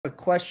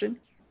question,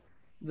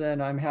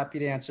 then I'm happy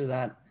to answer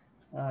that.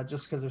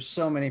 Just because there's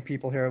so many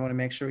people here, I want to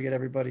make sure we get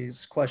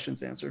everybody's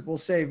questions answered. We'll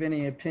save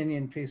any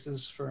opinion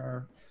pieces for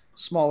our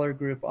smaller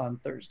group on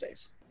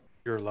Thursdays.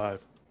 You're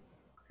live.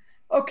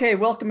 Okay,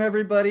 welcome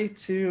everybody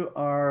to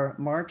our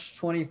March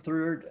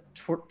 23rd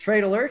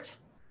trade alert.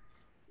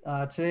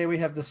 Today we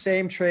have the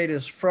same trade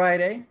as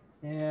Friday,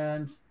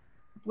 and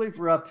I believe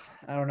we're up,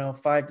 I don't know,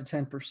 5 to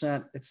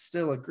 10%. It's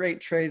still a great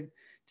trade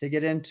to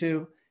get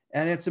into,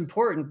 and it's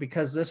important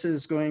because this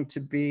is going to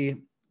be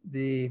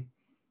the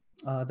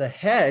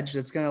hedge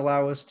that's going to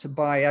allow us to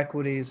buy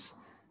equities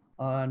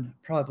on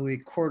probably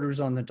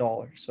quarters on the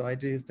dollar. So I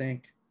do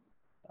think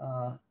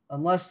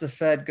unless the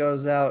Fed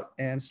goes out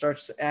and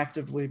starts to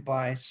actively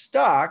buy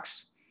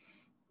stocks,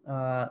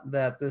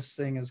 that this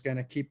thing is going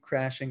to keep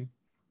crashing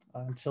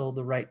until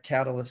the right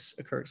catalyst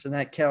occurs. And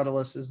that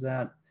catalyst is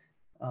that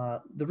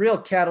the real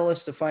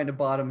catalyst to find a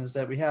bottom is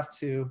that we have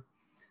to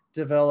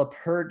develop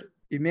herd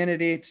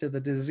immunity to the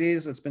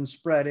disease that's been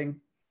spreading.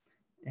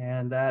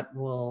 And that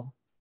will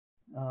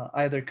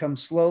either come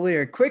slowly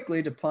or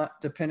quickly,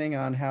 depending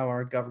on how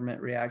our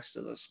government reacts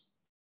to this.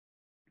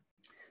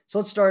 So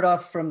let's start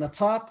off from the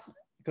top,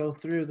 go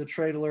through the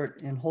trade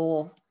alert in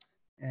whole,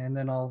 and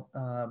then I'll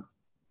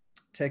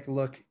take a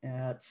look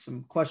at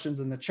some questions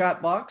in the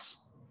chat box,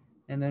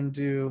 and then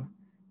do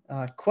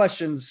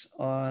questions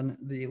on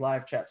the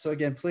live chat. So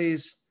again,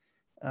 please,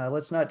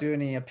 let's not do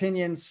any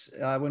opinions.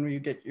 When you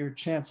get your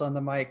chance on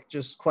the mic,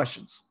 just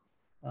questions.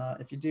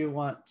 If you do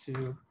want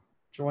to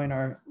join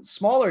our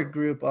smaller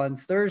group on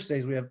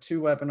Thursdays, we have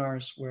 2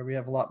 webinars where we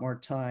have a lot more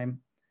time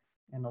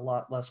and a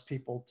lot less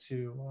people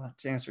to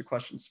answer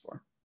questions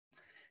for.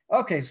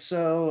 Okay,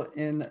 so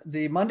in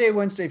the Monday,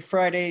 Wednesday,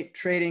 Friday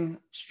trading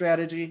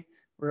strategy,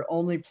 we're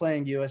only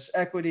playing US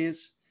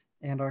equities,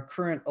 and our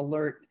current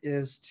alert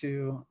is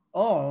to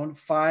own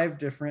 5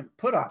 different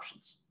put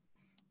options.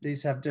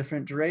 These have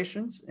different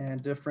durations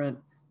and different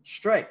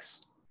strikes.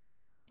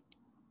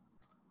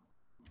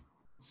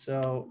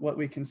 So what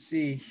we can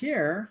see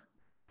here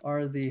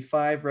are the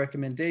 5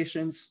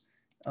 recommendations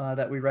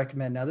that we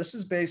recommend. Now, this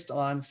is based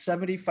on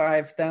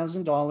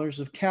 $75,000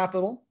 of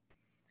capital.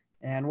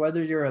 And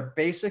whether you're a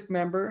basic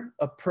member,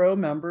 a pro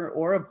member,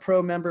 or a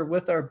pro member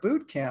with our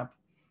boot camp,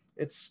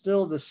 it's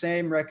still the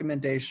same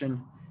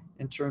recommendation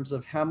in terms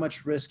of how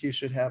much risk you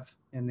should have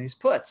in these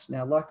puts.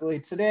 Now, luckily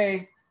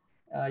today,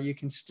 you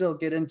can still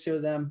get into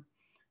them.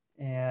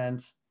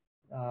 And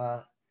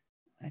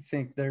I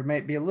think there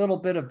might be a little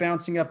bit of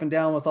bouncing up and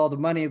down with all the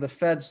money the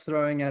Fed's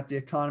throwing at the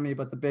economy,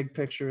 but the big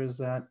picture is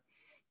that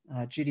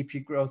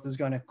GDP growth is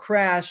going to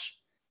crash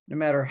no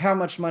matter how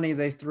much money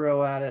they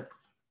throw at it.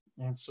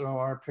 And so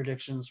our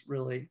predictions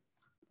really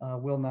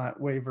will not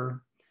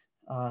waver.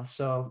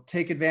 So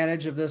take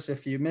advantage of this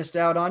if you missed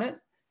out on it.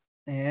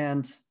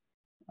 And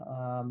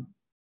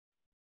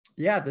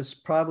yeah, this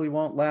probably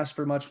won't last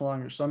for much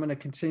longer. So I'm going to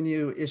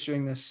continue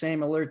issuing this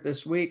same alert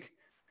this week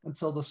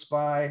until the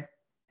SPY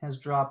has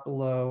dropped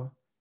below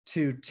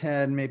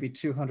 210, maybe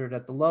 200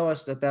 at the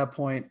lowest. At that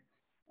point,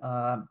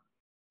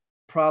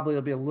 probably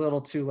it'll be a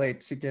little too late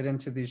to get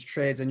into these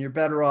trades, and you're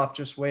better off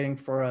just waiting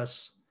for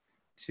us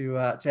to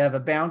have a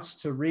bounce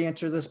to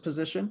re-enter this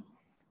position.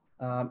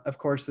 Of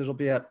course, it'll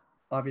be at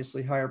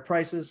obviously higher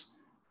prices,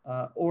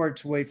 or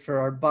to wait for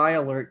our buy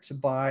alert to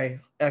buy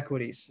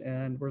equities.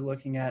 And we're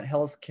looking at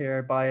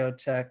healthcare,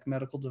 biotech,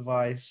 medical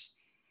device,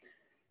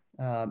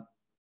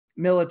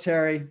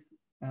 military,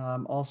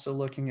 also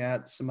looking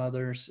at some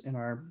others in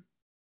our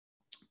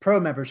pro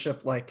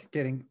membership, like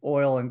getting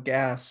oil and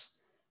gas,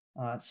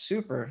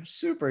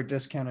 super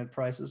discounted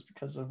prices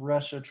because of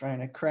Russia trying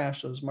to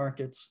crash those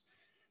markets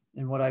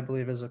in what I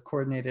believe is a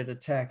coordinated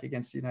attack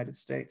against the United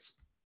States.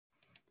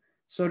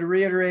 So to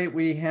reiterate,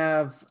 we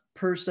have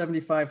per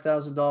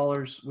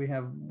 $75,000, we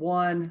have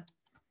 1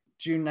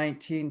 June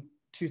 19,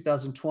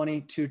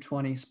 2020,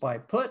 220 SPY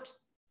put.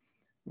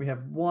 We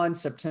have 1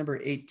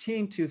 September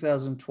 18,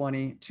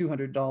 2020,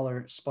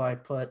 $200 SPY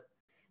put.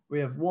 We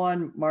have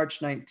 1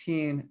 March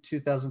 19,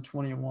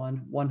 2021,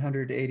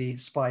 180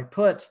 SPY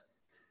put.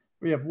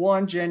 We have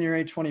 1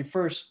 January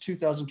 21st,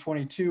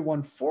 2022,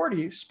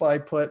 140 SPY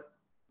put.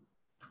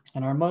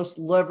 And our most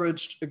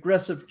leveraged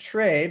aggressive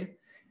trade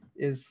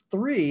is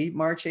 3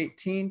 March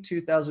 18,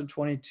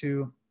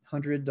 2022,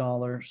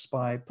 $100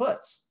 SPY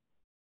puts.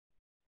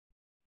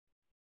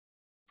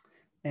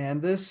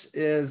 And this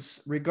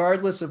is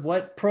regardless of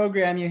what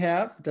program you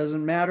have,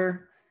 doesn't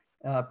matter,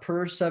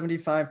 per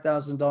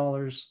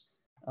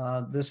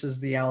 $75,000, this is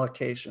the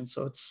allocation.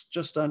 So it's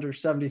just under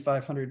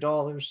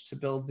 $7,500 to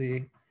build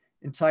the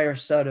entire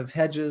set of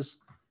hedges,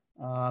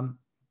 or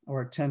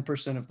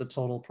 10% of the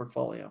total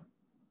portfolio.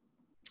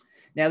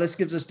 Now, this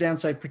gives us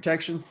downside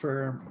protection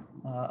for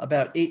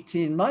about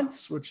 18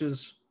 months, which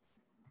is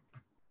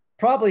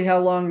probably how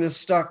long this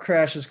stock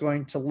crash is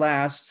going to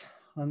last,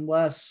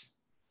 unless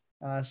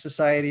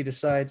society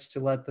decides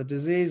to let the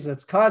disease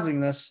that's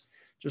causing this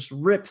just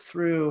rip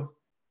through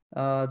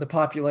the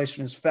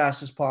population as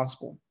fast as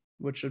possible,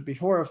 which would be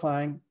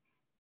horrifying.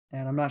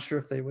 And I'm not sure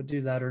if they would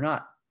do that or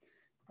not.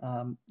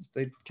 If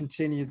they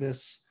continue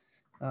this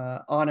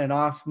on and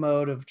off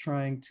mode of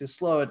trying to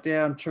slow it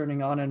down,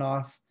 turning on and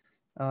off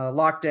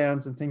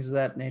lockdowns and things of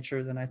that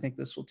nature, then I think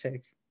this will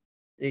take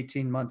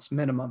 18 months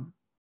minimum.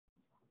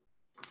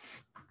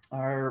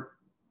 Our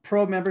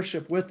pro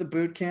membership with the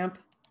boot camp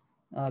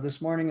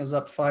this morning is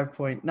up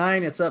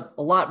 5.9. It's up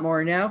a lot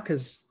more now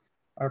because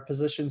our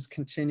positions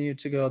continue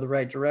to go the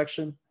right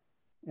direction.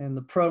 And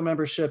the pro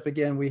membership,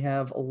 again, we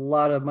have a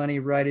lot of money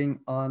riding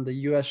on the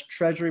US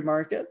Treasury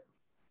market,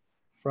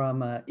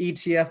 from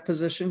ETF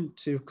position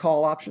to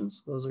call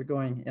options. Those are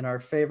going in our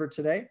favor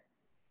today.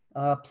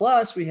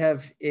 Plus, we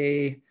have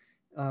a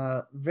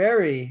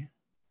very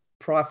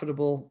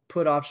profitable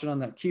put option on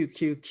that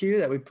QQQ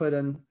that we put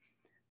in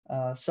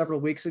several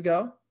weeks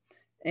ago,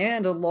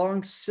 and a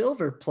long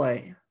silver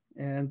play.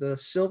 And the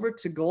silver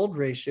to gold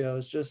ratio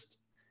is just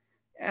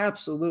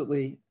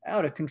absolutely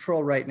out of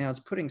control right now. It's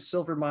putting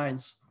silver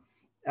mines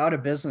out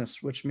of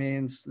business, which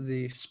means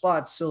the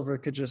spot silver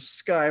could just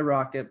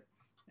skyrocket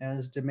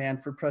as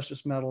demand for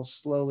precious metals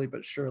slowly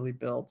but surely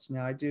builds.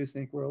 Now, I do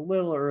think we're a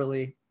little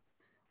early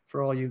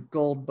for all you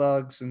gold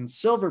bugs and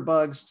silver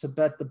bugs to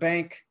bet the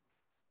bank,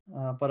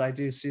 but I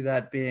do see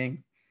that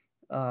being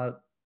the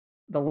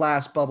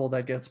last bubble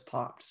that gets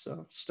popped.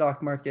 So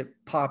stock market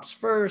pops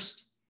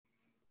first,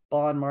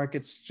 bond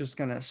market's just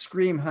going to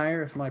scream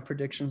higher if my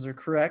predictions are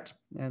correct,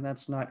 and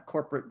that's not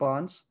corporate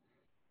bonds,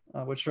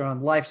 which are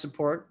on life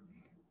support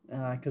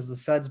because the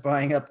Fed's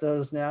buying up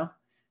those now.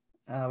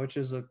 Which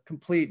is a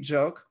complete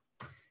joke.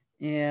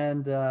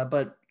 And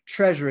but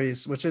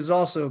treasuries, which is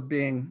also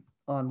being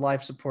on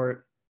life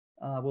support,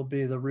 will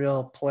be the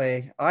real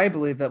play. I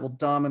believe that will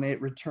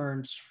dominate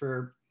returns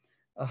for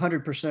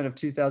 100% of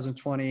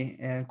 2020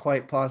 and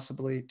quite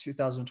possibly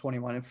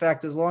 2021. In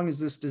fact, as long as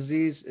this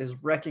disease is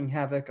wreaking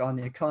havoc on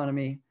the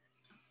economy,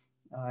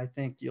 I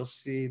think you'll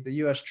see the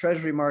US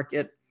Treasury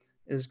market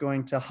is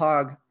going to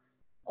hog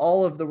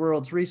all of the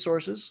world's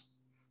resources,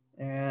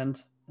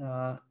 and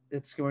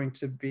it's going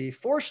to be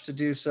forced to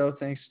do so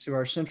thanks to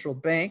our central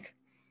bank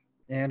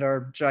and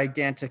our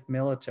gigantic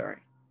military.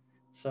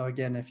 So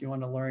again, if you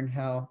want to learn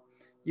how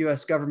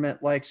US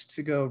government likes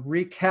to go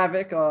wreak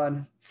havoc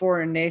on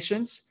foreign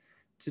nations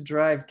to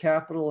drive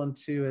capital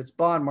into its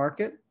bond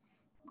market,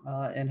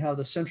 and how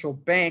the central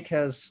bank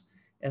has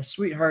a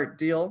sweetheart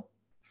deal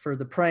for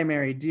the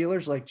primary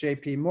dealers like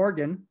JP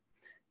Morgan,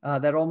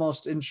 that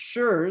almost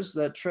ensures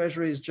that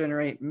treasuries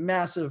generate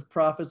massive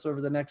profits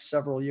over the next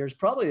several years,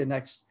 probably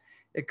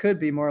it could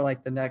be more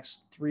like the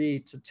next 3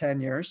 to 10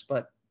 years,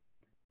 but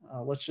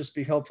let's just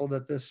be hopeful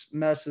that this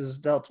mess is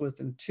dealt with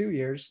in 2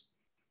 years.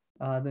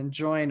 Then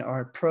join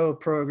our pro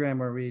program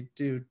where we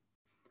do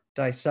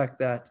dissect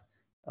that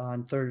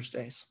on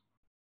Thursdays.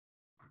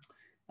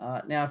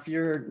 Now, if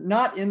you're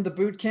not in the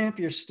boot camp,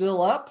 you're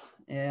still up,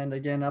 and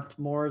again, up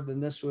more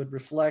than this would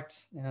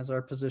reflect as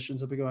our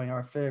positions will be going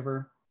our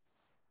favor.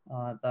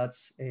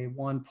 That's a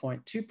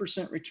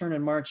 1.2% return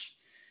in March.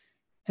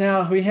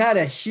 Now, we had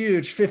a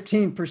huge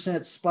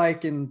 15%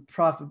 spike in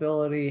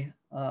profitability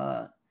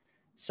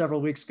several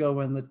weeks ago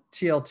when the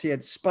TLT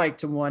had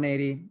spiked to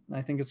 180.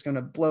 I think it's going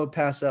to blow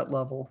past that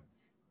level.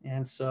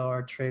 And so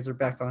our trades are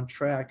back on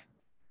track.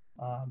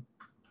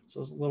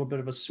 So it's a little bit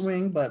of a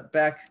swing, but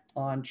back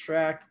on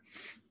track.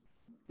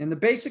 In the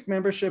basic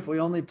membership, we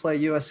only play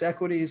US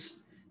equities.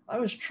 I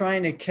was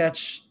trying to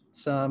catch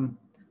some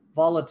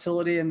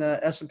volatility in the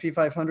S&P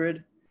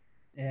 500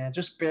 and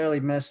just barely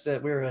missed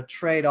it. We were a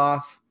trade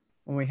off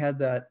when we had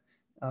that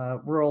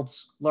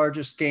world's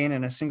largest gain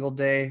in a single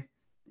day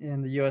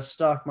in the US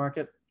stock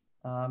market.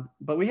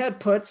 But we had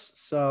puts.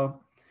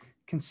 So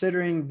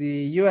considering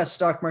the US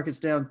stock market's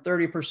down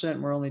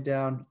 30%, we're only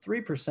down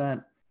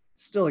 3%,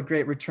 still a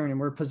great return. And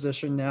we're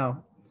positioned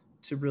now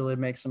to really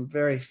make some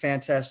very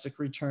fantastic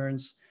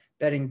returns,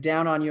 betting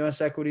down on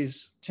US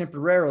equities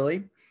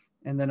temporarily,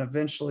 and then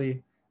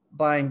eventually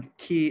buying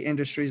key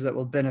industries that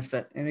will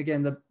benefit. And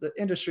again, the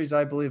industries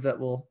I believe that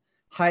will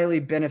highly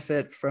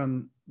benefit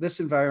from this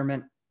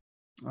environment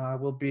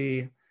will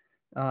be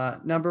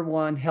number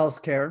one,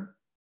 healthcare.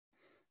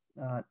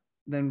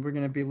 Then we're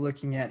going to be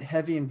looking at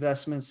heavy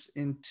investments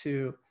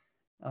into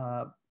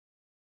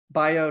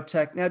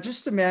biotech. Now,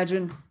 just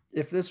imagine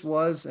if this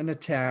was an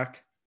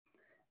attack,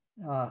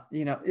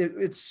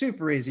 it's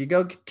super easy. You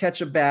go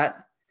catch a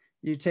bat,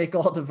 you take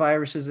all the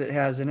viruses it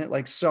has in it,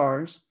 like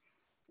SARS,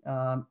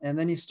 and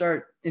then you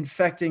start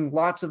infecting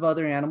lots of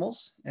other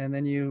animals, and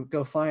then you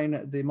go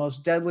find the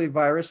most deadly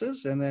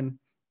viruses and then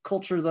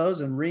culture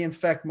those and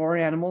reinfect more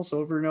animals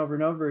over and over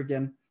and over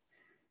again.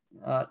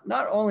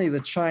 Not only the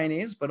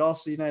Chinese, but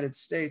also the United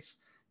States,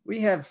 we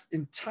have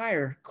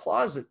entire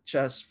closet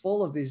chests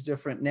full of these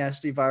different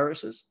nasty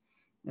viruses,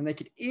 and they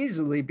could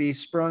easily be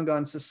sprung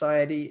on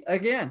society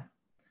again.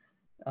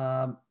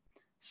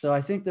 So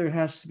I think there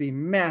has to be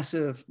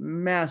massive,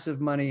 massive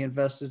money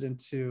invested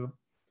into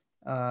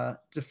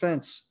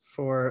defense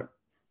for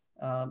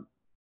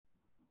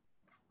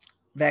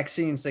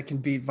vaccines that can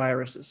beat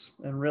viruses.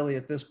 And really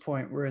at this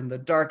point, we're in the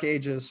dark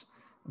ages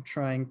of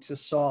trying to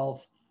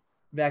solve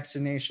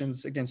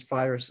vaccinations against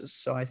viruses.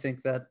 So I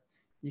think that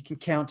you can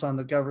count on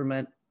the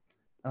government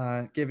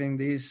giving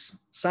these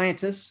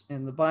scientists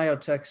in the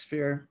biotech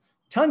sphere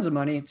tons of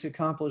money to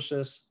accomplish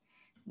this,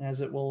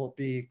 as it will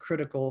be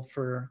critical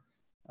for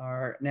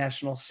our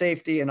national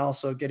safety and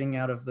also getting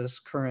out of this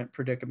current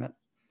predicament.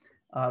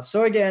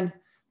 So again,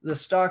 the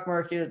stock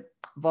market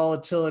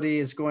volatility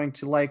is going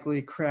to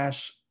likely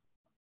crash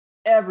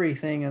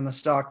everything in the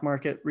stock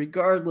market,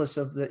 regardless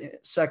of the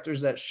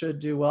sectors that should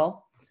do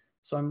well.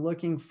 So I'm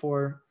looking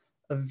for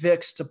a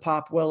VIX to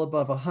pop well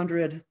above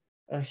 100,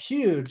 a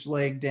huge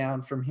leg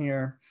down from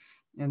here.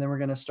 And then we're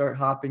going to start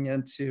hopping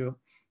into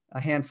a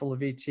handful of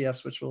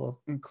ETFs, which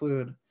will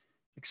include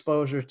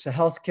exposure to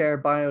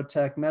healthcare,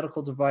 biotech,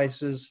 medical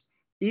devices,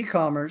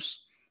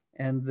 e-commerce,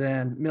 and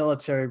then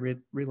military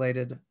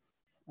related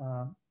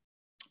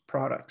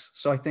products.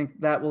 So I think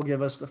that will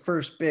give us the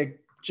first big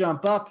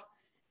jump up.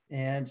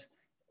 And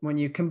when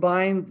you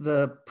combine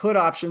the put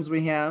options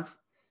we have,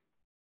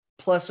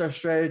 plus our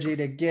strategy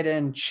to get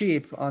in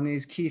cheap on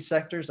these key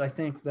sectors, I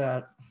think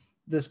that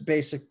this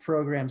basic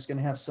program is going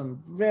to have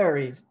some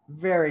very,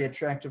 very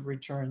attractive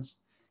returns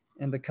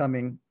in the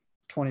coming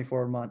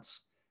 24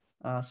 months.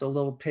 So a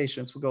little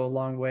patience will go a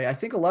long way. I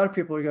think a lot of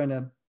people are going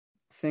to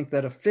think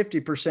that a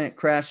 50%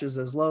 crash is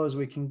as low as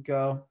we can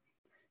go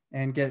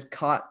and get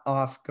caught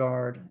off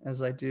guard,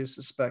 as I do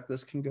suspect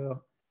this can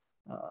go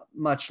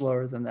much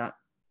lower than that.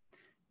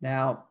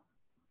 Now,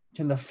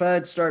 can the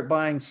Fed start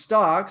buying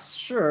stocks?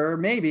 Sure,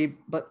 maybe,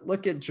 but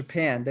look at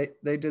Japan.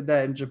 They did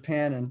that in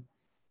Japan, and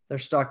their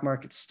stock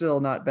market's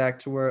still not back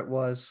to where it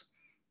was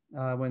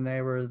when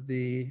they were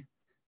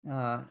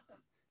going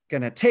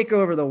to take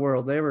over the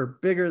world. They were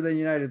bigger than the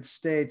United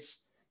States.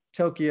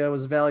 Tokyo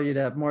was valued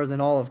at more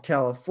than all of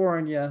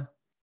California.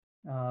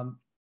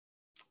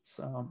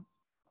 So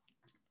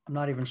I'm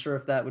not even sure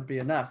if that would be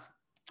enough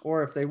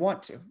or if they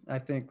want to. I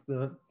think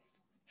the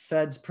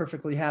Fed's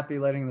perfectly happy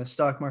letting the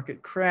stock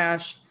market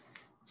crash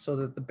so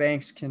that the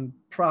banks can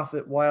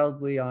profit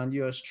wildly on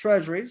US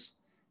treasuries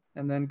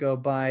and then go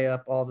buy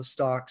up all the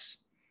stocks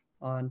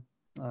on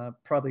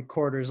probably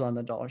quarters on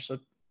the dollar. So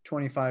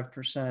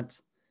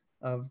 25%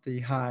 of the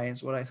high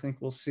is what I think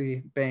we'll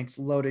see banks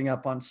loading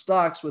up on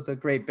stocks with a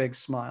great big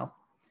smile.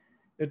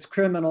 It's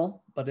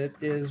criminal, but it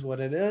is what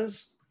it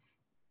is.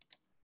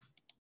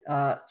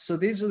 So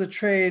these are the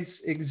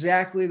trades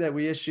exactly that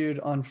we issued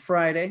on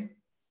Friday,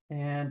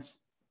 and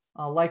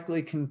I'll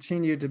likely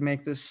continue to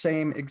make the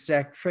same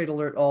exact trade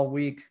alert all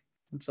week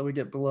until we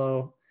get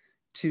below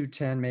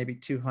 210, maybe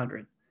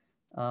 200.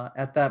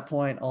 At that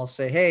point, I'll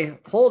say, hey,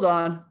 hold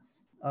on,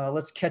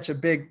 let's catch a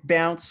big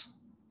bounce.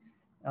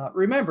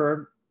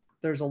 Remember,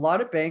 there's a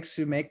lot of banks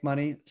who make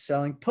money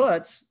selling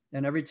puts,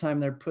 and every time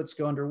their puts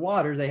go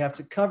underwater, they have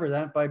to cover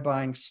that by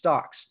buying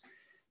stocks.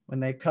 When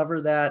they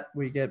cover that,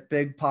 we get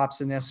big pops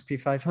in the S&P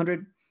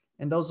 500,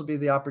 and those will be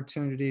the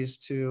opportunities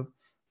to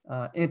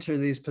enter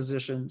these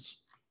positions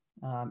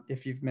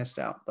if you've missed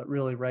out. But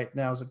really, right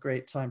now is a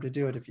great time to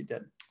do it if you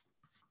did.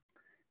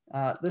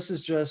 This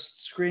is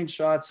just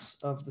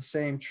screenshots of the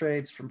same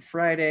trades from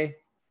Friday.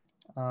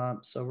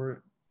 So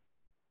we're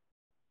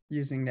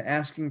using the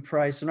asking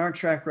price in our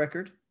track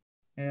record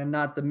and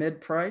not the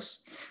mid price.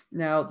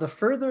 Now, the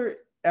further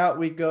out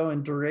we go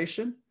in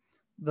duration,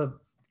 the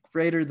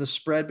greater the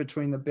spread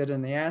between the bid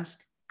and the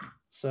ask.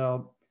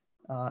 So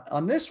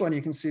on this one,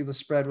 you can see the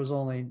spread was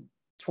only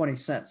 20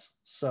 cents.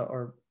 So,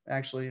 or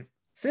actually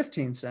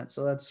 15 cents.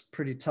 So that's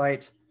pretty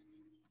tight,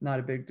 not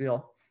a big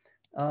deal.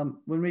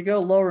 When we go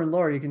lower and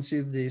lower, you can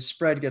see the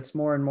spread gets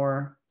more and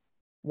more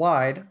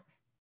wide.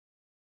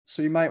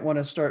 So you might want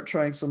to start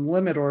trying some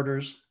limit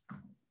orders.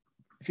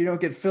 If you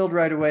don't get filled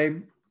right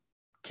away,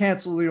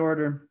 cancel the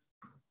order,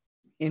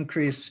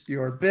 increase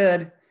your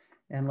bid,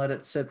 and let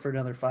it sit for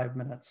another 5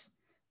 minutes.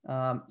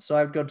 So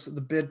I'd go to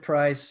the bid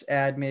price,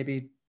 add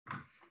maybe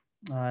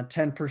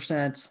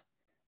 10%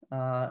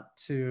 of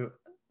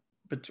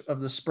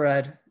the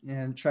spread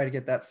and try to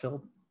get that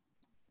filled.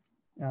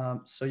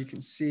 So you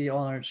can see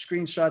all our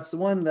screenshots. The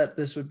one that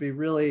this would be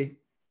really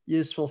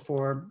useful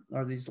for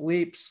are these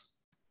leaps.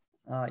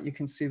 You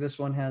can see this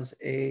one has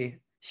a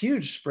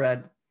huge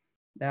spread.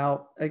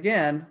 Now,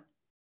 again,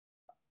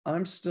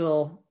 I'm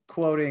still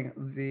quoting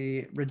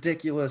the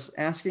ridiculous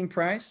asking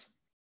price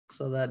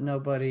so that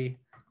nobody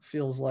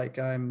feels like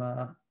I'm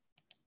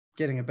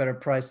getting a better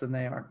price than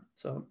they are.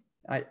 So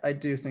I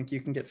do think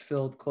you can get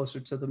filled closer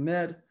to the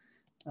mid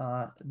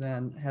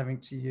than having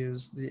to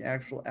use the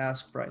actual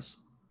ask price.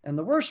 And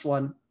the worst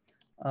one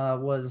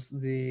was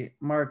the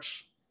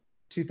March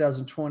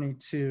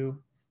 2022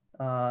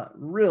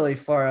 really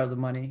far out of the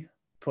money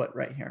put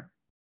right here.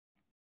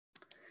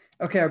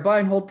 Okay, our buy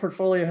and hold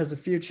portfolio has a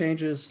few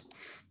changes.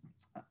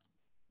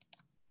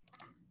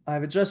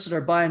 I've adjusted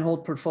our buy and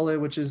hold portfolio,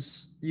 which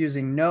is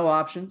using no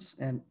options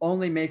and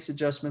only makes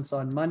adjustments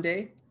on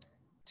Monday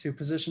to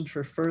position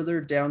for further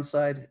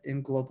downside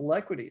in global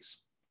equities.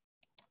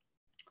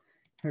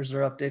 Here's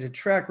our updated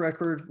track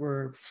record.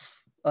 We're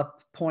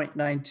up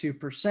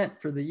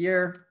 0.92% for the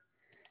year.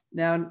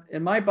 Now,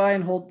 in my buy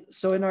and hold,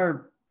 so in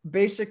our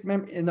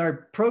in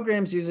our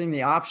programs using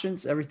the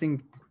options,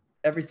 everything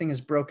is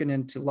broken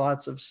into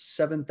lots of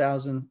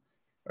 7,000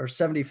 or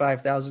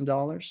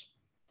 $75,000.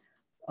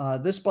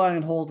 This buy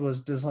and hold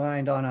was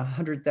designed on a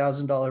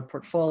 $100,000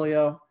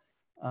 portfolio.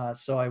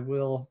 So I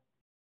will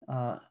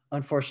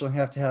unfortunately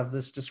have to have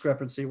this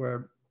discrepancy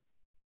where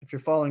if you're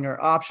following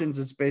our options,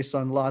 it's based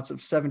on lots of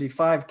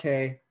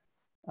 75K.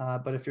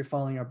 But if you're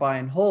following our buy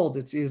and hold,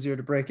 it's easier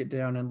to break it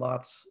down in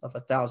lots of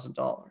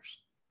 $1,000.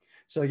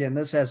 So again,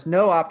 this has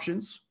no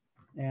options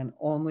and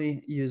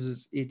only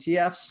uses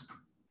ETFs.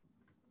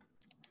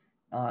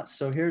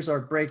 So here's our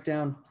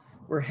breakdown.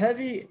 We're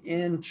heavy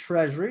in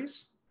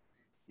treasuries,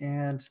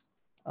 and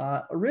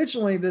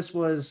originally this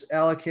was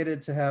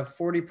allocated to have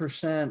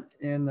 40%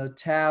 in the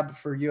tab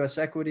for US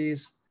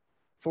equities,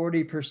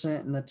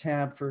 40% in the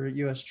tab for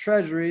US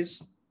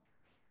treasuries,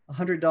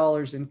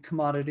 $100 in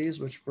commodities,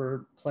 which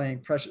we're playing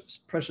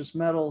precious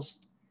metals,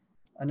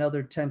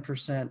 another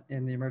 10%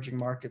 in the emerging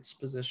markets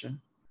position.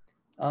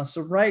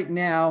 So right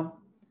now,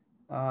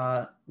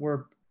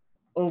 we're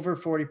over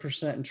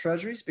 40% in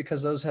treasuries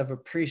because those have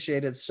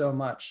appreciated so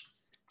much.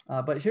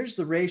 But here's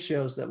the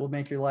ratios that will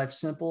make your life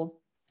simple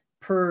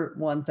per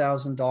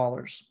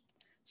 $1,000.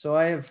 So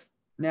I have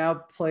now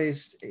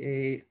placed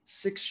a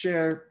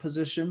 6-share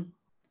position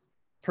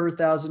per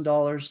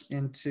 $1,000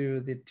 into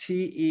the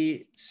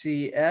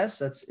TECS,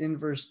 that's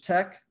Inverse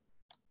Tech,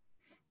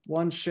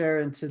 1 share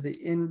into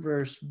the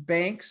Inverse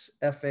Banks,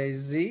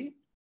 FAZ.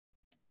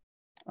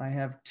 I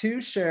have 2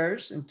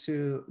 shares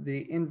into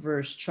the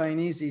Inverse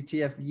Chinese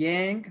ETF,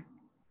 Yang.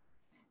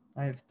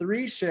 I have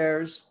 3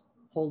 shares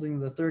holding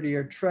the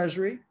 30-year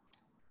Treasury,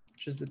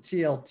 which is the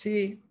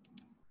TLT.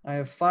 I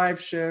have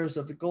 5 shares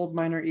of the Gold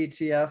Miner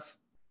ETF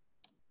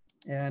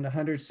and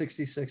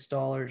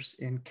 $166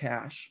 in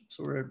cash.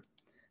 So we're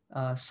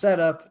set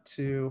up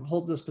to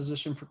hold this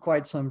position for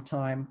quite some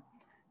time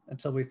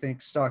until we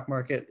think stock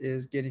market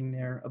is getting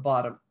near a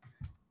bottom.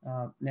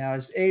 Now,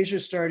 is Asia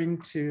starting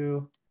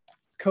to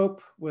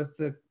cope with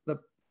the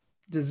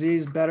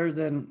disease better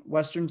than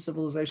Western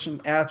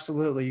civilization?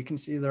 Absolutely. You can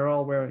see they're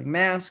all wearing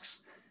masks.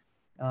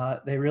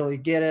 They really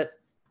get it.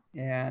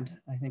 And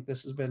I think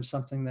this has been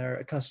something they're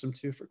accustomed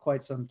to for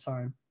quite some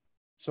time.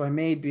 So I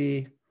may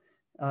be,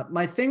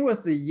 my thing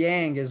with the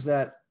Yang is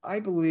that I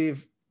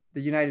believe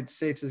the United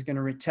States is going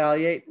to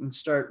retaliate and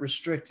start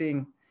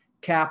restricting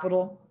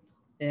capital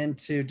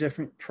into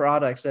different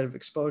products that have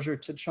exposure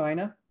to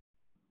China.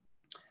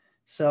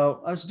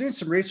 So I was doing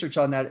some research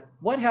on that.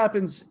 What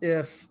happens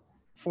if,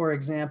 for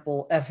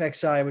example,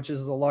 FXI, which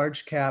is the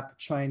large cap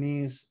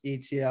Chinese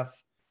ETF,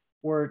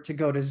 were to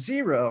go to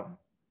 0?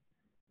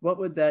 What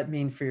would that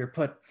mean for your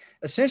put?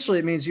 Essentially,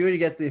 it means you would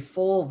get the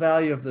full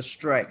value of the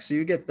strike. So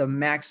you get the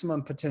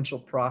maximum potential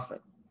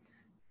profit.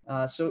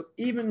 So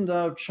even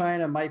though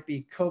China might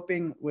be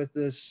coping with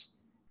this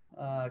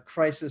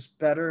crisis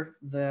better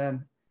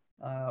than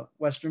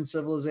Western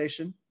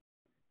civilization,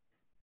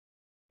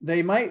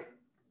 they might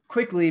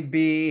quickly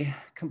be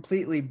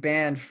completely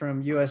banned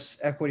from US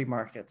equity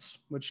markets,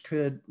 which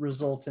could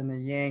result in the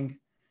Yang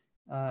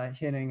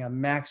hitting a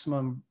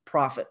maximum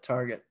profit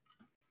target,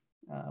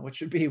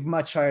 which would be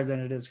much higher than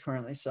it is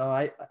currently. So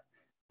I'm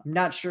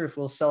not sure if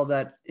we'll sell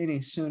that any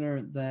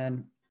sooner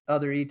than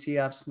other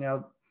ETFs.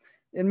 Now,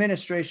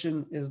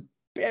 administration is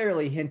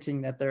barely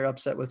hinting that they're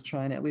upset with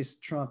China. At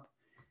least Trump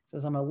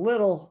says, I'm a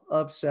little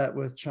upset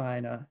with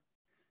China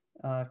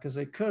because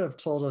they could have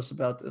told us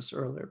about this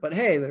earlier. But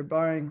hey, they're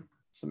buying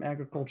some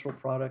agricultural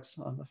products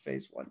on the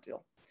phase 1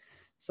 deal.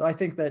 So I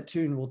think that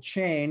tune will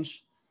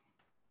change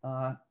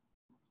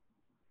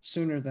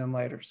sooner than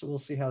later. So we'll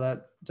see how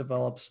that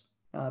develops.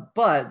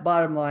 But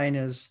bottom line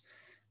is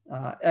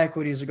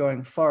equities are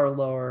going far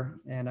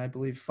lower, and I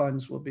believe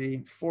funds will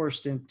be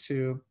forced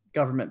into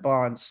government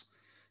bonds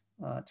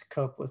to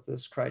cope with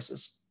this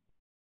crisis.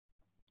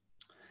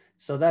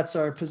 So that's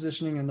our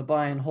positioning in the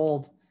buy and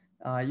hold.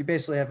 You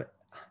basically have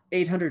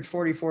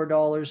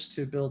 $844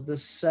 to build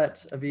this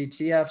set of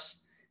ETFs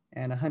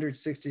and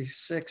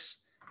 $166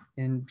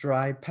 in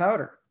dry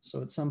powder.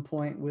 So at some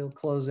point we'll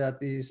close out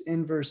these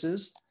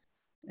inverses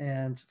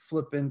and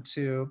flip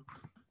into,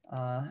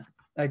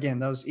 again,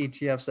 those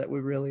ETFs that we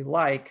really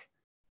like,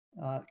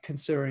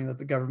 considering that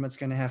the government's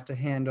going to have to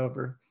hand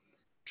over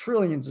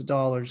trillions of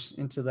dollars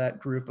into that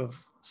group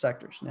of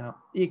sectors. Now,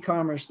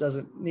 e-commerce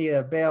doesn't need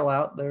a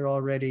bailout. They're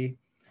already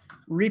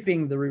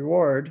reaping the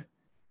reward,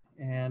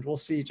 and we'll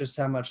see just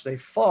how much they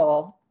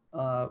fall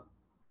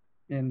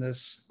in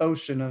this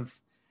ocean of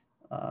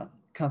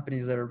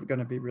companies that are going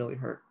to be really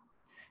hurt.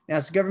 Now,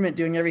 is the government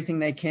doing everything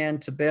they can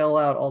to bail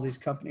out all these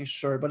companies?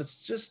 Sure, but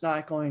it's just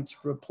not going to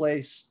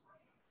replace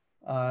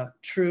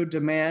true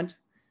demand.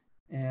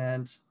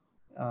 And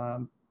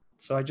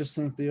so I just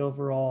think the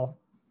overall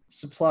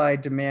supply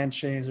demand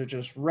chains are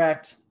just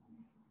wrecked.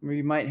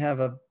 We might have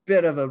a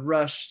bit of a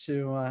rush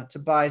to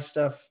buy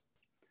stuff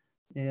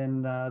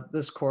in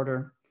this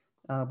quarter.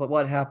 But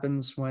what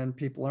happens when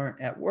people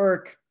aren't at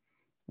work,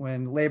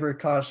 when labor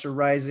costs are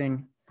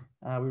rising?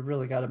 We've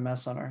really got a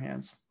mess on our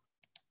hands.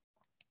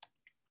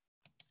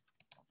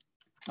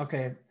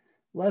 Okay,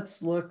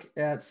 let's look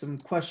at some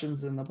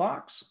questions in the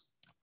box.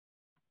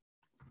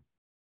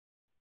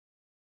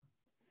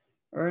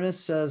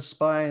 Ernest says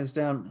SPY is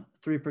down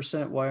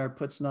 3%. Why are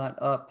puts not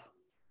up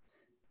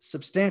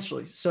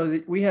substantially?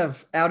 So we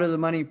have out of the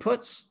money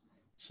puts.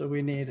 So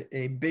we need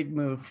a big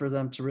move for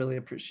them to really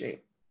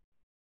appreciate.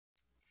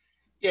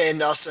 Yeah,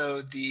 and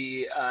also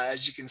the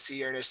as you can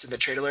see, Ernest, in the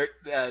trade alert,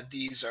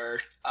 these are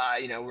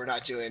we're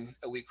not doing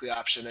a weekly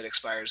option that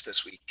expires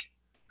this week.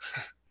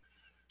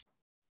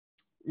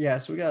 Yeah,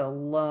 so we got a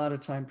lot of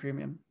time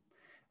premium.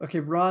 Okay,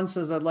 Ron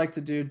says I'd like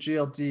to do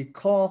GLD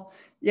call.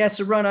 Yeah,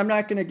 so Ron, I'm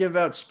not going to give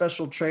out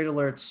special trade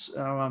alerts,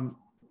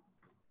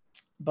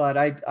 but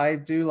I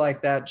do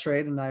like that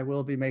trade, and I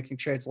will be making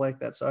trades like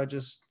that. So I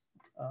just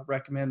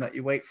recommend that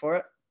you wait for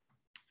it.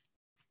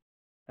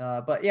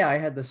 But yeah, I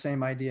had the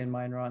same idea in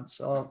mind, Ron.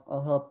 So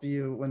I'll help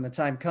you when the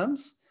time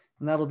comes,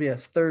 and that'll be a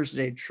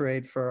Thursday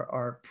trade for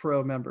our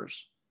pro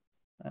members.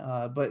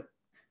 But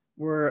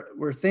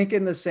we're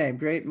thinking the same.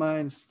 Great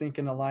minds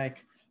thinking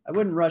alike. I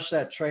wouldn't rush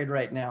that trade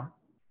right now.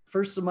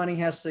 First, the money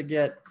has to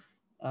get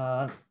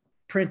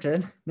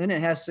printed. Then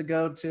it has to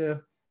go to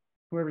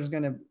whoever's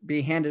going to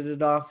be handed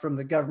it off from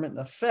the government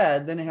and the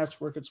Fed. Then it has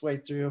to work its way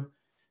through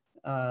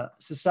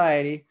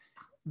society.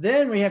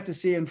 Then we have to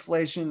see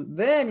inflation.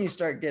 Then you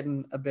start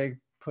getting a big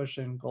push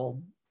in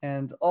gold.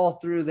 And all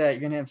through that, you're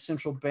going to have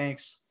central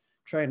banks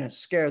trying to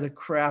scare the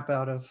crap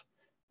out of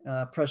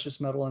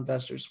precious metal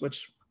investors,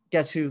 which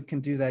guess who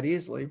can do that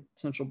easily?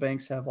 Central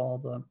banks have all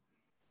the.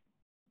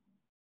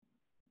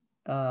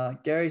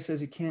 Gary says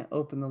he can't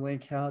open the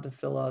link how to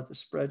fill out the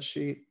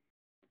spreadsheet.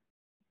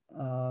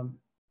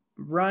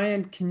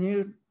 Ryan, can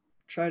you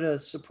try to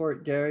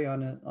support Gary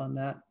on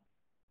that?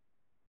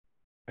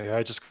 Hey,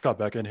 I just got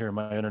back in here.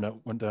 My internet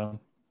went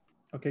down.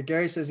 Okay,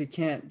 Gary says he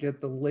can't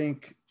get the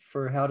link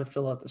for how to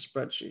fill out the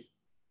spreadsheet.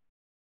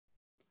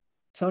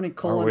 Tony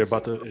Collins. Are we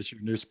about to issue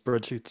new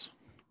spreadsheets?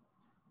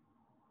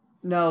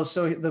 No,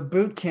 so the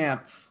boot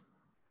camp.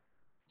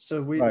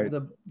 So Right.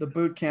 the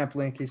boot camp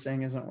link he's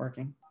saying isn't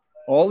working.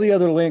 All the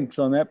other links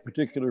on that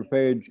particular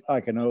page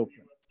I can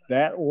open.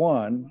 That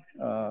one,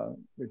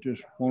 it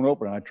just won't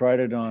open. I tried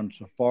it on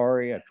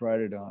Safari. I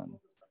tried it on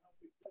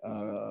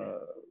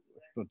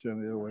what's the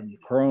other one?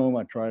 Chrome.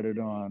 I tried it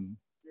on.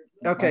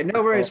 Okay,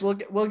 no worries.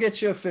 We'll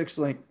get you a fixed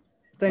link.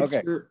 Thanks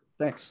Okay.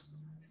 thanks.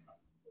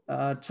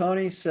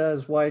 Tony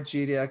says why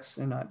GDX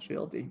and not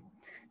GLD?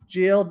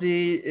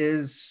 GLD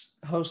is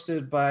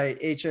hosted by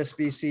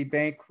HSBC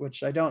Bank,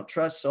 which I don't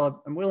trust.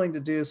 So I'm willing to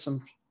do some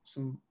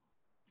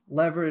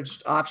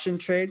leveraged option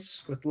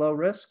trades with low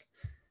risk.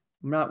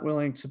 I'm not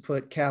willing to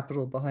put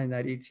capital behind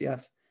that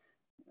ETF.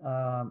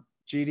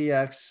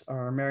 GDX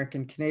are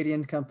American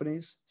Canadian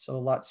companies, so a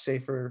lot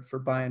safer for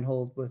buy and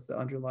hold with the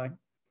underlying.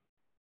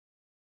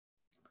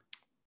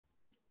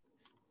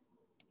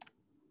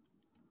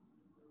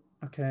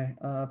 Okay,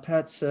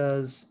 Pat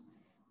says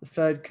the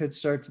Fed could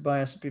start to buy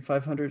S&P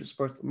 500 to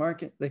support the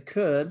market. They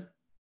could,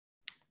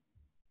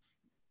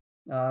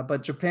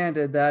 but Japan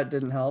did that,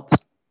 didn't help.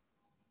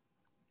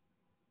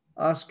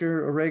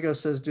 Oscar Orego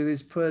says, do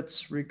these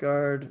puts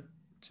regard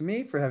to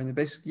me for having the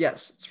basic?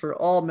 Yes, it's for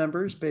all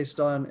members based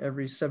on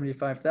every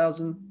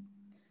 75,000.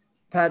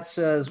 Pat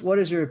says, what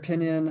is your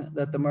opinion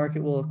that the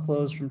market will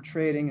close from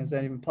trading? Is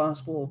that even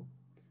possible?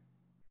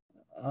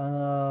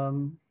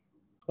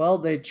 Well,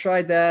 they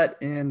tried that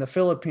in the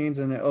Philippines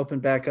and it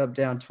opened back up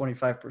down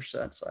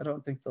 25%. So I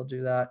don't think they'll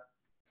do that.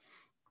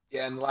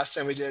 Yeah, and the last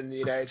time we did in the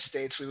United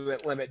States, we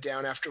went limit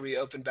down after we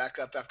opened back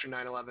up after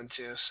 9/11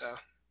 too. So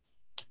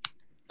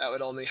that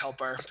would only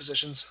help our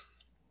positions.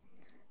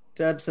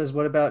 Deb says,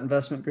 what about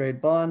investment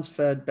grade bonds?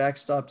 Fed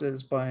backstopped it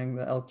as buying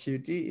the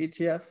LQD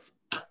ETF.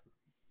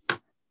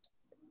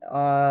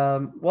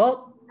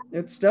 Well,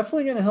 it's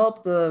definitely going to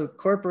help the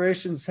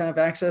corporations have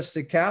access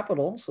to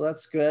capital. So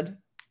that's good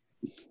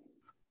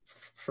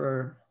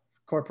for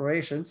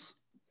corporations.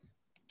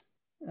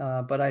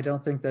 But I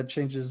don't think that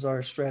changes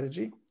our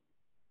strategy.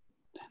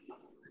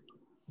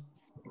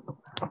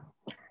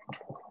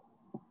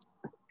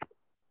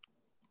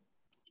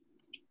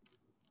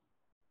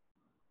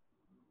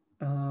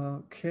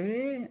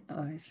 Okay,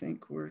 I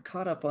think we're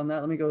caught up on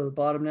that. Let me go to the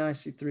bottom now. I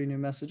see 3 new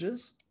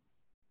messages.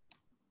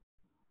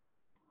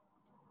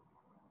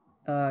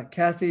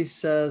 Kathy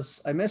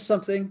says, I missed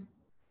something.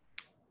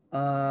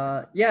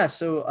 Yeah,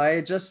 so I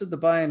adjusted the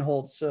buy and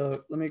hold.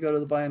 So let me go to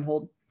the buy and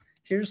hold.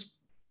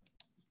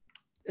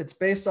 It's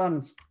based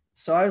on,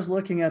 so I was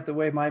looking at the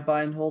way my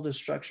buy and hold is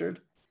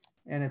structured,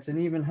 and it's an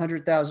even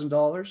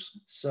 $100,000.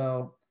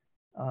 So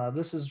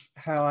this is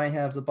how I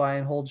have the buy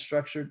and hold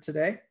structured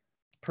today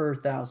per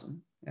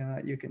 1,000.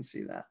 You can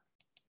see that.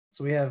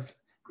 So we have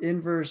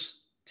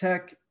inverse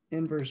tech,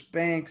 inverse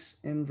banks,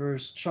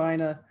 inverse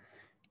China,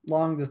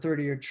 long the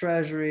 30-year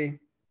treasury,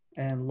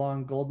 and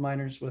long gold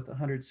miners with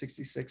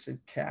 166 in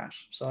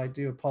cash. So I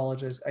do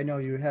apologize. I know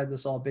you had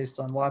this all based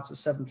on lots of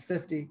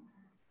 750,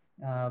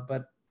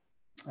 but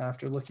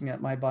after looking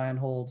at my buy and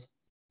hold,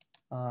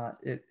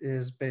 it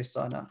is based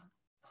on a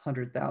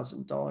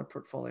 $100,000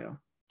 portfolio.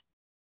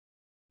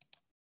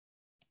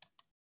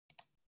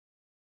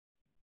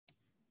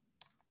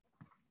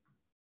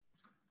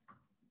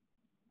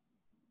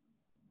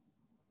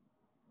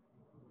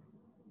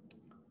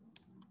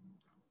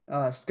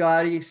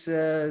 Scotty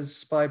says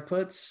SPY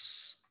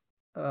puts,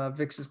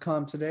 VIX is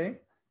calm today.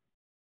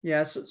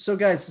 Yeah, so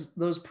guys,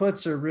 those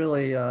puts are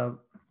really,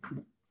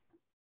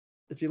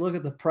 if you look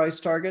at the price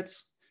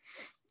targets,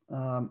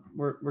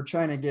 we're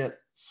trying to get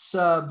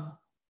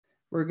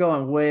we're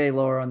going way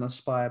lower on the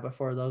SPY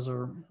before those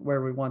are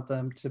where we want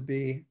them to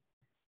be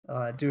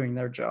doing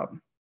their job.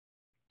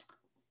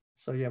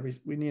 So yeah,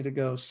 we need to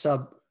go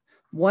sub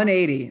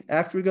 180.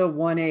 After we go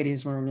 180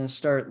 is when we're going to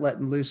start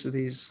letting loose of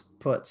these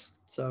puts.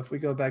 So if we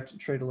go back to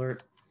Trade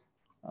Alert,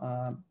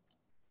 I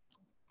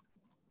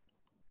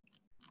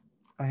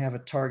have a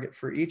target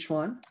for each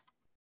one,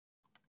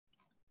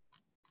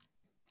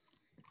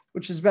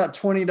 which is about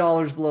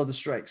 $20 below the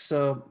strike.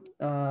 So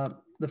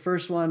the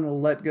first one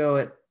we'll let go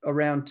at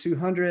around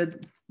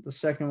 200. The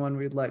second one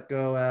we'd let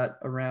go at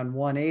around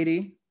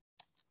 180.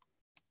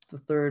 The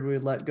third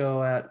we'd let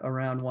go at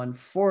around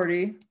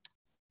 140.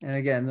 And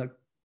again, the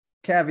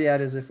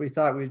caveat is if we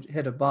thought we'd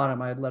hit a bottom,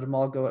 I'd let them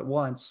all go at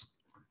once.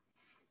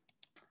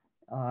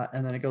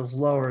 And then it goes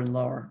lower and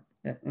lower.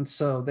 And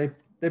so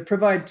they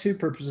provide two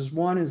purposes.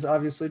 One is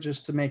obviously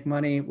just to make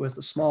money with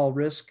a small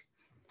risk.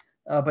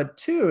 But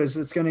two is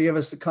it's going to give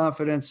us the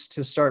confidence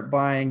to start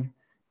buying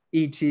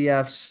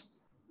ETFs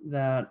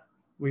that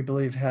we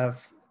believe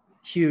have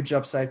huge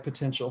upside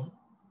potential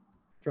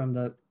from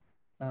the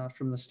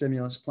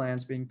stimulus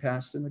plans being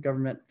passed in the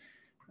government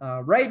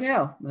right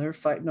now. They're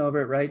fighting over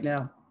it right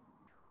now.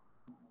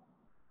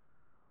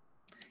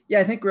 Yeah,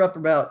 I think we're up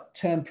about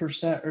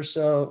 10% or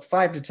so,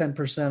 5 to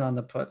 10% on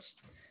the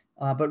puts.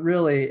 But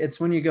really, it's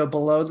when you go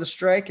below the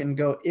strike and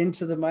go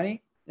into the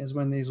money is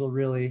when these will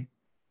really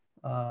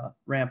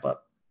ramp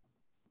up.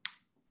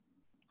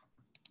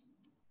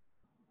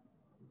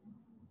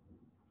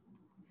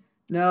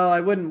 No,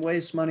 I wouldn't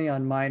waste money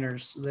on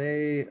miners.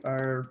 They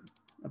are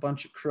a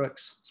bunch of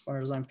crooks as far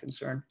as I'm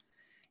concerned.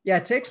 Yeah,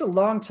 it takes a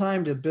long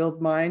time to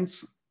build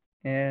mines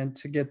and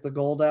to get the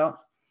gold out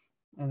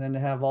and then to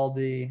have all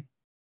the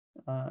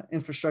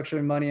infrastructure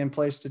and money in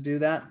place to do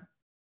that.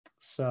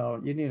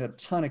 So you need a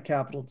ton of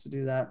capital to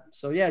do that.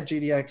 So yeah,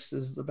 GDX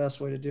is the best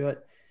way to do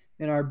it.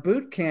 In our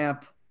boot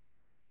camp,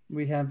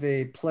 we have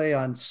a play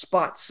on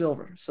spot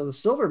silver. So the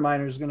silver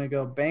miner is going to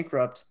go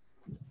bankrupt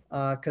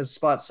because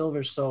spot silver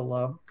is so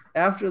low.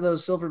 After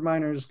those silver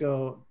miners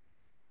go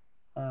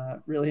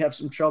really have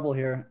some trouble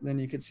here, then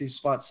you could see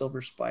spot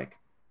silver spike.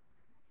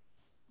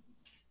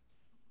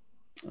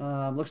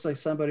 Looks like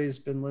somebody's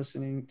been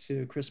listening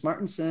to Chris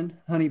Martenson,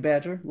 Honey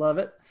Badger, love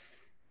it.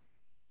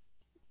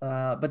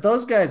 But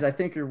those guys, I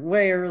think, are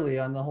way early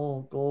on the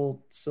whole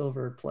gold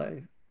silver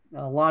play.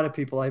 A lot of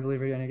people, I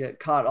believe, are going to get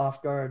caught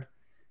off guard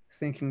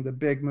thinking the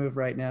big move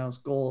right now is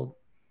gold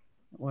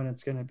when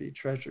it's going to be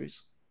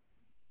treasuries.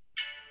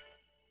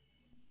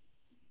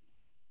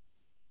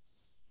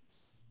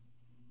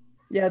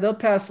 Yeah, they'll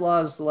pass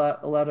laws to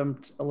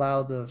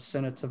allow the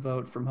Senate to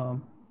vote from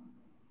home.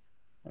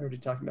 I already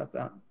talked about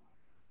that.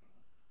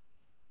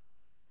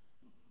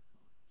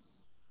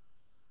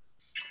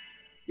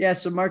 Yeah,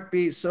 so Mark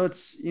B, so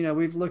it's,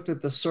 we've looked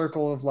at the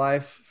circle of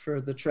life for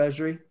the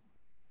Treasury.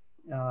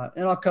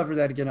 And I'll cover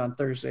that again on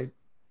Thursday.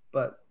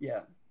 But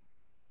yeah,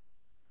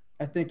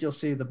 I think you'll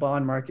see the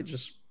bond market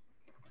just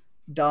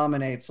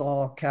dominates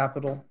all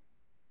capital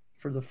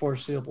for the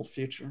foreseeable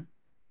future.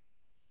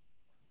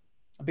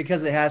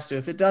 Because it has to.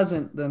 If it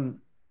doesn't, then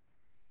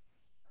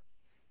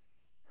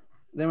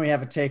we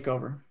have a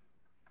takeover.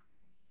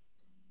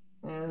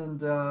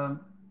 And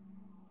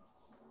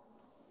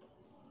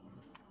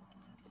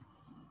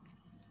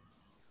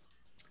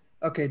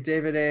okay,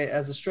 David A,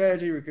 as a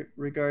strategy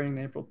regarding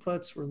the April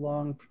puts, we're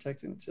long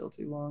protecting the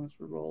TLT longs.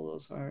 We roll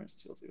those higher as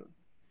TLT.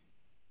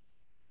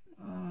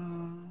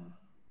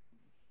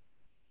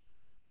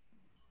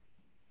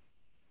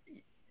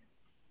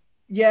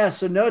 Yeah,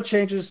 so no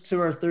changes to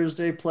our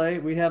Thursday play.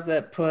 We have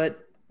that put,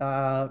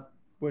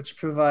 which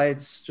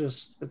provides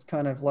it's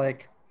kind of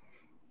like,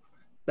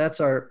 that's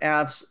our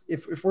abs.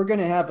 If we're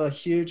going to have a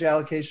huge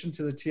allocation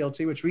to the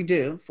TLT, which we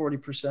do,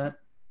 40%,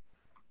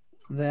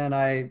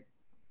 then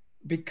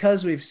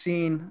because we've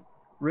seen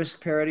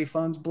risk parity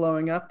funds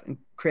blowing up and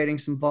creating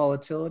some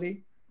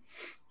volatility,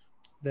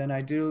 then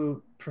I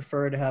do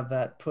prefer to have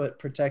that put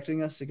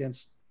protecting us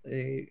against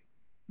a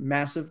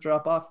massive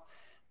drop off.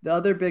 The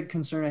other big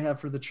concern I have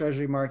for the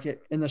Treasury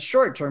market in the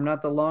short term,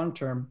 not the long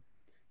term,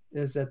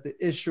 is that the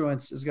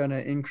issuance is going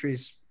to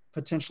increase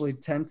potentially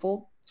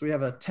tenfold. So we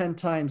have a 10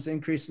 times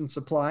increase in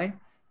supply.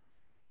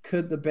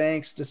 Could the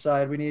banks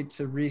decide we need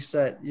to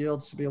reset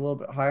yields to be a little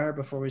bit higher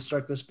before we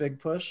start this big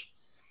push?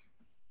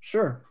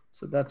 Sure.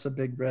 So that's a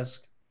big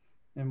risk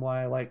and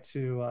why I like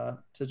to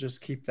just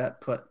keep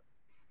that put.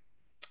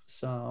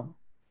 So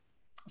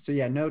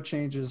yeah, no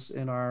changes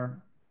in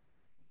our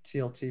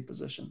TLT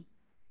position.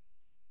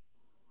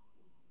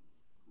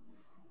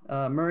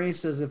 Murray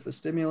says, if the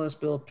stimulus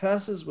bill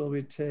passes, will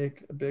we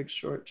take a big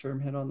short-term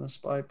hit on the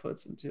SPY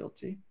puts and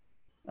TLT?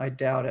 I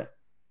doubt it.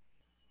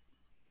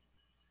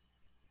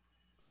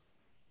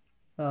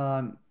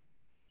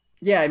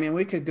 Yeah, I mean,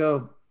 we could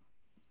go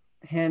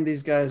hand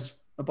these guys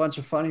a bunch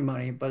of funny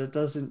money, but it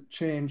doesn't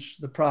change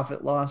the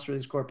profit loss for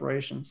these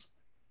corporations,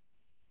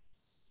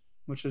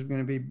 which is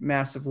going to be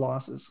massive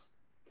losses.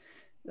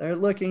 They're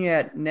looking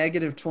at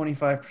negative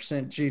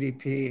 25%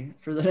 GDP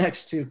for the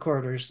next 2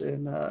 quarters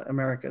in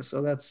America.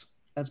 So that's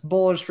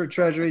bullish for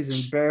treasuries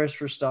and bearish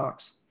for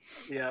stocks.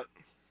 Yeah.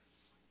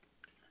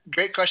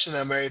 Great question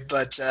though, Murray,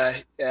 but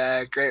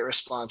great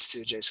response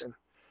too, Jason.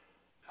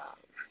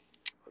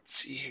 Let's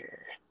see here.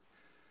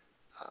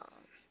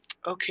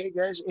 Okay,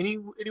 guys,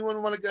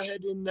 anyone want to go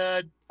ahead and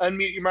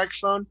unmute your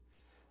microphone?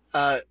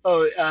 Mike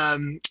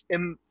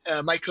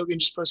Hogan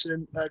just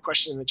posted a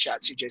question in the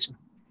chat too, Jason.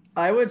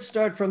 I would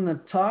start from the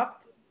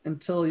top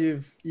until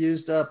you've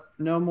used up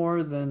no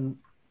more than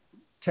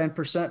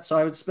 10%. So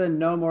I would spend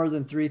no more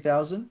than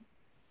 3,000.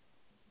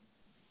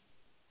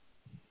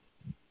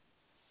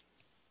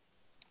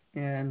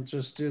 And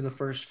just do the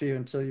first few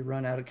until you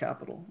run out of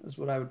capital is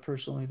what I would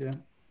personally do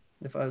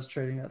if I was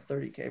trading a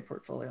 30K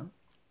portfolio.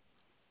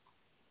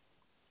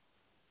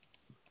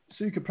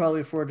 So you could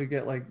probably afford to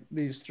get like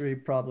these 3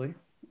 probably,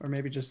 or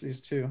maybe just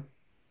these 2,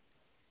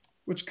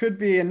 which could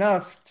be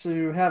enough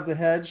to have the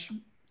hedge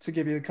to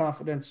give you the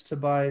confidence to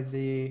buy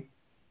the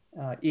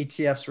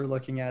ETFs we're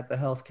looking at, the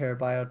healthcare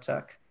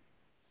biotech.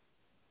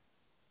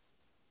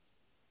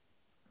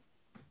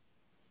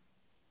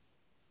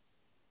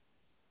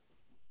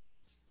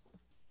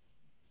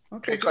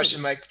 Okay, great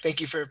question, Mike. Thank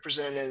you for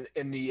presenting it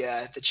in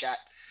the chat.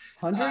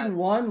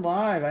 101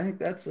 live. I think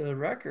that's a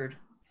record.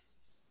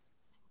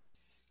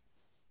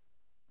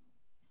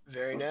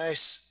 Very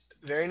nice.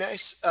 Very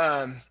nice.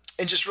 And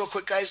just real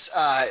quick, guys,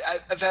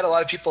 I've had a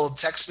lot of people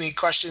text me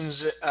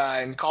questions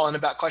and call in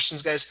about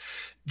questions, guys.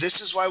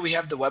 This is why we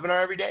have the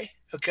webinar every day.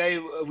 Okay.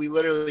 We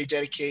literally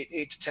dedicate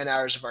 8 to 10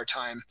 hours of our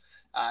time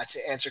to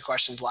answer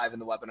questions live in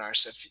the webinar.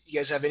 So if you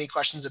guys have any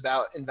questions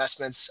about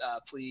investments,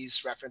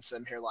 please reference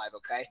them here live.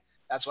 Okay.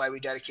 That's why we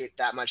dedicate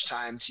that much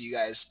time to you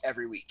guys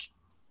every week.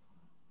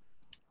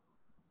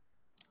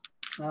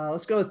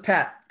 Let's go with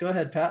Pat. Go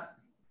ahead, Pat.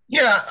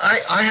 Yeah,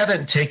 I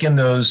haven't taken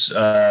those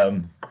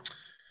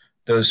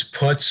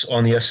puts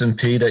on the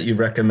S&P that you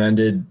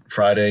recommended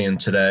Friday and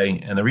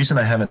today. And the reason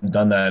I haven't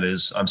done that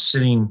is I'm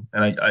sitting,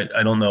 and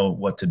I don't know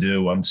what to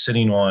do. I'm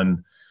sitting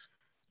on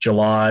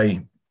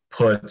July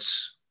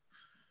puts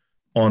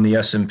on the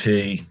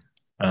S&P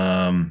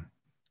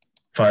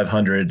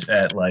 500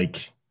 at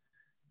like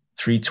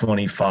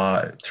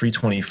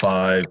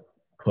 325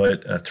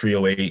 put, a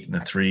 308 and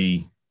a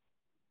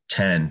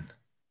 310.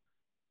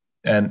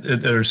 And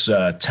there's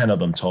 10 of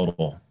them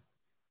total.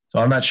 So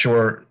I'm not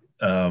sure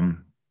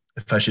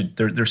if I should,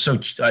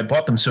 I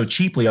bought them so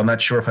cheaply, I'm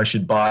not sure if I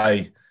should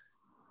buy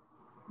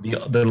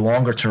the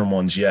longer term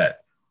ones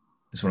yet,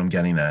 is what I'm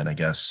getting at, I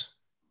guess.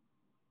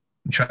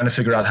 I'm trying to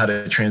figure out how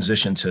to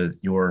transition to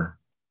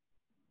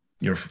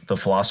the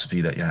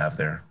philosophy that you have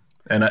there.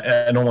 And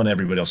I don't want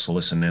everybody else to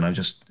listen in.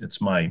 It's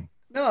my.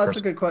 No,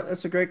 that's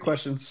that's a great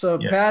question. So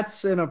yeah.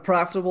 Pat's in a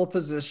profitable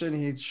position.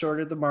 He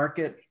shorted the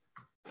market.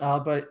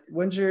 But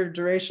when's your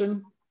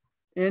duration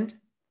end?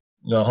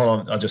 No, hold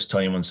on. I'll just tell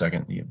you 1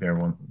 second. Bear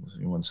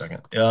one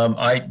second.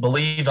 I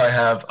believe I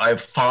have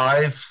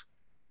 5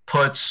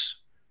 puts.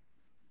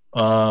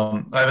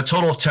 I have a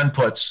total of 10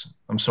 puts.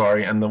 I'm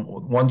sorry. And the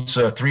one's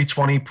a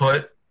 320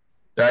 put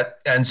that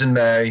ends in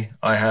May.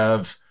 I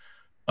have,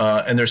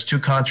 and there's 2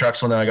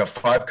 contracts on that. I got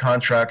 5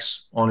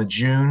 contracts on a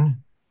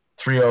June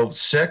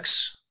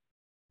 306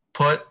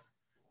 put.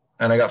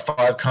 And I got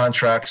 5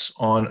 contracts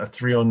on a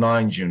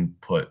 309 June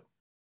put.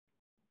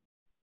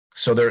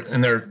 So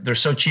they're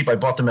so cheap. I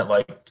bought them at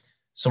like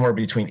somewhere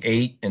between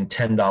 $8 and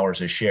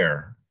 $10 a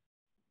share.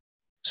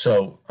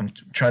 So I'm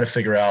trying to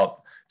figure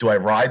out, do I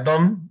ride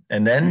them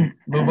and then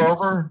move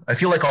over? I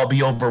feel like I'll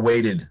be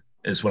overweighted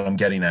is what I'm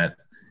getting at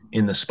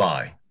in the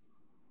SPY.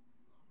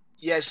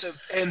 Yeah. So,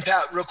 and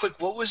Pat, real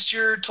quick, what was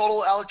your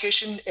total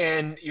allocation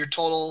and your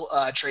total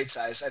trade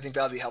size? I think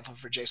that'll be helpful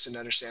for Jason to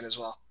understand as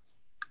well.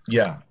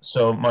 Yeah.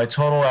 So my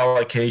total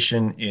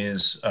allocation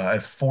is I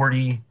have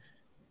 40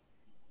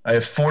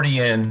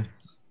 in,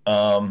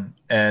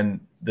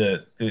 and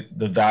the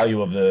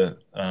value of the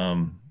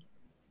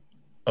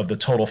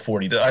total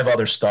 40. I have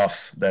other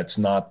stuff that's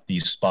not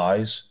these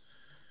SPYs.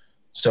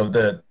 So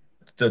the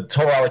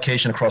total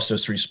allocation across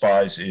those 3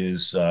 SPYs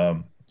is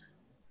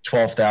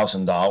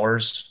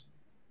 $12,000,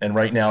 and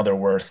right now they're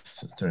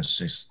worth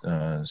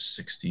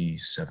 60,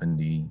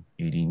 70,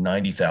 80,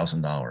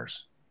 $90,000.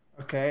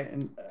 Okay,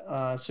 and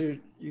so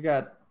you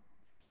got,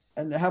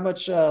 and how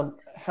much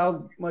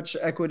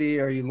equity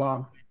are you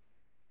long?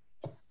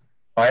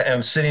 I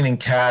am sitting in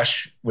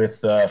cash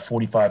with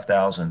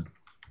 45,000.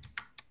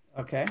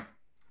 Okay.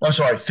 I'm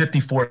sorry,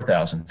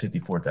 54,000.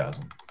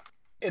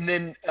 And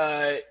then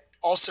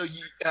also,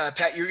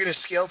 Pat, you're going to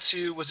scale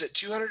to, was it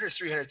 200 or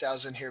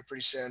 300,000 here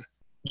pretty soon?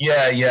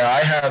 Yeah. I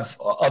have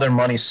other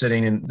money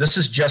sitting in. This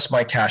is just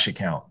my cash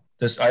account.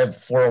 I have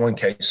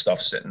 401k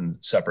stuff sitting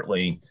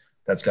separately.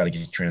 That's got to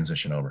get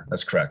transitioned over.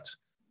 That's correct.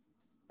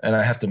 And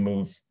I have to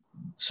move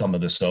some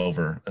of this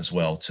over as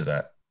well to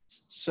that.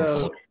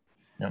 So,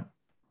 yeah.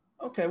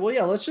 Okay. Well,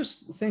 yeah, let's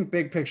just think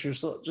big picture.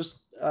 So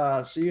just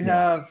So you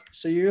have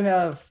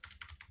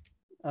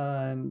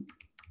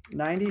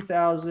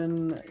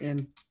 90,000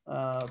 in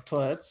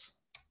puts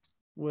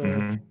with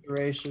Mhm.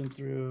 duration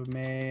through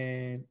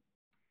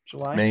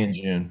July. May and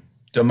June.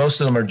 So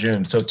most of them are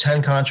June. So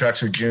 10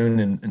 contracts are June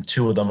and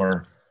 2 of them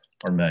are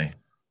May.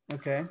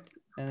 Okay.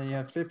 And then you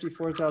have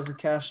 54,000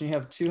 cash and you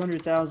have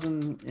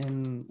 200,000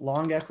 in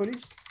long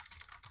equities.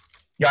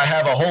 Yeah, I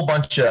have a whole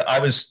bunch of, I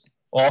was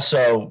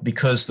also,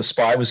 because the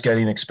SPY was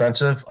getting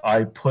expensive,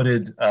 I put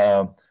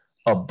a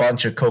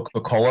bunch of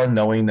Coca-Cola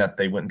knowing that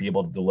they wouldn't be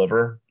able to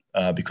deliver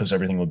because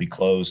everything would be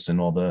closed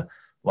and all the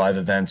live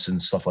events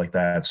and stuff like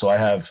that. So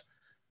I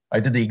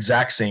did the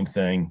exact same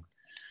thing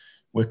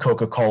with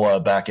Coca-Cola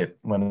back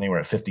when they were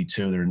at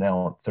 52, they're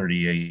now at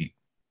 38.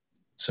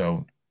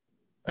 So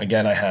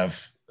again, I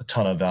have a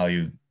ton of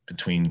value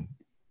between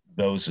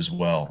those as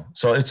well.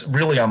 So it's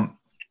really, I've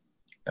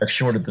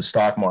shorted the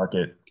stock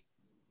market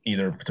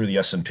either through the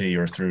S&P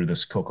or through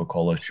this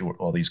Coca-Cola short,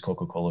 all these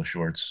Coca-Cola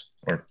shorts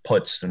or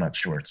puts, they're not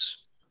shorts.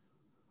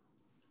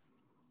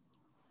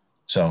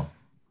 So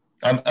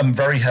I'm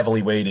very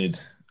heavily weighted.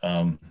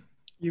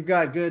 You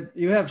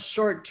have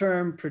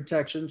short-term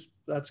protections.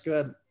 That's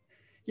good.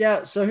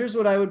 Yeah. So here's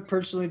what I would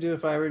personally do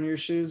if I were in your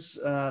shoes.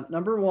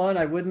 Number one,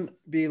 I wouldn't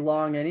be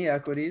long any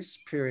equities,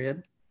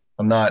 period.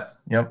 I'm not.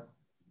 Yep.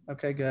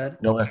 Okay, good.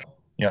 No.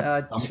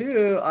 Yeah.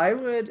 Two,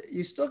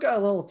 you still got a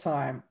little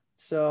time.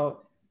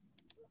 So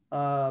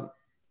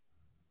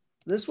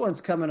this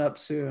one's coming up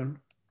soon.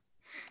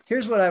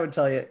 Here's what I would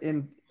tell you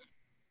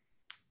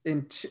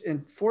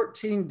in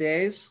 14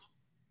 days,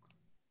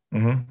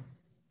 Mm-hmm.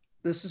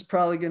 this is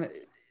probably going to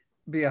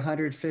be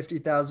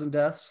 150,000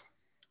 deaths,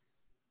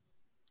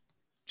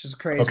 which is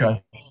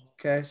crazy.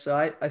 Okay. So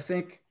I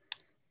think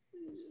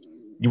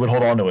you would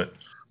hold on to it.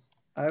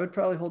 I would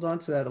probably hold on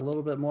to that a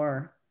little bit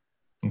more.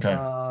 Okay.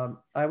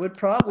 I would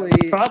probably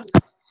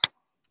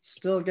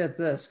still get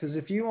this, because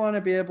if you want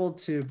to be able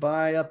to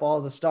buy up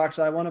all the stocks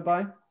I want to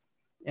buy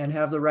and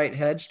have the right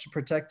hedge to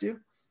protect you,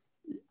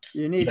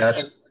 you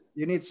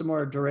need some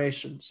more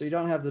duration. So you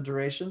don't have the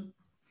duration.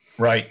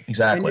 Right.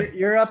 Exactly. And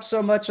you're up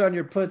so much on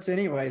your puts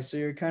anyway, so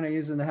you're kind of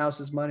using the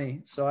house's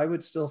money. So I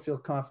would still feel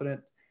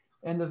confident.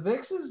 And the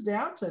VIX is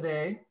down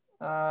today.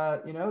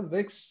 The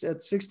VIX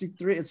at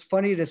 63. It's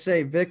funny to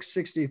say VIX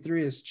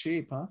 63 is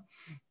cheap, huh?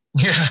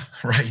 Yeah.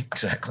 Right.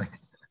 Exactly.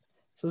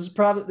 So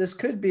this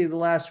could be the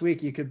last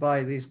week you could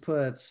buy these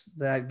puts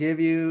that give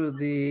you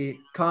the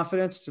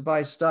confidence to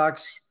buy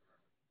stocks.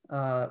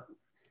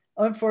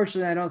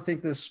 Unfortunately, I don't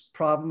think this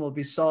problem will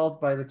be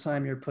solved by the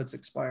time your puts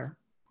expire.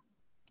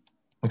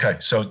 Okay.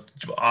 So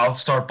I'll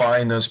start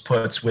buying those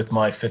puts with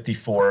my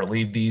 54,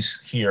 leave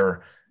these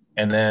here,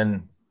 and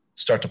then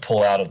start to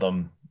pull out of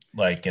them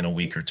like in a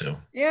week or two.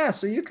 Yeah.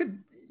 So you could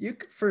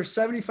for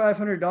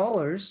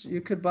 $7,500,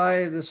 you could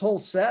buy this whole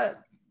set.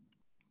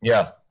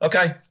 Yeah.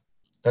 Okay.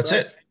 That's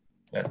it.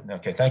 Yeah,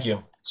 okay. Thank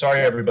you.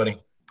 Sorry,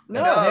 everybody.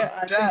 No,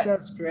 I think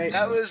that's great.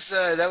 That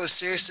was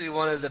seriously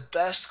one of the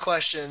best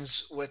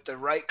questions with the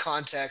right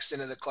context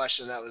into the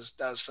question. That was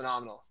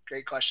phenomenal.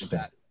 Great question,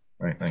 Pat.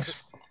 All right. Thanks.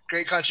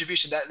 Great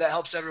contribution. That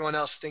helps everyone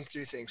else think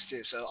through things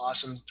too. So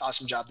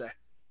awesome job there.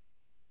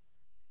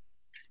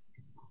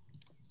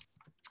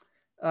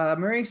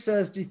 Murray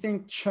says, do you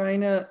think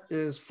China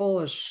is full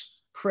of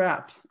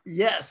crap?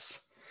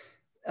 Yes.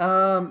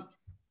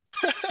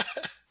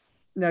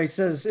 No, he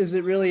says, is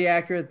it really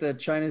accurate that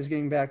China is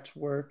getting back to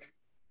work?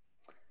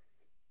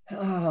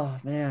 Oh,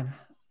 man.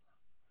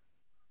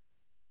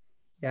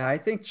 Yeah, I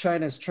think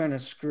China's trying to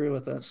screw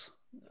with us,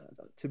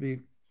 to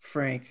be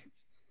frank.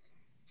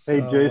 So,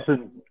 hey,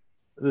 Jason,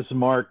 this is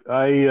Mark.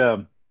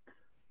 I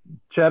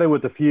chatted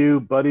with a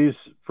few buddies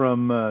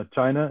from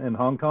China and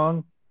Hong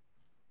Kong,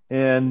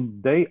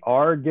 and they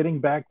are getting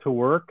back to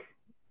work.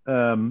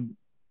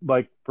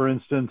 Like, for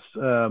instance,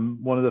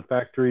 one of the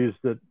factories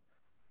that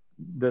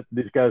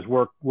these guys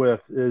work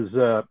with is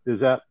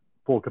at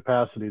full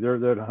capacity. They're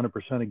at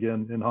 100%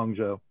 again in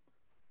Hangzhou.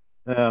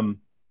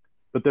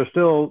 But there's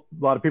still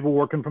a lot of people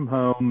working from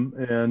home,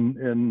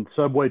 and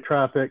subway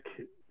traffic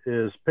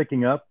is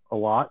picking up a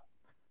lot.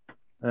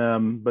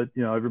 But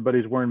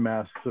everybody's wearing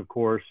masks, of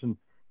course. And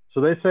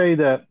so they say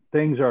that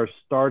things are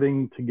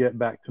starting to get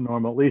back to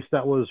normal. At least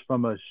that was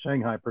from a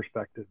Shanghai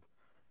perspective.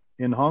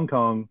 In Hong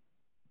Kong,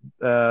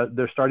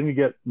 they're starting to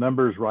get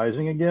numbers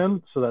rising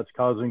again. So that's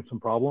causing some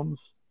problems.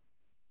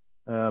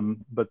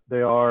 But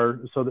they are,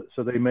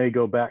 so they may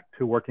go back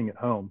to working at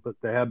home, but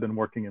they have been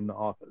working in the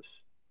office.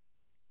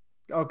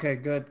 Okay,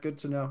 good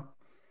to know.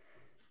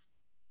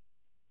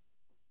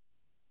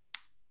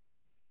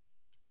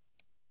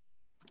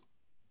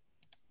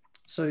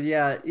 So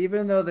yeah,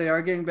 even though they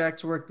are getting back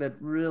to work, that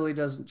really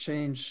doesn't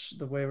change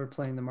the way we're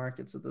playing the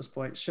markets at this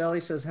point.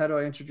 Shelly says, how do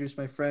I introduce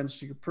my friends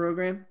to your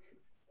program?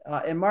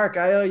 And Mark,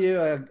 I owe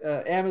you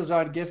a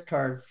Amazon gift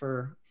card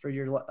for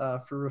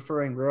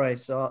referring Roy.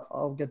 So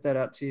I'll get that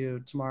out to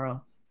you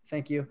tomorrow.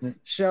 Thank you.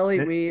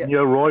 Shelly, you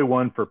owe Roy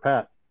one for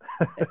Pat.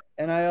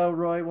 And I owe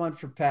Roy one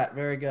for Pat.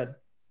 Very good.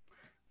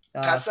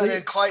 Pat's not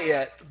in quite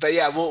yet, but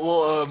yeah, we'll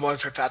owe him one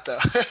for Pat though.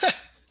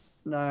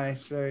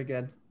 Nice. Very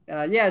good.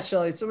 Yeah,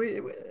 Shelly. So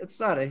it's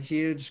not a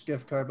huge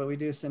gift card, but we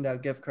do send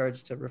out gift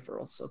cards to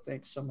referrals. So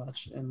thanks so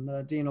much.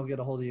 And Dean will get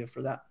a hold of you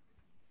for that.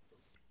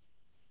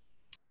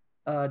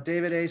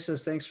 David A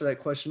says, thanks for that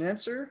question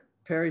answer.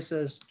 Perry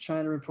says,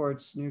 China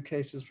reports new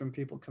cases from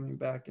people coming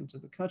back into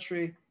the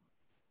country.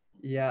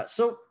 Yeah.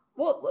 So,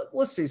 well,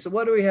 let's see. So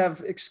what do we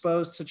have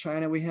exposed to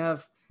China? We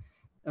have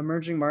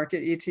emerging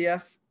market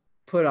ETF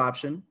put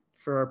option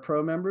for our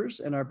pro members,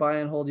 and our buy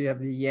and hold, you have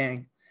the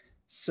Yang.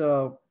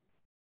 So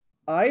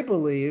I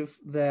believe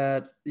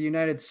that the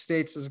United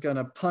States is going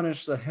to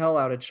punish the hell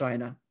out of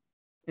China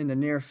in the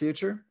near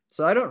future.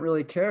 So I don't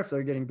really care if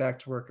they're getting back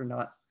to work or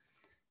not.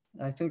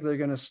 I think they're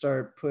going to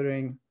start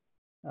putting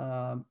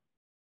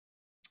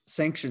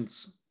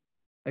sanctions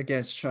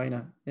against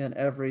China in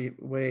every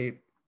way,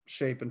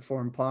 shape, and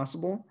form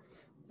possible.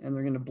 And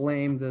they're going to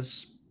blame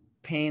this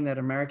pain that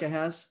America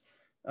has,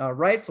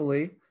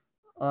 rightfully,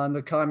 on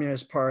the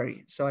Communist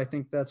Party. So I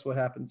think that's what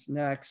happens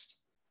next.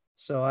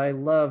 So I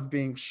love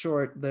being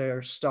short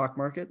their stock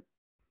market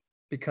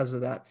because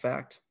of that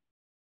fact.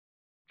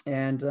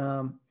 And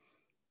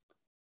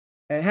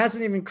it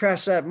hasn't even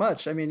crashed that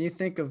much. I mean, you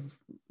think of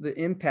the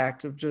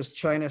impact of just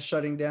China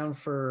shutting down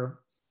for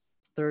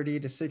 30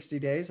 to 60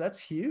 days. That's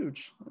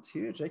huge. That's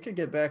huge. They could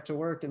get back to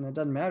work and it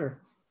doesn't matter,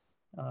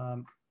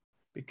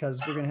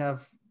 because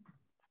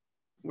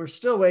we're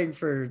still waiting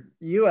for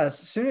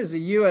US. As soon as the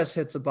US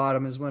hits a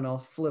bottom is when I'll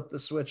flip the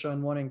switch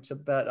on wanting to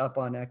bet up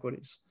on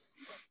equities,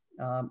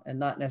 and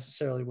not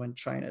necessarily when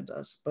China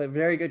does. But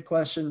very good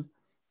question.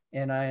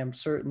 And I am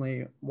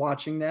certainly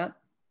watching that.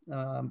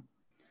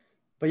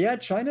 But yeah,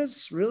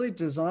 China's really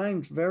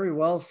designed very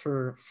well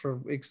for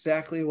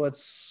exactly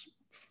what's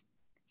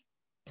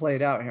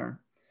played out here.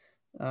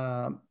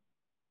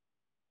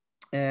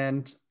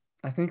 And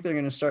I think they're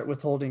going to start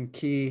withholding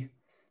key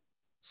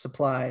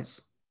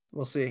supplies.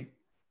 We'll see.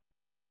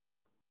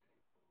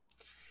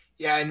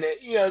 Yeah, and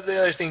the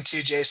other thing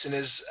too, Jason,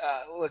 is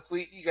look,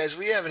 we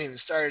haven't even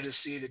started to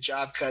see the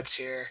job cuts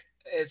here.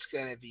 It's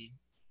going to be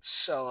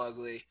so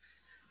ugly,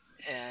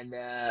 and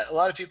a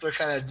lot of people are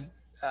kind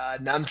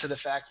of numb to the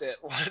fact that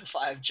 1 in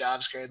 5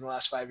 jobs created in the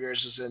last 5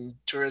 years was in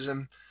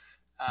tourism,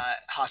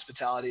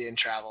 hospitality, and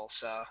travel.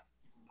 So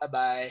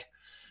bye-bye.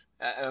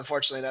 And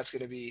unfortunately, that's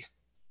going to be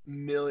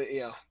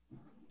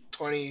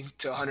 20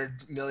 to 100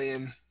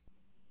 million,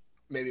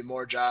 maybe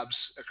more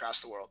jobs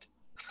across the world.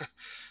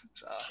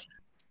 So.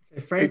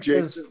 Frank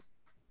says,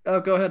 oh,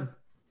 go ahead.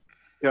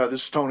 Yeah,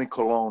 this is Tony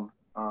Colon.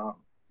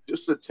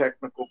 Just a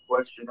technical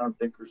question on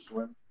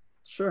Thinkorswim.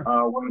 Sure.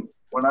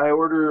 When I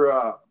order,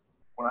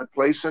 when I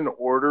place an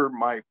order,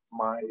 my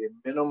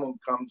minimum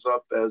comes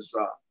up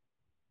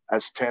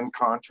as 10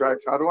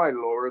 contracts. How do I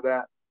lower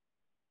that?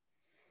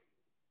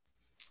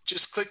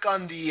 Just click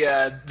on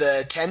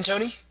the 10,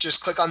 Tony.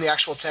 Just click on the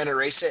actual 10,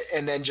 erase it,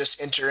 and then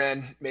just enter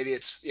in. Maybe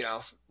it's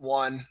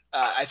 1.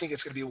 I think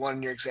it's going to be 1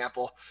 in your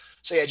example.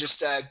 So yeah,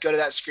 just go to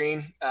that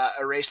screen,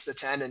 erase the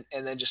 10,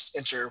 and then just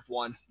enter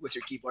 1 with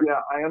your keyboard.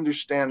 Yeah, I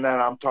understand that.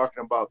 I'm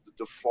talking about the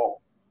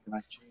default. Can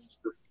I change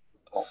the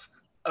default?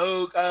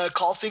 Oh,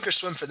 call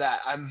Thinkorswim for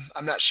that.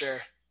 I'm not sure.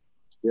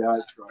 Yeah,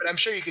 I tried. But I'm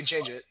sure you can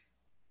change it.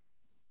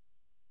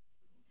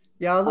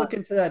 Yeah, I'll look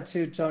into that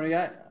too, Tony.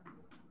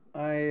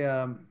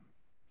 I'm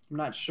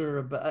not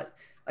sure, but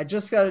I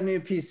just got a new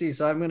PC,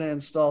 so I'm going to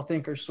install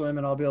Thinkorswim,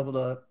 and I'll be able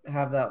to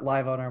have that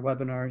live on our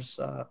webinars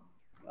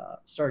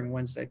starting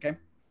Wednesday. Okay.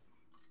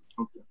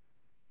 Okay.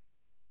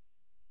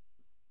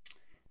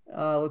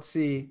 Let's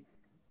see.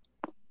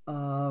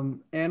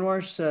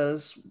 Anwar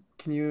says,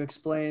 can you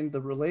explain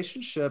the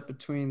relationship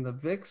between the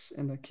VIX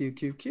and the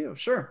QQQ?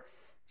 Sure.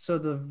 So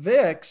the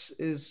VIX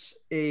is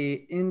a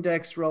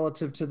index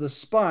relative to the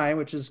SPY,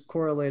 which is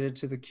correlated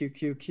to the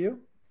QQQ.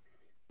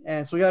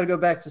 And so we got to go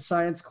back to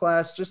science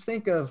class. Just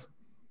think of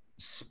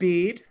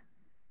speed.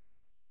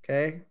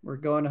 Okay. We're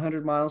going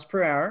 100 miles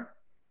per hour.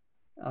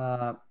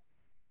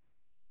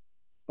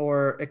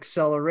 Or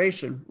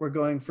acceleration. We're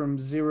going from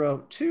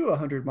 0 to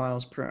 100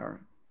 miles per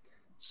hour.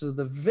 So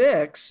the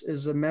VIX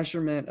is a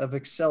measurement of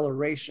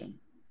acceleration.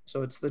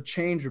 So it's the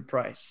change of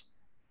price.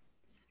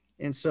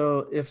 And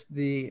so if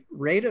the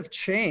rate of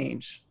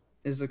change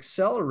is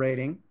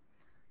accelerating,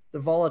 the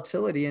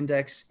volatility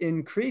index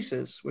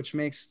increases, which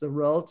makes the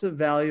relative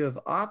value of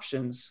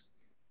options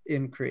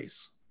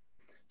increase.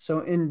 So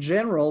in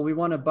general, we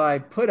want to buy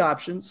put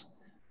options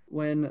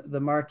when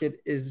the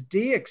market is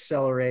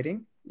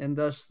deaccelerating, and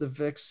thus the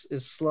VIX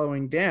is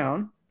slowing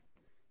down.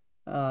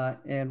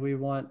 And we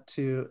want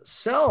to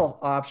sell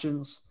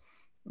options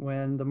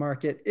when the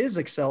market is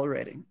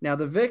accelerating. Now,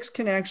 the VIX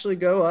can actually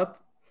go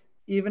up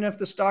even if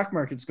the stock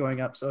market's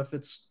going up. So if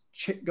it's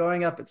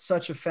going up at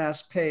such a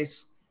fast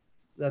pace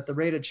that the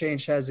rate of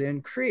change has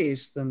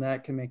increased, then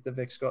that can make the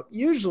VIX go up.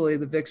 Usually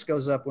the VIX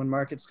goes up when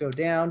markets go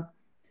down,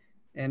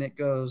 and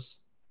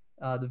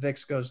the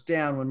VIX goes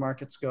down when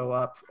markets go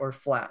up or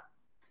flat.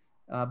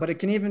 But it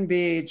can even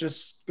be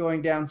just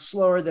going down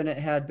slower than it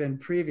had been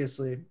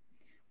previously.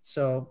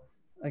 So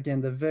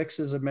again, the VIX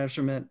is a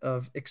measurement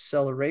of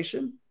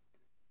acceleration,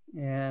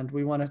 and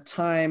we want to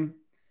time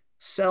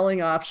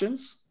selling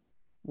options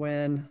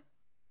when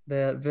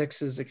the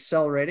VIX is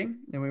accelerating,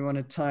 and we want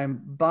to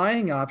time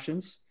buying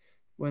options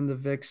when the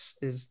VIX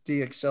is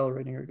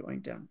deaccelerating or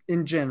going down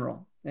in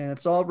general. And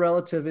it's all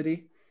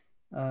relativity.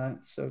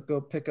 So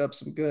go pick up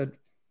some good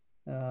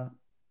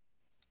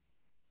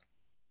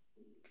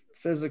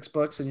physics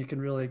books and you can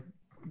really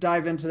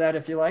dive into that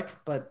if you like,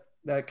 but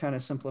that kind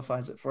of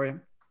simplifies it for you.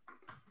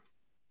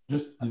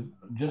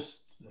 Just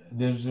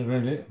there's a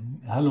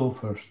hello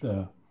first.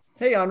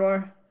 Hey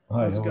Anwar.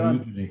 Hi, how's it how going? are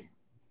you today?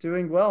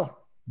 Doing well.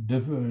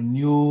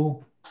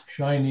 New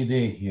shiny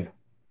day here.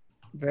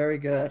 Very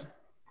good.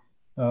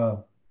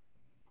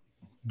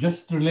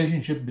 Just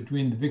relationship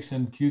between the VIX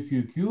and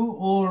QQQ,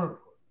 or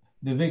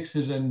the VIX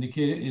is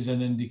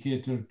an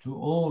indicator to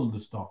all the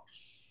stocks?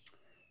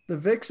 The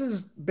VIX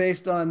is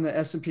based on the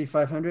S&P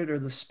 500 or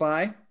the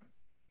SPY,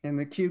 and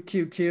the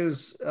QQQ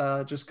is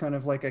just kind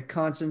of like a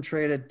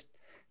concentrated,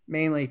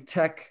 mainly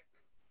tech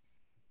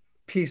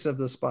piece of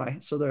the SPY.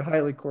 So they're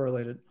highly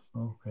correlated.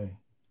 Okay.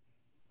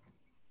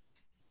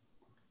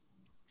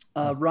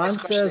 Ron Nice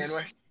question, says,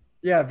 Anwar.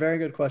 yeah, very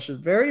good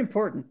question. Very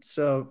important.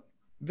 So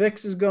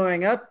VIX is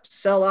going up,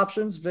 sell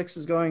options. VIX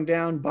is going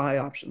down, buy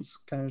options.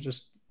 Kind of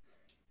just,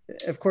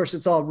 of course,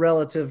 it's all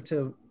relative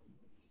to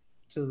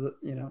the,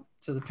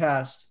 to the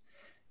past.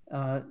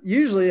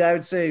 Usually I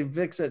would say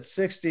VIX at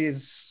 60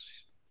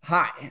 is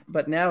high,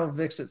 but now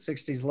VIX at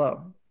 60 is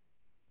low.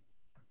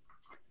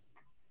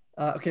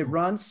 Okay,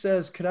 Ron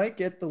says, could I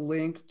get the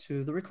link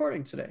to the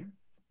recording today?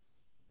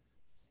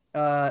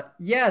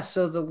 Yeah,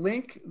 so the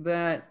link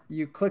that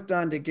you clicked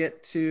on to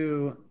get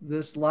to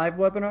this live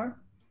webinar,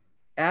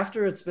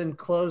 after it's been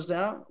closed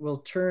out, will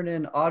turn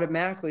in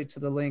automatically to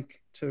the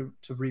link to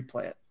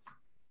replay it.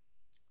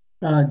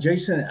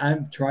 Jason,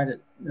 I've tried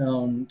it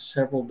on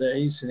several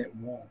days and it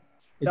won't.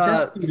 It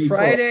says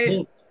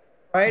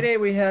Friday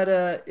we had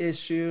a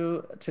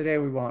issue. Today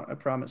we won't, I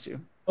promise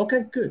you.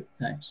 Okay, good.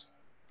 Thanks.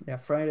 Yeah,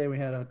 Friday we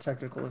had a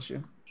technical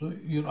issue. So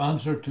your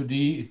answer to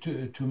me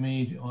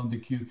on the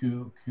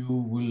QQQ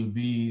will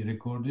be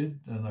recorded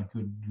and I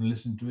could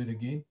listen to it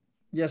again?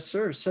 Yes,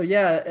 sir. So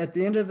yeah, at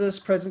the end of this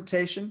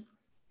presentation,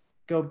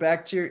 go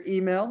back to your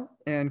email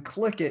and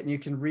click it and you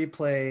can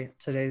replay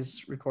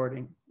today's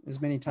recording as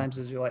many times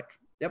as you like.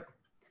 Yep.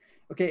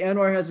 Okay,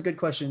 Anwar has a good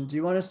question. Do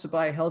you want us to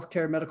buy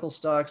healthcare, medical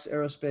stocks,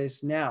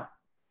 aerospace now?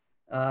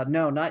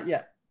 No, not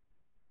yet.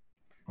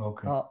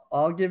 Okay.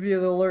 I'll give you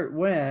the alert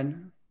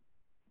when.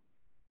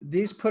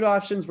 These put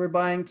options we're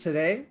buying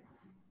today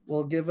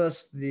will give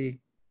us the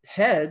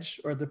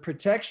hedge or the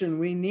protection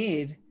we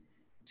need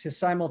to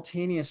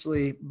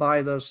simultaneously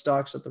buy those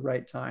stocks at the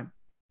right time.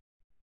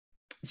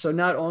 So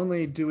not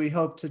only do we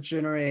hope to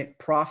generate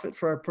profit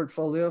for our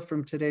portfolio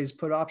from today's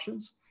put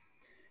options,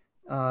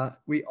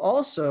 we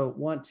also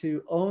want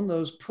to own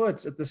those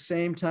puts at the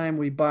same time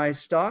we buy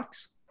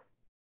stocks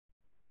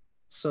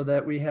so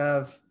that we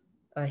have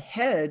a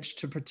hedge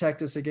to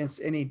protect us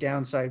against any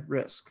downside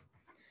risk.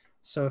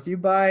 So if you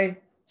buy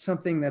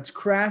something that's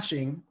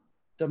crashing,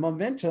 the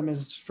momentum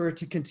is for it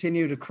to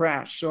continue to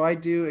crash. So I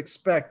do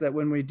expect that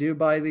when we do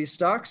buy these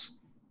stocks,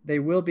 they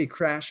will be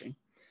crashing.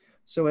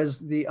 So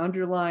as the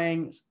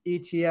underlying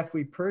ETF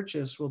we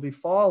purchase will be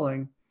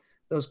falling,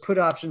 those put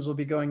options will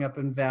be going up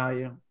in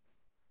value.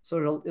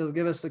 So it'll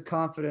give us the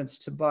confidence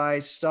to buy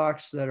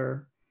stocks that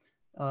are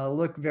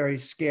look very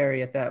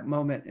scary at that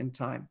moment in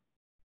time.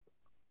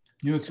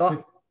 You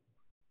expect?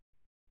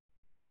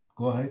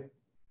 Go ahead.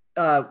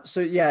 So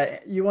yeah,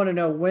 you want to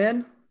know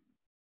when?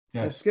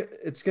 Yes.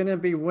 It's going to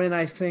be when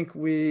I think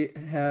we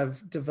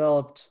have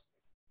developed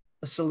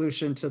a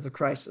solution to the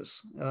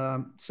crisis.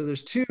 So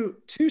there's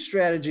two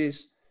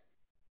strategies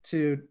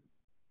to.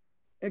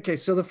 Okay,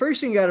 so the first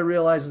thing you got to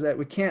realize is that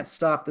we can't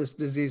stop this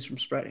disease from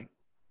spreading.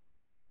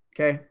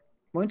 Okay,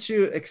 once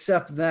you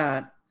accept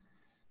that,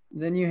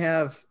 then you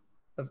have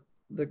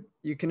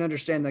you can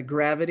understand the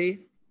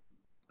gravity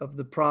of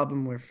the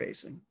problem we're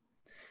facing.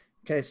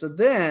 Okay, so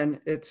then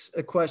it's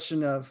a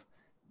question of,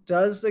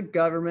 does the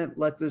government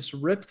let this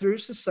rip through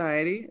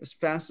society as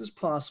fast as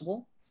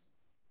possible?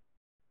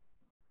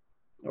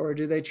 Or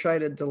do they try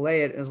to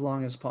delay it as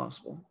long as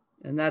possible?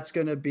 And that's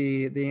going to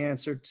be the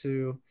answer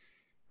to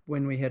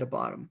when we hit a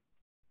bottom.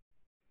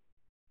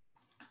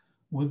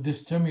 With the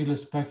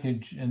stimulus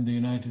package in the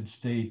United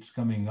States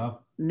coming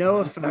up? No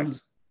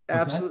effect.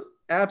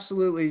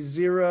 Absolutely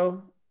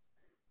zero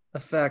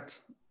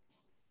effect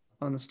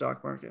on the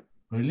stock market.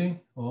 Really?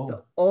 Oh.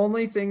 The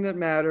only thing that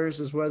matters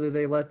is whether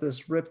they let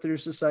this rip through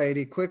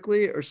society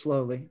quickly or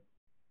slowly.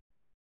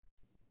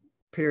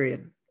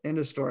 Period. End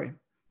of story.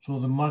 So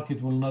the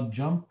market will not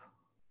jump?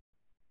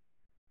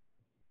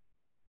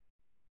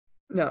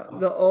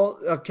 No,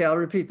 okay, I'll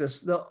repeat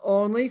this. The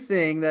only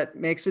thing that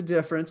makes a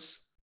difference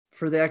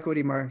for the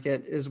equity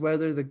market is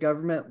whether the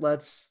government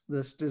lets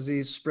this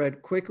disease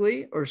spread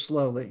quickly or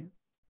slowly.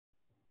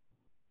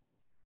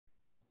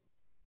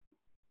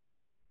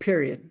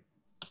 Period.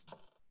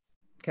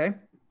 Okay.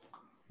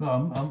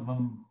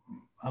 No,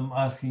 I'm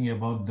asking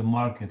about the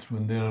markets.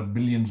 When there are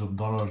billions of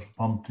dollars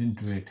pumped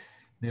into it,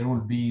 there will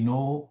be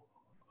no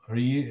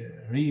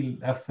real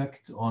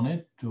effect on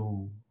it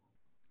to.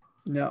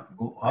 No,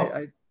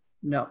 Oh,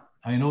 no.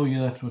 I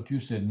know that's what you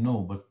said, no,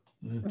 but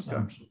Okay.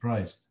 I'm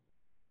surprised.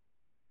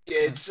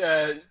 It's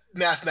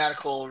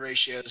mathematical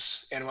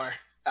ratios, Anwar.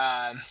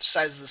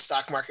 Size of the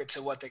stock market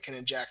to what they can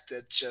inject.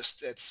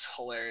 It's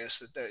hilarious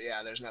that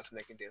there's nothing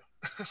they can do.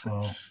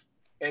 Well,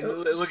 And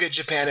look at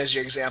Japan as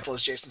your example,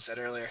 as Jason said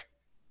earlier.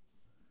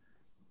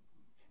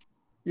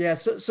 Yeah.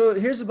 So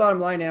here's the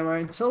bottom line, Amar.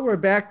 Until we're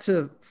back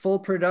to full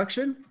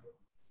production,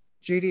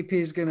 GDP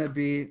is going to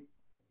be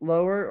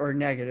lower or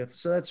negative.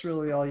 So that's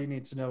really all you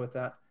need to know with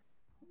that.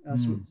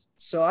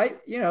 So I,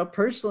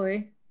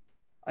 personally,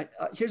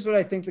 here's what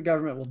I think the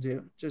government will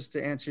do, just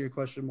to answer your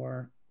question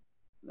more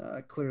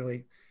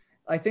clearly.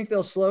 I think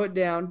they'll slow it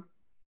down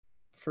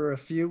for a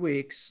few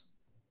weeks,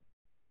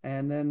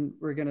 and then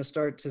we're going to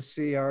start to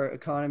see our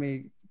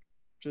economy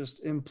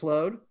just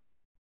implode.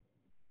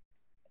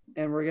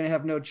 And we're going to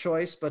have no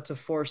choice but to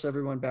force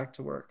everyone back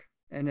to work.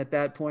 And at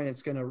that point,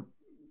 it's going to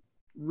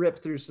rip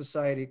through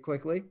society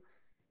quickly.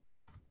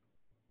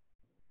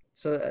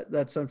 So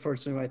that's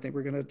unfortunately, I think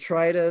we're going to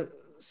try to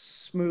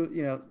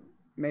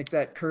make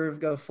that curve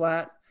go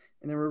flat.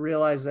 And then we'll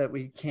realize that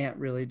we can't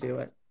really do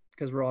it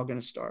because we're all going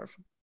to starve.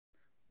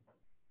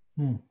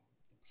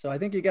 So I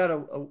think you got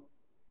a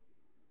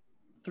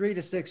 3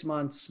 to 6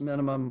 months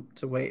minimum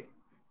to wait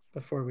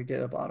before we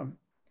get a bottom.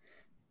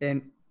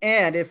 And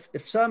if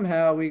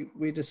somehow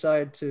we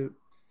decide to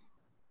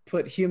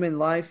put human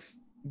life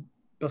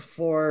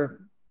before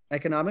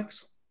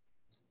economics,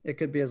 it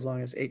could be as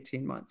long as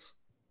 18 months.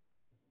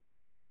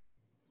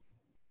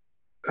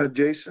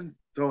 Jason,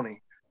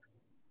 Tony.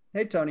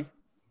 Hey, Tony.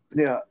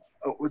 Yeah.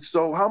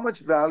 So how much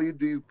value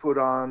do you put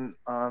on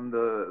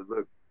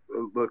the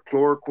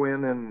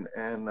chloroquine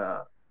and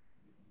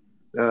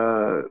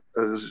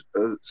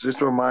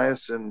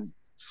azithromycin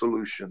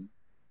solution?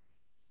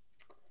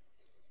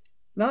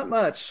 Not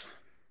much.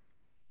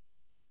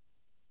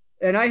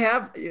 And I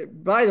have,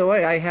 by the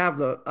way, I have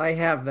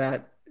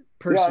that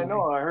personally. Yeah, I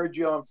know. I heard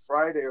you on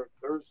Friday or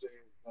Thursday.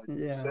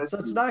 Yeah. So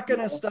it's not going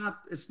to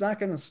stop. It's not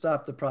going to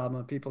stop the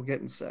problem of people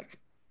getting sick.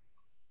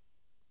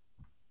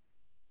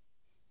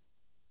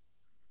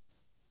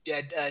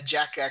 Yeah.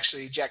 Jack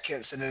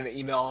Kent sent in an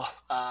email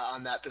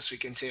on that this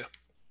weekend too.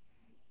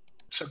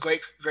 So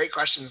great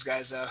questions,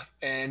 guys, though,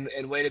 and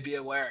way to be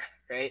aware,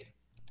 right?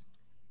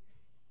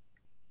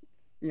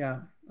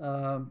 Yeah.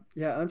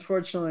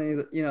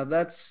 Unfortunately,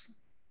 that's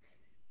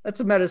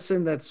a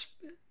medicine that's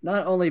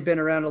not only been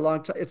around a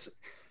long time.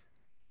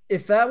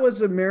 If that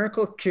was a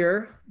miracle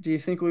cure, do you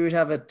think we would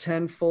have a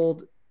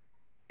 10-fold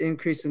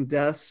increase in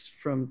deaths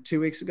from 2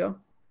 weeks ago?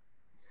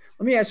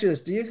 Let me ask you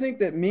this. Do you think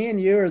that me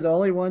and you are the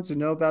only ones who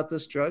know about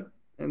this drug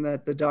and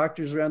that the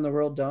doctors around the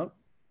world don't?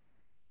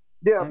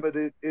 Yeah, but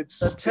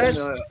it's a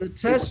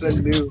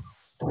new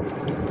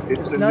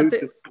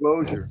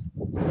disclosure.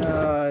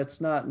 No, it's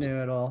not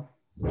new at all.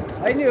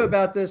 I knew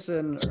about this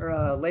in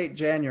late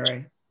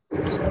January.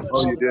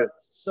 You did?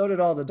 So did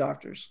all the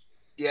doctors.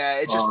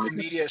 Yeah, the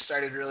media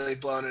started really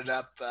blowing it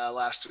up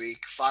last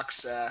week.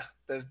 Fox,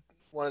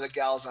 one of the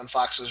gals on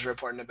Fox was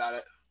reporting about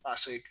it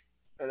last week.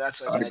 And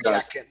that's what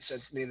Jack Kent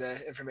sent me the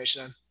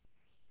information on.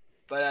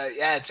 But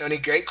yeah, Tony,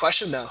 great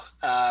question though.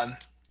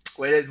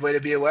 Way to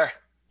be aware.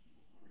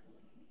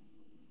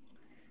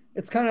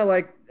 It's kind of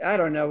like, I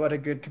don't know what a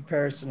good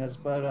comparison is,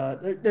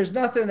 but there's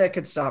nothing that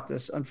could stop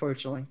this,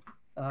 unfortunately.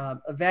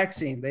 A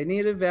vaccine. They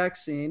need a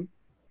vaccine.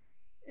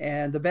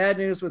 And the bad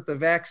news with the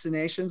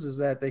vaccinations is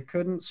that they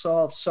couldn't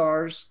solve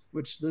SARS,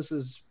 which this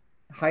is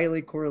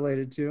highly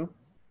correlated to.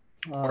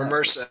 Or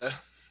MRSA.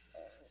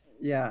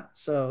 Yeah.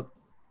 So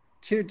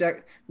you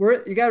got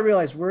to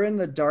realize we're in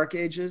the dark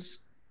ages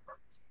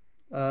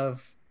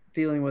of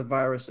dealing with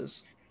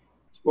viruses.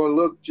 Well,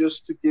 look,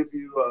 just to give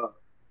you an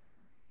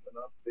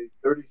update,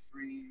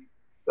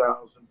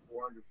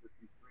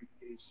 33,453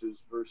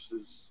 cases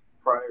versus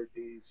prior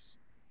days,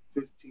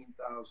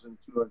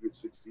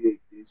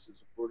 15,268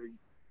 cases, according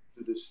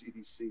to the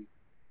CDC.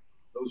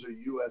 Those are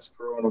U.S.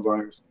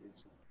 coronavirus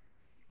cases.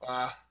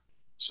 Wow.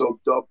 So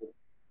double.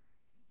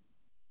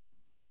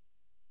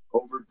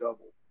 Over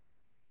double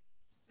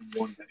in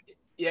one day.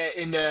 Yeah,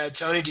 and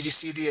Tony, did you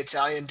see the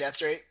Italian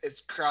death rate?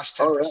 It crossed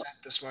 10%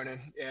 this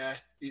morning. Yeah.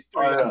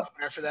 Were you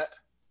prepared for that?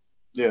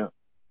 Yeah,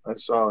 I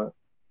saw it.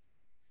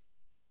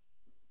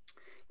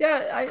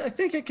 Yeah, I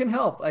think it can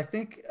help. I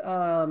think it,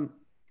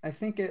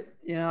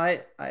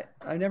 I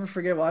never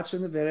forget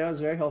watching the video. It was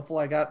very helpful.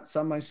 I got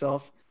some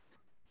myself.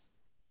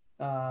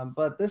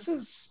 But this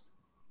is,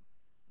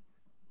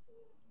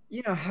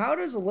 how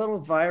does a little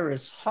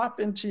virus hop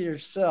into your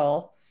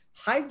cell,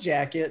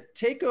 hijack it,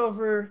 take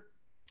over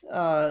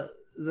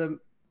the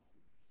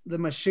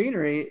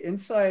machinery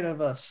inside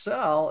of a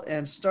cell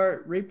and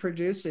start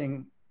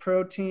reproducing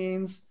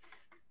proteins,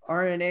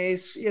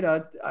 RNAs?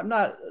 I'm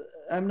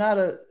not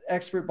an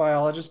expert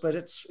biologist, but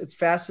it's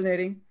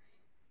fascinating.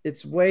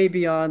 It's way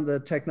beyond the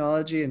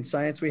technology and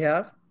science we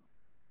have.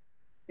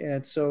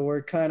 And so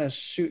we're kind of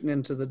shooting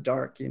into the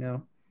dark,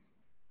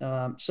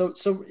 So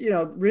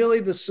really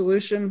the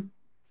solution,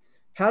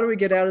 how do we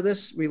get out of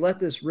this? We let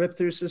this rip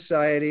through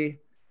society.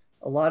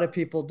 A lot of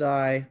people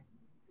die.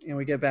 and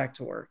we get back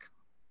to work.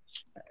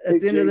 Hey,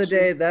 At the end of the Jason.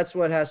 day, that's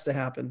what has to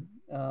happen.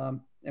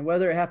 And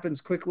whether it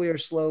happens quickly or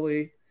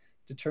slowly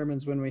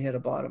determines when we hit a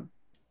bottom.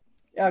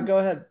 Yeah, go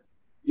ahead.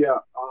 Yeah,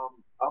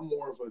 I'm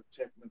more of a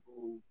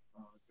technical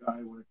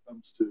guy when it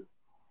comes to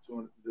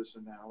this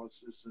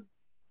analysis, and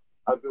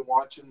I've been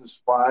watching the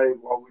SPY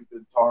while we've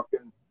been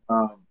talking.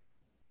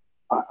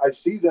 I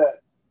see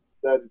that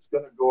it's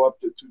going to go up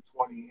to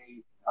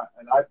 228,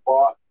 and I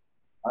bought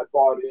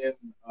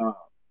in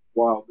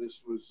while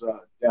this was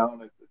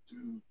down at the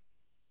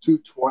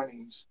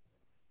 220s.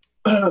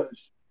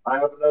 I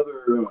have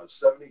another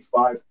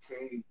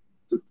 75K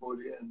to put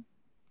in.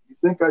 You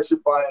think I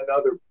should buy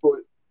another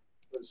put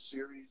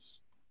series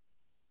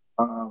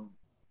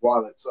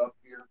while it's up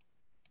here?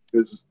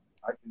 Because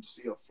I can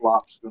see a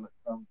flop's going to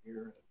come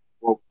here at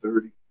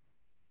 12:30.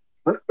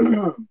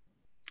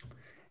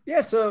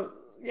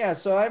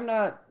 So I'm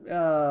not.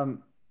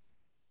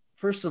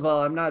 First of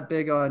all, I'm not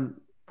big on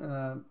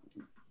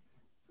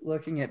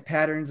looking at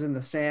patterns in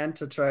the sand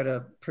to try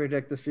to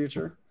predict the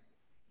future.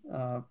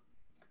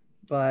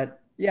 But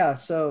yeah,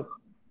 so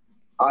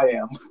I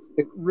am.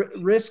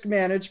 Risk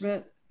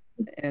management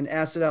and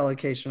asset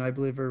allocation, I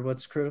believe, are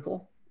what's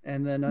critical,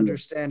 and then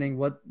understanding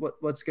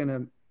what's going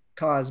to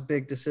cause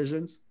big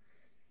decisions.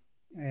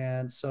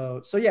 And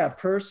so yeah,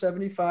 per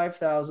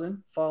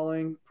 75,000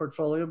 following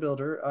Portfolio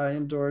Builder, I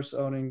endorse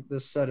owning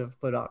this set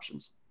of put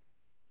options.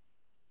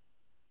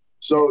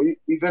 So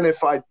even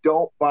if I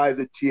don't buy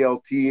the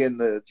TLT and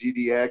the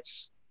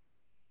GDX,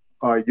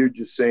 you're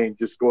just saying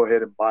just go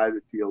ahead and buy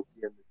the TLT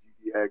and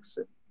the GDX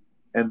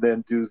and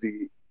then do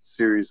the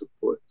series of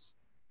puts.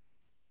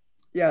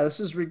 Yeah,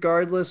 this is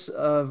regardless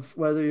of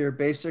whether you're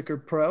basic or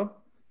pro.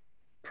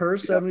 Per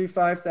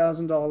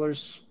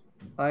 $75,000,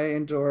 I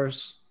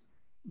endorse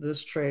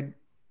this trade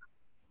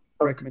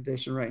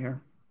recommendation right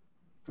here,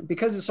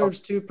 because it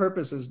serves two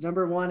purposes.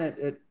 Number one,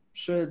 it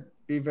should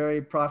be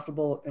very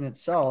profitable in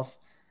itself.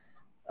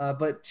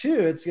 But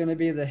two, it's going to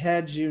be the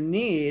hedge you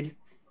need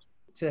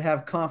to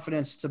have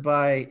confidence to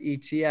buy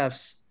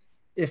ETFs,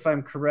 if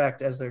I'm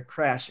correct, as they're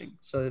crashing.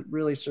 So it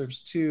really serves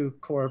two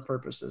core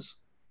purposes.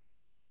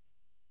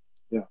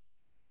 Yeah.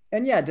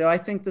 And yeah, do I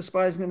think the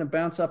SPY is going to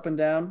bounce up and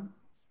down?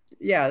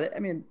 Yeah. I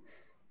mean,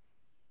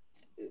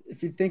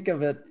 if you think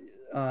of it,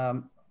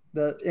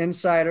 the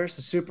insiders,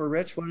 the super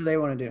rich, what do they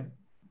want to do?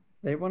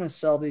 They want to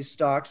sell these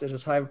stocks at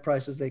as high a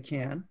price as they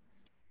can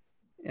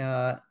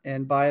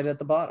and buy it at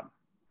the bottom.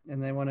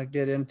 And they want to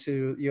get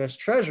into US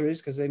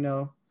Treasuries because they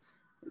know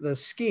the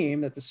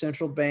scheme that the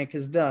central bank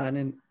has done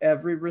in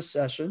every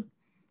recession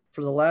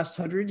for the last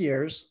 100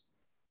 years,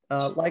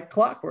 like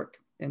clockwork.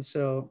 And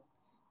so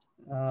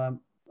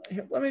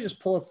let me just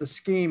pull up the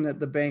scheme that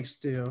the banks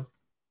do.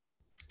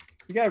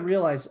 You got to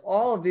realize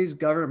all of these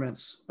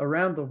governments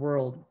around the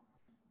world,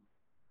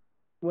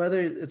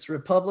 whether it's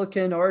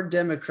Republican or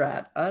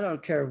Democrat, I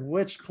don't care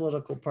which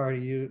political party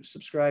you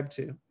subscribe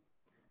to,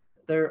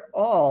 they're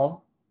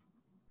all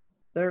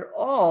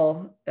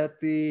at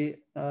the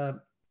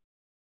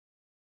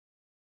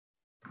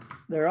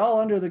they're all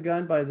under the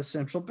gun by the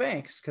central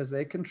banks because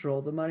they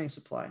control the money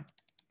supply.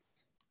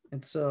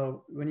 And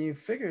so when you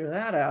figure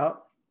that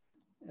out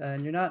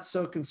and you're not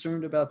so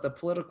concerned about the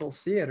political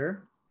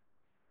theater,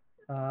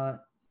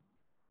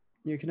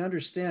 you can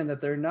understand that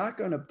they're not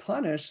going to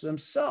punish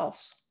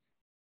themselves.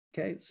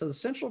 Okay, so the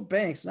central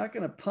bank's not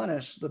going to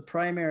punish the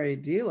primary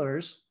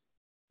dealers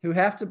who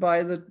have to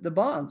buy the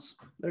bonds.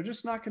 They're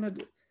just not going to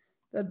do.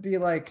 That'd be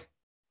like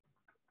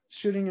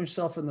shooting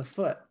yourself in the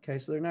foot. Okay,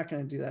 so they're not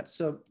going to do that.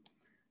 So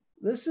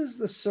this is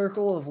the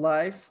circle of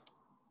life.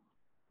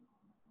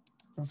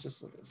 Let's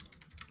just look at this.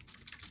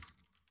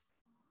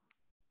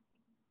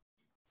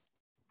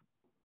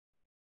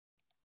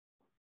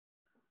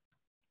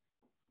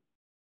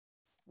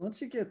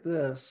 Once you get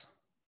this,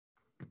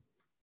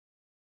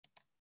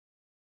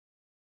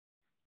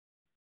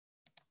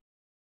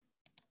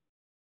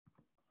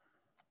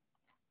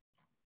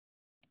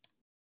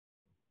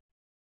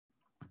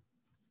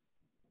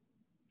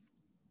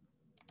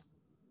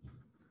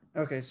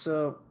 okay,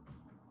 so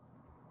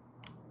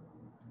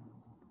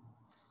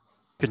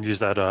Can you use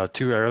that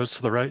two arrows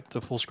to the right to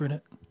full screen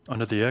it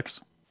under the X?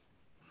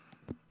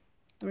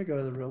 let me go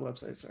to the real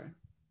website, sorry.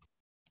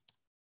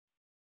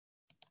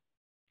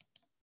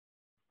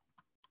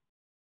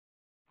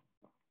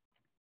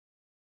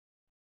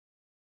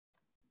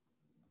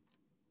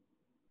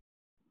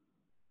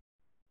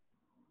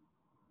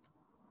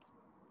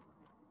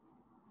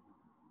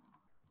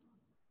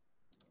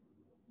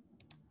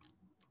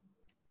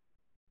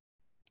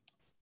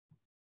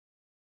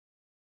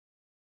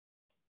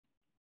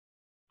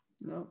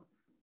 No.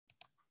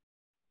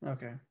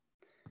 Okay.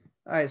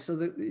 All right.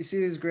 So you see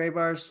these gray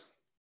bars?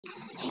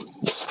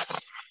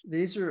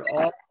 These are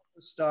all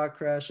the stock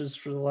crashes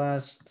for the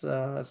last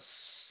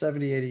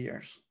 70, 80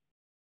 years.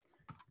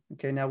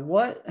 Okay. Now,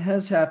 what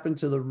has happened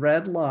to the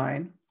red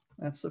line?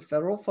 That's the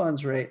federal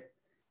funds rate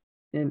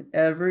in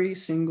every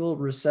single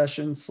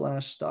recession /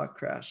 stock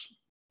crash.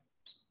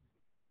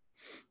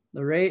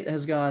 The rate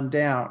has gone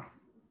down.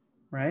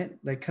 right?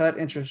 They cut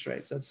interest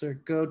rates. That's their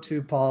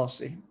go-to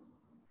policy.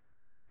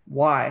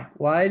 Why?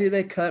 Why do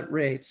they cut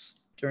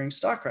rates during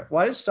stock crash?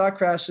 Why do stock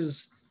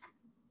crashes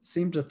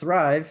seem to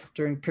thrive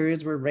during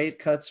periods where rate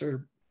cuts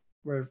or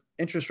where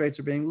interest rates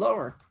are being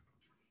lowered?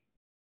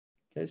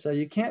 Okay, so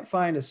you can't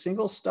find a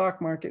single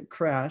stock market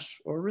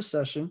crash or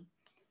recession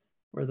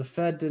where the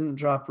Fed didn't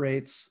drop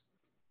rates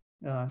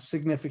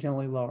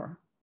significantly lower.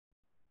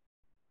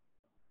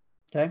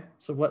 Okay,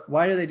 so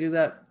why do they do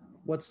that?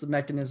 What's the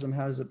mechanism?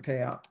 How does it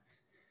pay out?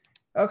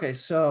 Okay,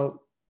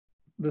 so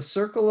the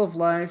circle of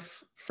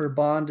life for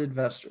bond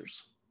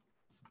investors.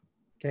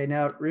 Okay,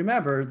 now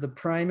remember the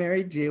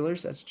primary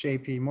dealers, that's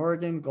JP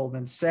Morgan,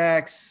 Goldman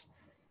Sachs,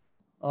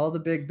 all the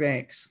big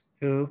banks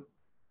who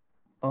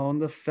own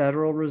the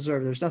Federal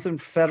Reserve. There's nothing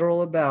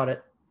federal about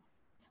it.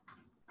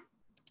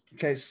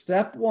 Okay,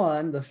 step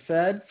one, the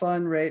Fed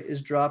fund rate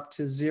is dropped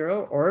to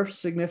 0 or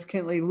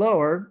significantly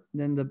lower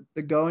than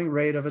the going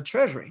rate of a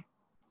treasury.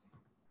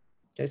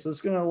 Okay, so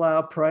it's going to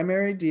allow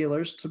primary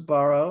dealers to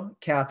borrow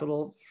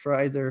capital for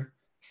either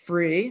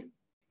free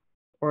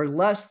or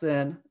less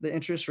than the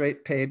interest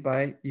rate paid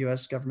by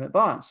US government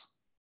bonds.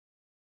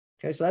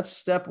 Okay, so that's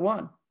step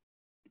one.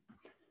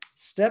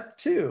 Step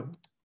two,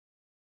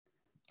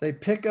 they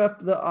pick up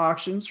the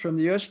auctions from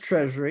the US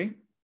Treasury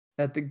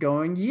at the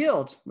going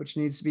yield, which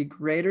needs to be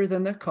greater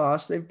than the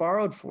cost they've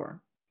borrowed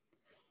for.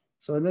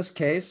 So in this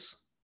case,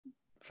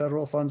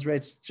 federal funds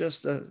rate's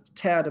just a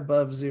tad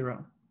above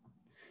 0.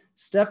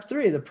 Step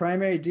three, the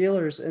primary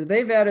dealers,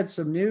 they've added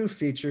some new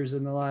features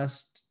in the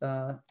last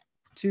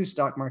 2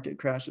 stock market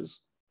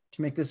crashes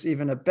to make this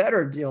even a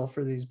better deal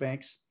for these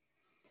banks,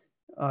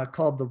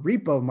 called the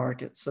repo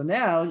market. So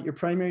now your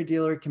primary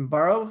dealer can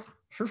borrow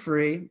for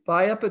free,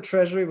 buy up a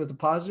treasury with a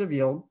positive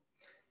yield,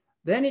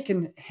 then he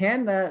can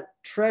hand that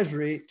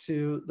treasury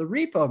to the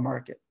repo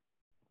market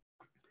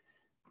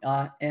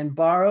and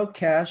borrow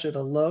cash at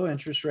a low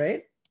interest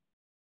rate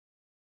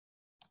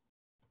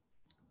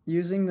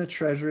using the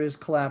treasury as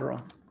collateral.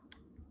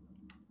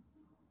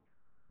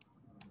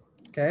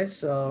 Okay,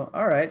 so,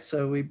 all right,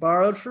 so we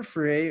borrowed for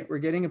free, we're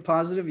getting a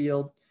positive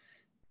yield,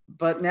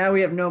 but now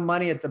we have no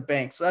money at the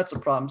bank, so that's a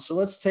problem. So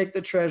let's take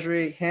the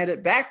treasury, hand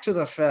it back to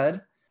the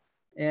Fed,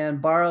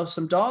 and borrow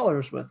some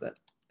dollars with it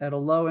at a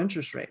low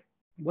interest rate.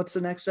 What's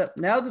the next step?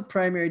 Now the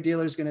primary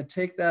dealer is going to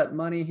take that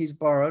money he's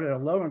borrowed at a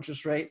low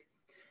interest rate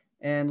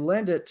and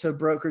lend it to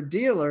broker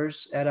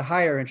dealers at a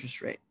higher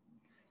interest rate.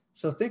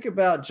 So think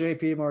about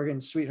JP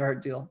Morgan's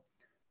sweetheart deal.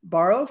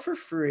 Borrow for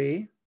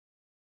free,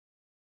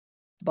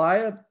 buy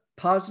a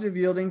positive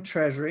yielding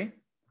treasury,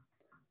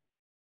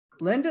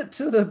 lend it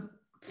to the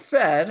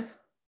Fed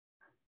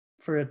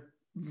for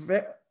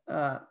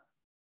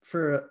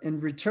in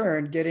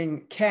return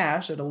getting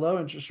cash at a low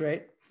interest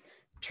rate,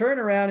 turn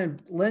around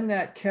and lend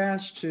that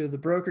cash to the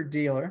broker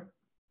dealer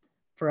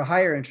for a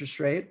higher interest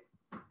rate.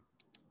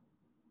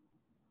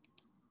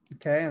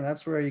 Okay, and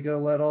that's where you go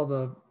let all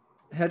the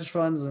hedge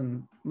funds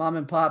and mom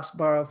and pops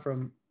borrow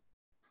from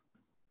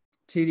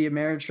TD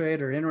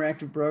Ameritrade or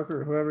Interactive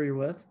Broker or whoever you're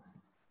with.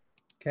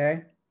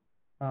 Okay,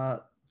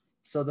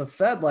 so the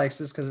Fed likes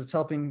this because it's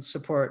helping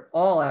support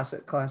all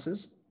asset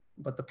classes,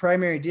 but the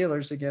primary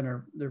dealers,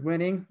 again, they're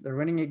winning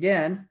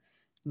again,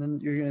 and then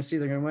you're going to see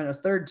they're going to win a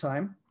third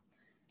time.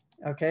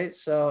 Okay,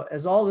 so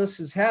as all this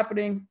is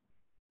happening,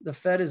 the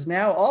Fed is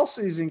now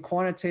also using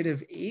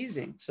quantitative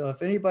easing. So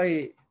if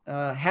anybody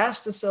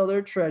has to sell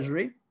their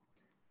treasury,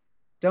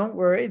 don't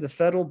worry, the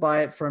Fed will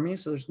buy it from you,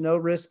 so there's no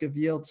risk of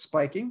yield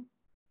spiking.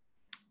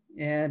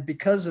 And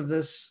because of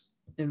this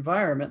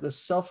environment, this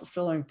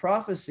self-fulfilling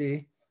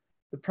prophecy,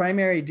 the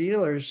primary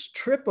dealers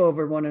trip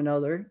over one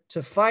another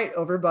to fight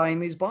over buying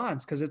these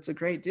bonds because it's a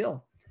great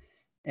deal.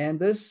 And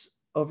this,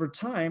 over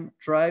time,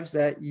 drives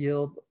that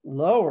yield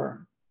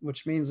lower,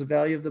 which means the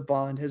value of the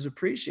bond has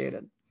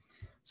appreciated.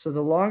 So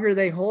the longer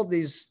they hold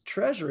these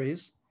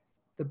treasuries,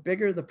 the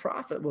bigger the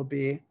profit will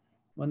be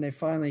when they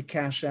finally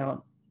cash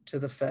out to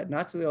the Fed,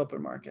 not to the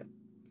open market.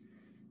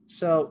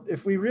 So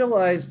if we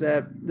realize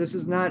that this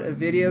is not a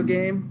video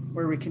game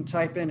where we can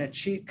type in a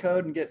cheat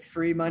code and get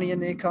free money in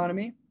the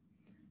economy,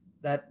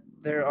 that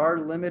there are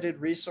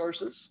limited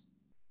resources,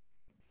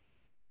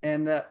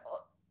 and that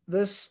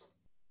this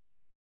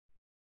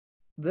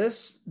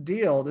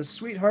deal, this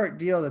sweetheart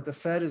deal that the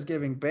Fed is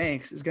giving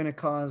banks is going to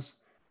cause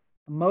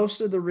most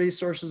of the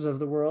resources of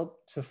the world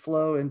to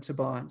flow into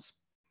bonds.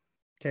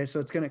 Okay, so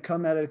it's going to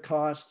come at a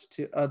cost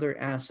to other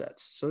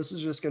assets. So this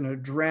is just going to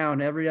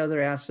drown every other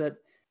asset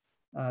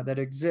that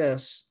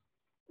exists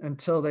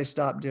until they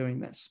stop doing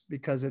this,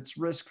 because it's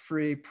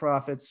risk-free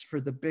profits for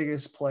the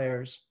biggest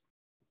players.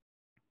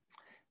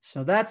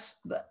 So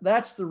that's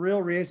the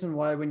real reason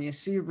why when you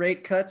see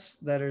rate cuts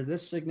that are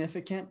this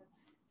significant,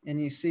 and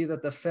you see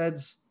that the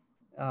Fed's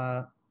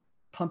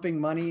pumping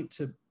money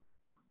to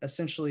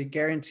essentially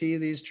guarantee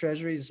these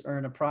treasuries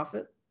earn a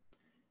profit,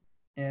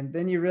 and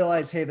then you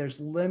realize, hey, there's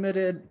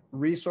limited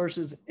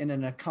resources in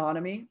an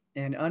economy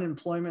and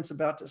unemployment's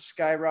about to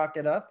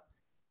skyrocket up,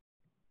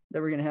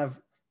 that we're going to have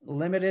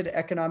limited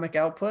economic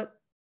output,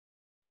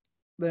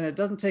 then it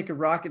doesn't take a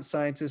rocket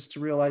scientist to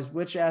realize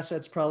which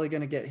asset's probably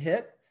going to get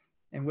hit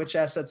and which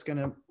asset's going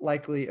to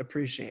likely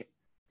appreciate.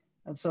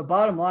 And so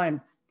bottom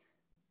line,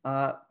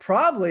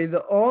 probably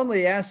the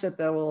only asset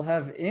that will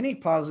have any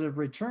positive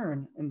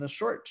return in the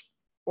short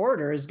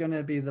order is going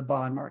to be the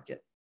bond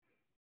market.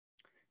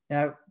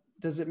 Now,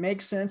 does it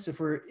make sense if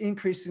we're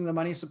increasing the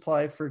money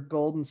supply for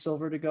gold and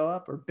silver to go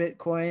up, or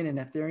Bitcoin and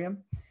Ethereum?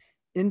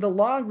 In the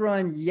long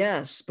run,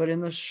 yes, but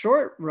in the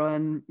short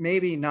run,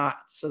 maybe not.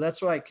 So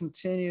that's why I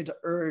continue to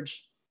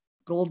urge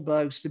gold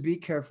bugs to be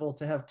careful,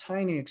 to have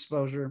tiny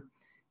exposure,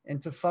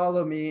 and to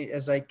follow me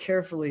as I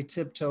carefully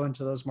tiptoe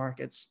into those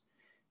markets,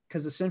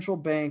 because the central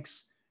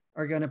banks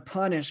are going to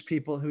punish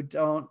people who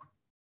don't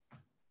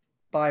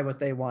buy what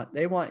they want.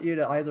 They want you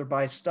to either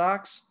buy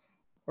stocks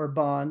or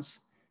bonds,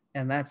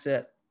 and that's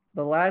it.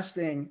 The last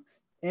thing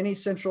any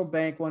central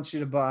bank wants you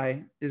to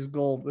buy is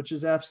gold, which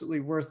is absolutely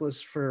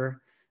worthless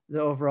for the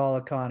overall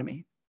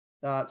economy.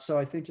 So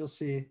I think you'll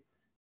see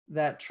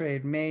that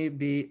trade may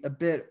be a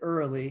bit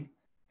early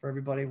for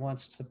everybody who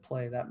wants to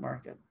play that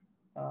market.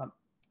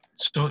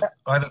 So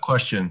I have a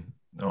question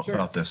Sure.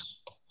 about this.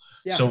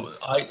 Yeah. So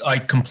I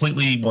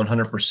completely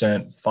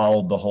 100%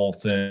 followed the whole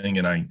thing,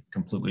 and I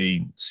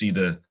completely see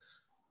the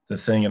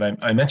thing. And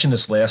I mentioned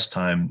this last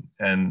time,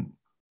 and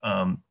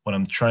what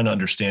I'm trying to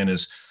understand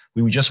is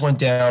we just went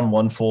down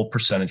 1 full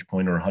percentage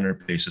point or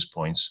 100 basis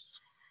points.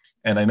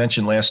 And I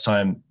mentioned last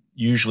time,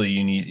 usually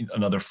you need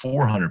another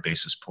 400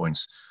 basis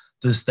points.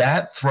 Does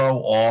that throw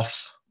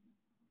off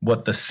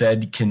what the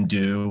Fed can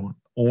do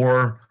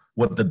or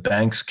what the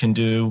banks can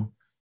do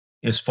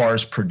as far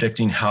as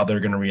predicting how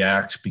they're going to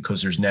react?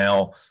 Because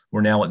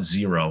we're now at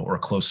zero or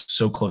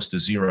so close to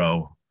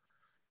zero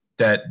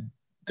that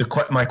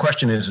my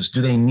question is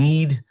do they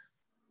need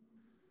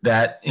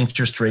that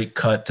interest rate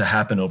cut to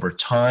happen over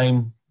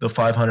time, the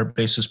 500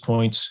 basis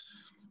points,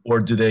 or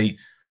do they,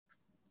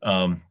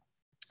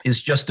 is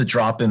just the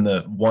drop in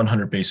the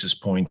 100 basis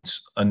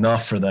points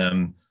enough for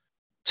them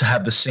to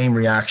have the same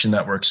reaction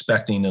that we're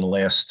expecting in the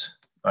last,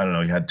 I don't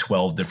know, you had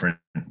 12 different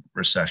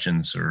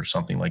recessions or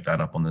something like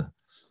that up on the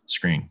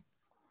screen?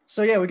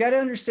 So yeah, we got to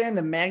understand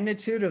the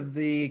magnitude of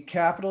the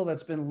capital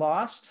that's been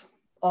lost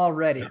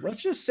already.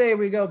 Let's just say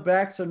we go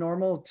back to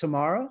normal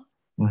tomorrow.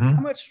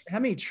 Mm-hmm. How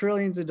many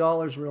trillions of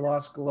dollars were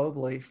lost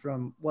globally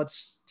from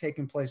what's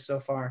taken place so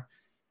far?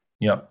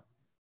 Yep.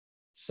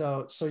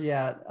 So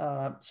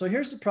yeah. So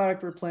here's the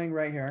product we're playing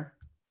right here.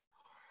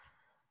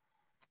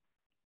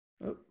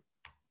 Oh.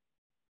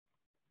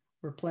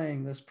 We're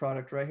playing this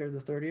product right here, the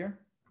 30-year.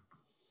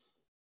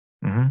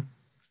 Mm-hmm.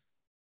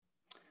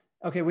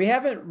 Okay, we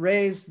have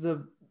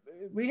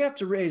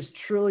to raise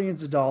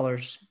trillions of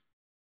dollars,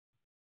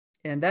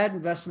 and that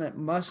investment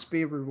must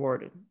be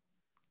rewarded.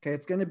 Okay,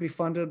 it's going to be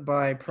funded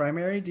by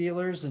primary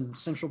dealers and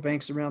central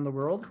banks around the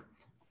world.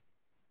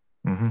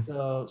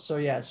 Mm-hmm.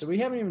 So we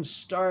haven't even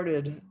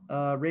started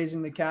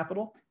raising the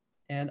capital,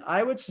 and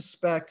I would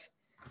suspect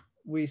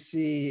we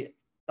see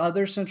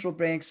other central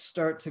banks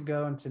start to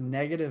go into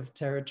negative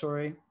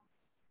territory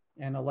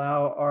and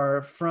allow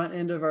our front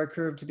end of our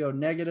curve to go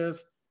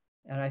negative.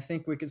 And I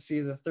think we could see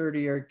the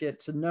 30-year get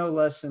to no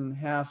less than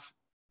half.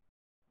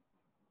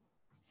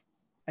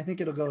 I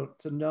think it'll go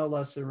to no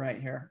less than right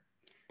here.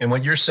 And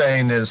what you're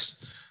saying is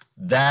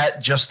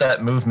that just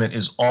that movement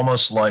is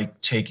almost like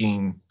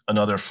taking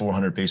another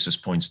 400 basis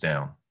points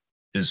down.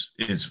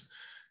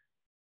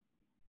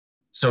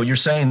 So you're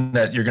saying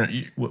that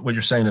what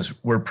you're saying is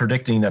we're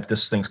predicting that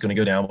this thing's going to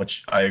go down,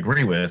 which I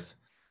agree with,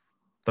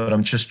 but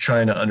I'm just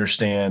trying to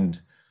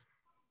understand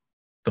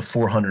the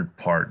 400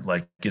 part.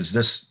 Like, is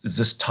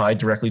this tied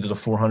directly to the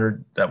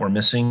 400 that we're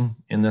missing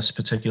in this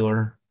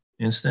particular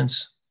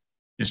instance?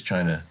 Just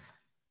trying to,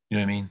 you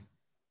know what I mean?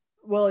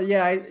 Well,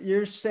 yeah,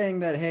 you're saying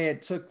that, hey,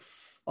 it took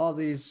all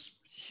these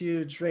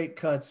huge rate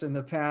cuts in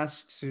the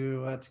past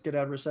to get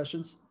out of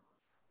recessions.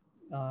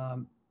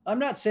 I'm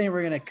not saying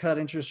we're going to cut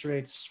interest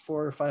rates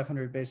 400 or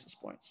 500 basis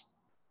points.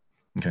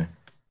 Okay.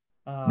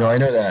 No, I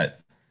know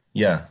that.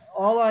 Yeah.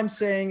 All I'm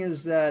saying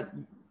is that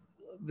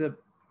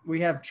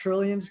we have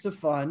trillions to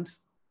fund,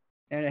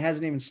 and it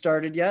hasn't even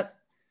started yet.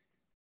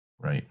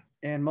 Right.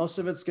 And most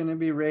of it's going to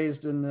be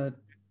raised in the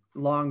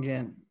long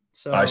end.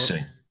 So I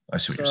see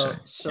what you're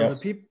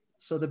saying.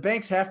 So the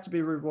banks have to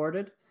be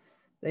rewarded.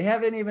 They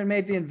haven't even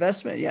made the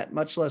investment yet,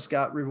 much less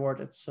got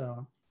rewarded.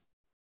 So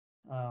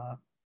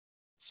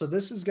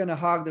this is going to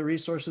hog the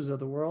resources of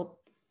the world.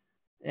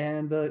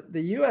 And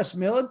the U.S.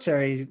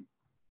 military,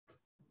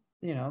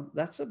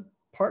 that's a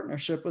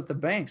partnership with the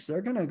banks.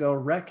 They're going to go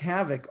wreak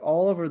havoc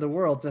all over the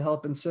world to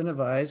help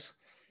incentivize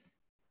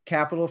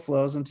capital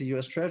flows into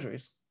U.S.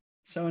 treasuries.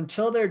 So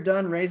until they're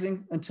done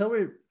raising, until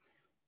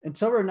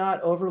we're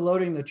not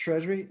overloading the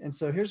treasury. And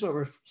so here's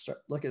what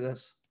look at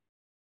this.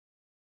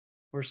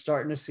 We're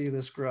starting to see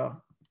this grow.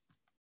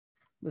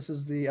 This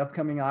is the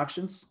upcoming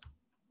auctions.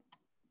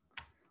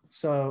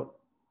 So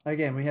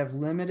again, we have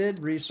limited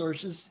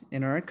resources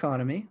in our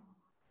economy.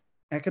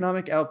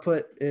 Economic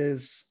output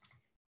has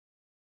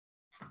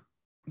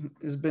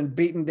been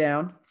beaten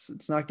down. So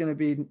it's not going to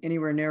be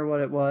anywhere near what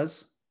it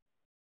was.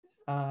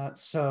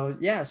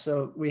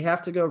 So we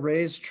have to go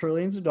raise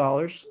trillions of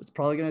dollars. It's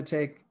probably going to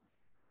take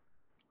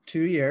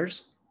 2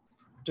 years.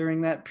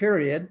 During that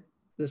period,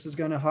 this is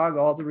going to hog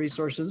all the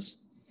resources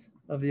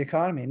of the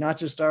economy, not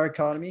just our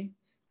economy,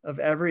 of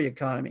every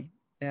economy.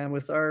 And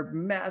with our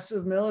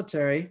massive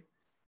military,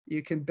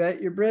 you can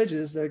bet your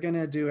bridges they're going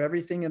to do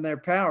everything in their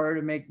power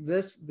to make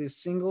this the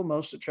single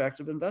most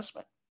attractive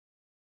investment.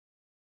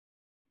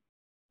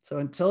 So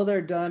until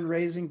they're done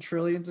raising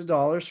trillions of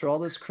dollars for all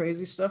this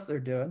crazy stuff they're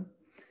doing,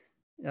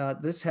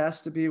 this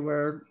has to be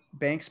where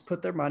banks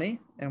put their money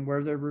and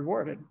where they're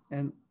rewarded.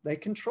 And they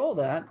control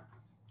that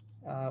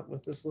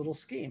with this little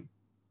scheme.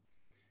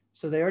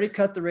 So they already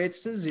cut the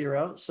rates to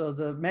zero. So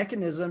the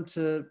mechanism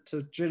to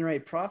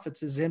generate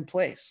profits is in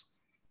place.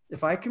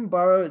 If I can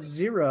borrow at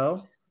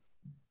zero,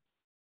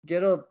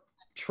 get a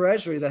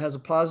treasury that has a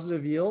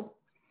positive yield,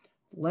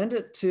 lend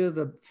it to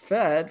the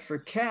Fed for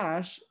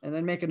cash, and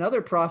then make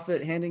another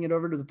profit handing it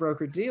over to the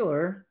broker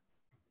dealer,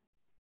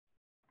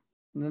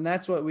 and then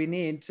that's what we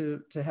need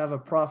to have a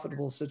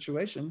profitable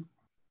situation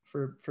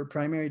for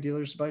primary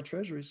dealers to buy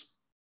treasuries.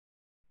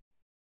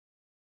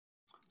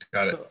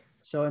 Got it.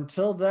 So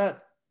until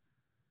that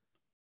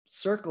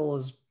circle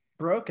is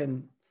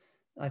broken,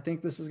 I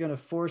think this is going to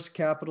force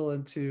capital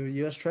into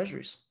U.S.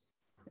 treasuries,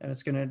 and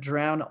it's going to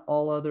drown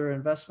all other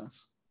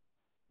investments.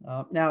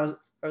 Now,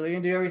 are they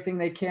going to do everything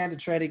they can to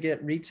try to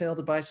get retail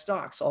to buy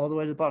stocks all the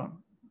way to the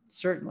bottom?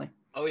 Certainly.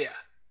 Oh yeah,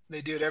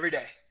 they do it every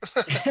day.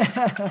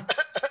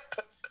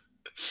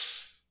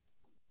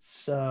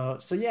 So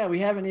yeah, we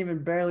haven't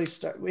even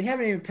passed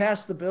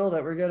the bill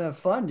that we're going to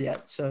fund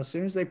yet. So as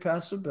soon as they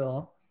pass the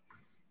bill,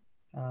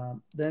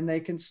 then they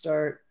can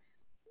start.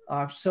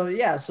 So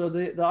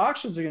the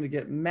auctions are going to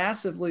get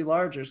massively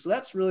larger. So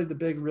that's really the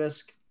big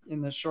risk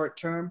in the short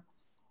term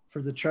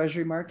for the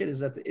treasury market, is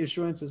that the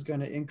issuance is going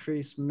to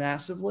increase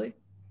massively.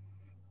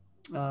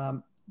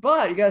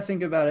 But you got to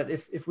think about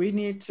it. If we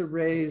need to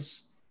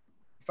raise,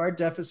 if our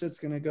deficit's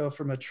going to go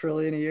from $1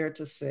 trillion a year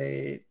to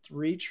say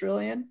 $3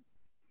 trillion,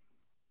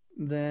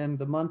 then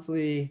the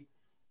monthly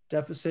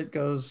deficit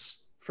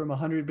goes from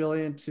 100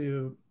 billion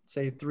to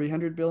say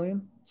 300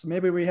 billion. So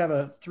maybe we have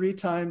a 3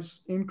 times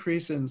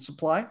increase in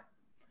supply.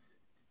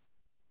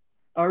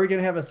 Are we going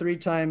to have a 3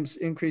 times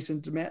increase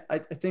in demand? I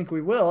think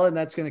we will, and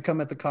that's going to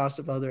come at the cost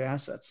of other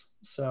assets.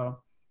 So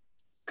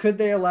could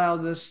they allow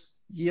this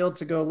yield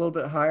to go a little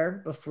bit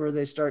higher before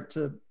they start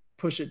to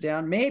push it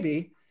down?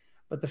 Maybe,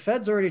 but the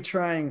Fed's already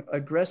trying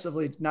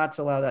aggressively not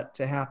to allow that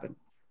to happen.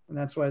 And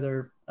that's why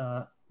they're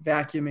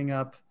vacuuming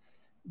up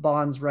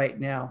bonds right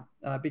now,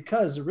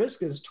 because the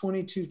risk is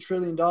 $22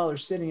 trillion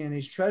sitting in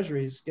these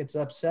treasuries gets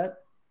upset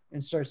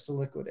and starts to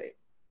liquidate.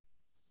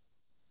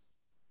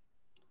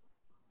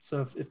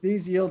 So if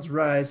these yields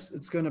rise,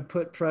 it's going to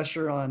put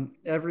pressure on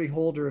every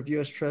holder of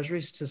U.S.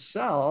 treasuries to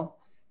sell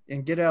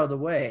and get out of the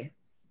way.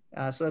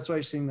 So that's why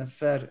you're seeing the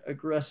Fed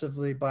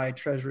aggressively buy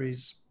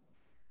treasuries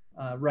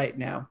right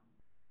now.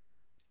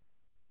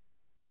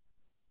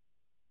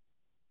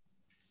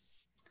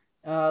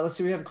 Let's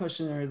see, we have a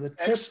question there. The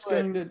tip's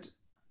going to...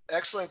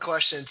 Excellent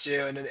question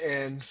too,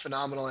 and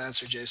phenomenal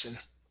answer, Jason.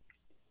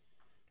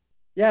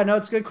 Yeah, no,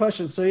 it's a good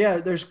question. So yeah,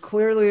 there's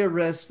clearly a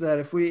risk that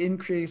if we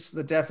increase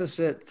the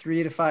deficit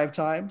 3 to 5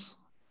 times,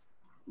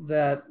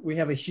 that we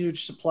have a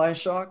huge supply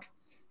shock.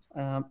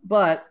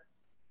 But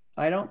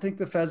I don't think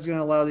the Fed's going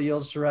to allow the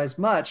yields to rise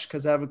much,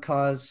 because that would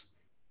cause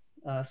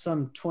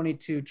some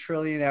 22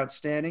 trillion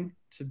outstanding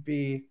to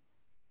be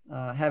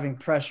having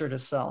pressure to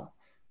sell.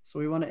 So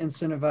we want to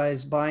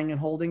incentivize buying and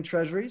holding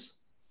treasuries,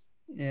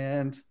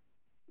 and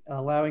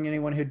allowing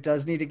anyone who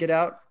does need to get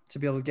out to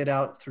be able to get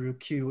out through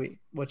QE,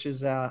 which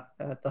is at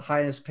the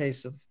highest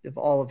pace of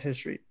all of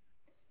history.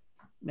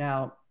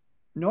 Now,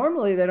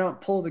 normally they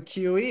don't pull the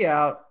QE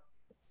out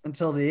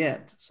until the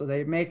end. So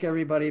they make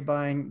everybody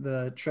buying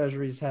the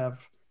treasuries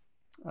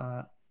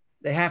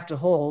they have to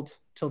hold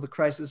till the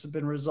crisis has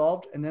been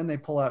resolved, and then they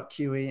pull out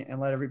QE and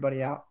let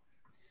everybody out.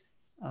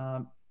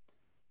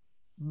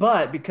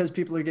 But because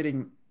people are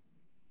getting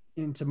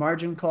into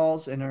margin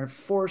calls and are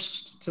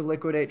forced to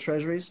liquidate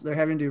treasuries, they're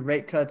having to do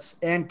rate cuts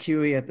and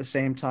QE at the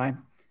same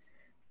time.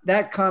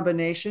 That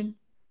combination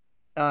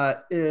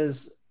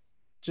is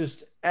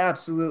just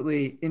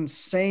absolutely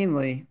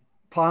insanely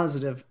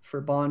positive for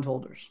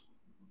bondholders,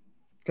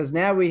 because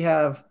now we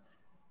have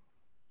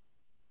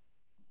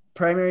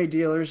primary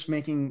dealers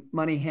making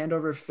money hand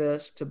over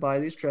fist to buy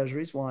these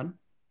treasuries, 1.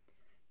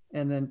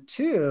 And then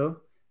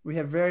 2, we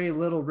have very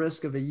little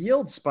risk of a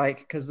yield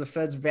spike because the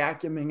Fed's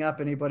vacuuming up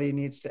anybody who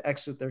needs to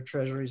exit their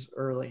treasuries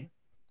early.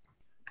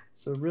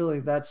 So really,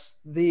 that's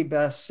the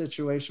best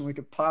situation we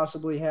could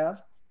possibly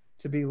have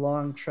to be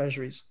long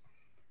treasuries.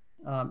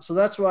 So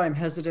that's why I'm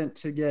hesitant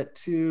to get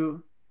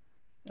too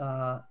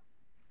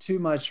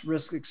much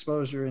risk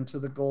exposure into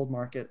the gold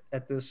market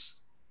at this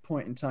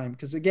point in time.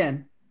 Because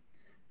again,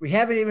 we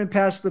haven't even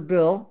passed the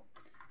bill.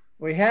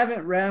 We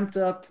haven't ramped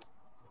up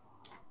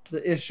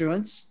the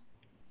issuance.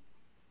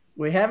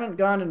 We haven't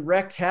gone and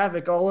wreaked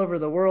havoc all over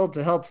the world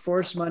to help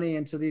force money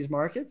into these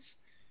markets.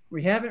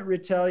 We haven't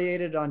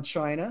retaliated on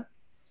China.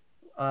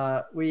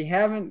 we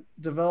haven't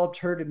developed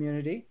herd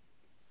immunity,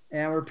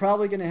 and we're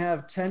probably going to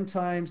have 10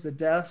 times the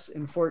deaths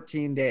in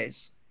 14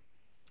 days.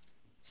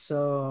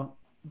 So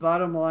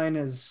bottom line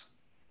is,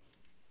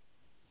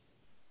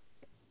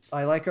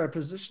 I like our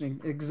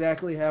positioning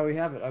exactly how we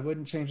have it. I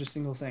wouldn't change a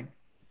single thing.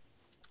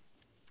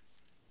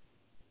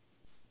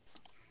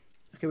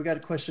 Okay, we got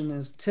a question.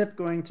 Is TIP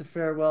going to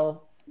fare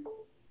well?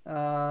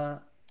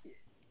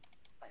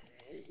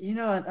 You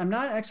know, I'm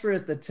not an expert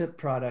at the TIP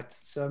product,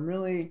 so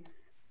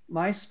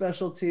my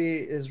specialty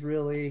is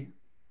really,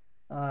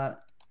 the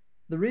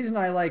reason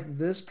I like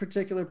this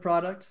particular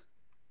product,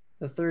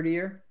 the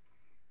 30-year,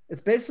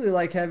 it's basically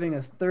like having a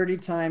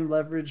 30-time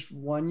leveraged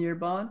 1-year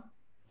bond.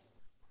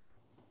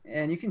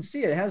 And you can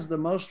see it has the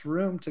most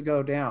room to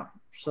go down.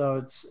 So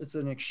it's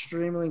an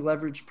extremely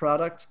leveraged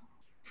product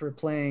for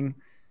playing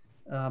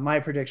my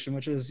prediction,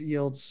 which is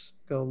yields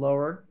go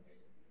lower.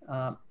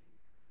 Now,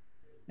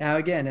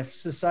 again, if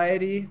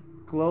society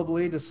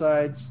globally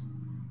decides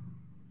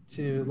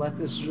to let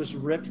this just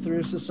rip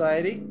through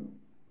society,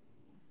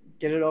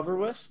 get it over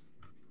with,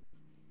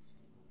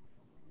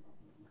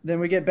 then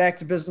we get back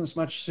to business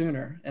much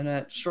sooner, and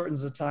that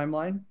shortens the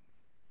timeline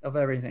of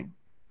everything.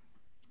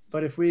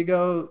 But if we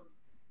go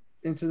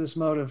into this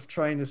mode of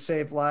trying to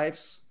save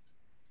lives,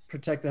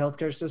 protect the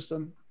healthcare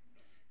system,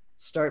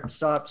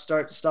 stop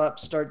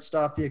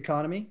the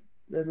economy,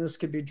 then this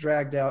could be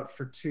dragged out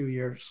for 2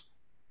 years.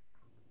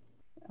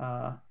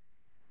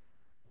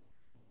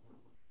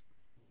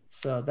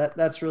 So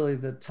that's really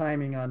the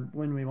timing on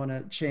when we want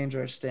to change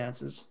our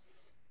stances.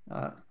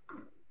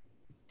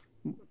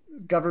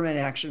 Government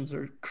actions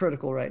are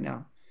critical right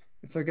now.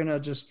 If they're going to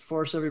just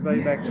force everybody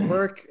back to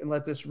work and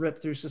let this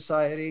rip through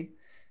society,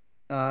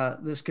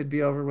 this could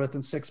be over with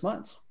in 6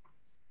 months.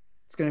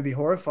 It's going to be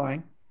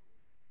horrifying.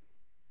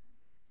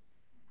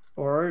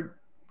 Or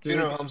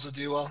funeral homes will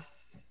do well.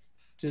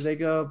 Do they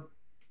go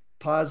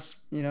pause,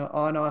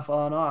 on, off,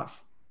 on,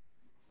 off?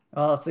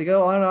 Well, if they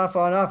go on,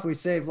 off, we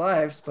save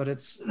lives, but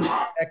it's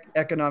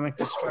economic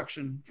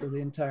destruction for the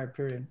entire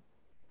period.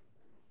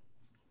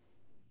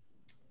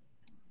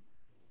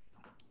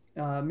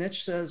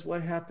 Mitch says,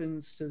 what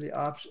happens to the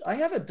option? I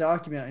have a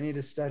document I need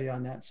to study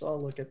on that, so I'll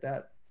look at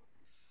that.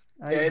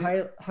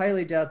 I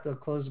highly doubt they'll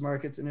close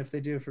markets, and if they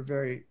do, for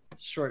very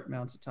short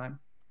amounts of time.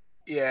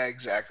 Yeah,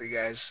 exactly,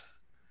 guys.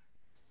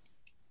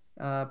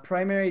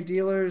 Primary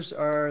dealers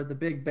are the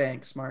big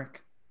banks,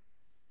 Mark.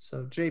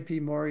 So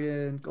JP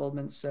Morgan,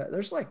 Goldman Sachs,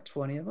 there's like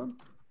 20 of them.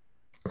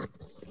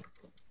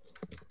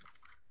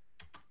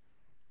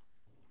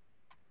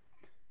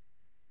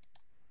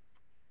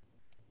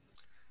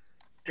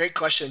 Great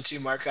question too,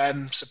 Mark.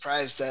 I'm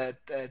surprised that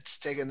it's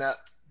taken that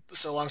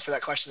so long for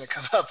that question to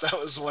come up. That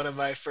was one of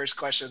my first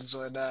questions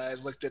when I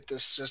looked at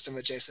this system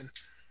with Jason.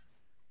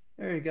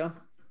 There you go.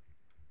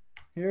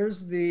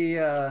 Here's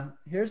the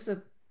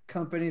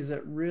companies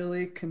that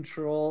really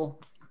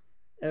control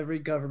every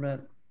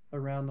government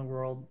around the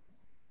world.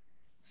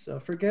 So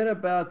forget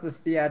about the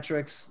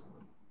theatrics.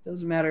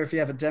 Doesn't matter if you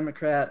have a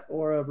Democrat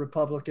or a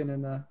Republican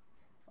in the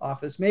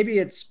office. Maybe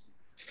it's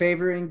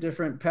favoring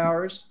different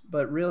powers,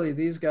 but really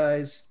these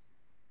guys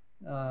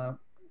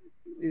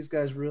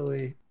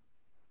really,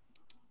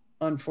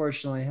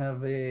 unfortunately,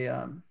 have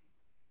a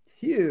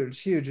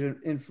huge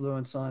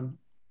influence on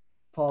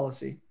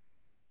policy.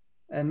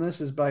 And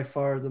this is by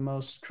far the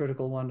most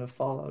critical one to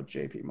follow,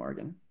 JP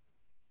Morgan.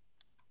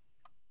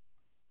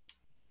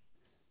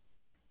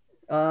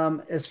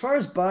 As far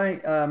as buying,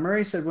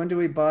 Murray said, when do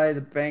we buy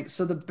the banks?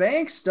 So the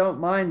banks don't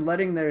mind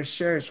letting their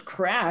shares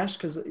crash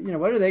because,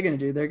 what are they going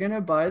to do? They're going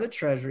to buy the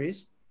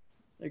treasuries.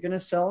 They're going to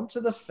sell them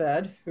to the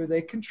Fed, who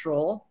they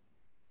control.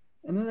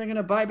 And then they're going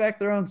to buy back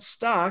their own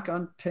stock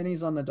on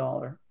pennies on the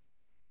dollar.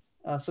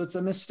 So it's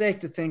a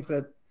mistake to think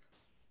that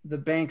the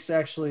banks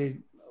actually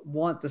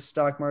want the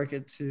stock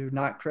market to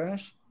not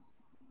crash.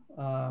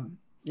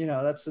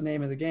 That's the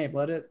name of the game.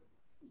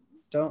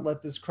 Don't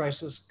let this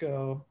crisis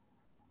go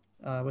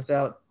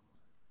without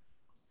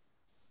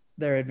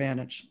their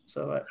advantage.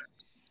 So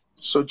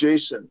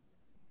Jason,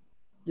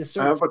 yes,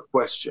 sir. I have a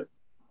question.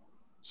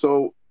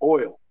 So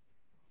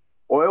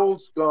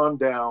oil's gone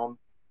down,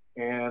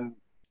 and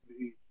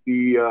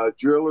the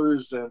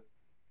drillers and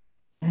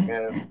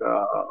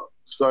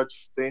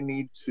such, they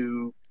need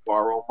to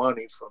borrow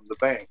money from the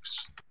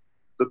banks.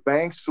 The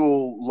banks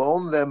will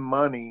loan them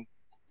money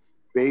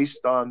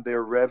based on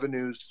their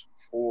revenues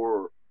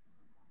for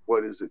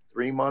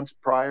 3 months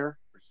prior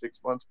or 6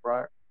 months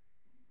prior.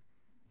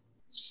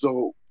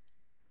 So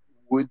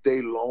would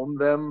they loan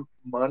them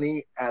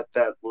money at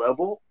that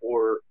level,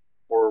 or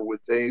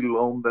would they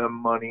loan them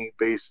money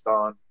based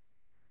on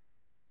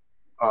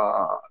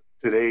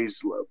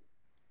today's level?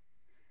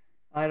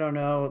 I don't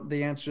know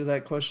the answer to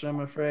that question, I'm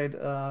afraid.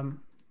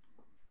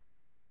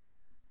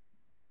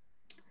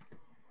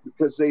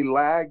 Because they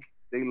lag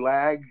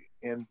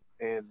in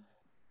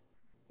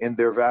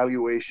their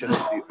valuation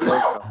of the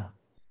oil company.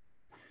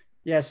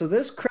 Yeah, so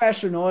this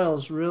crash in oil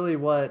is really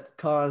what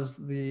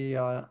caused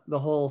the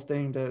whole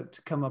thing to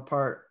come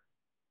apart.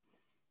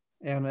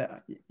 And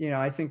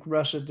I think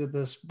Russia did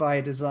this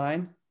by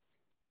design.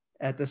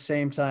 at the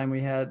same time we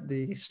had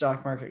the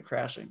stock market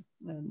crashing.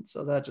 And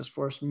so that just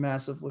forced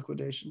massive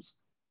liquidations.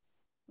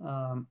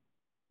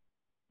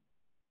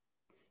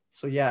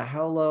 So yeah,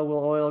 how low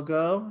will oil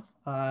go?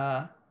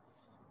 I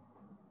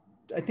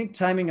think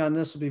timing on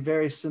this will be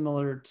very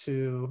similar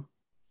to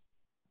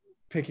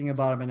picking a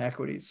bottom in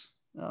equities.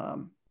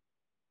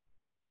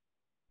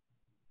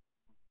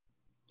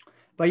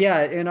 But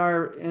yeah, in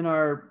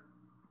our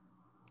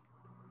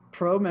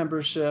pro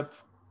membership,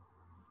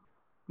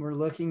 we're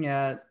looking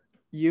at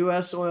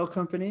US oil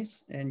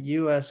companies and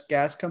US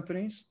gas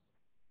companies,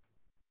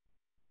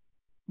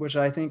 which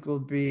I think will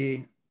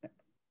be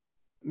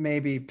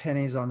maybe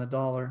pennies on the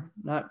dollar,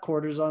 not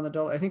quarters on the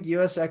dollar. I think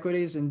US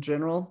equities in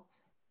general,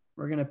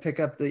 we're going to pick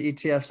up the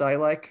ETFs I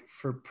like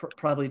for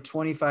probably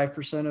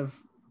 25% of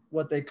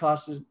what they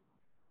costed,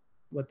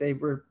 what they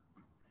were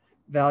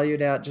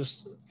valued at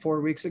just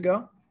 4 weeks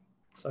ago.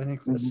 So I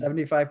think a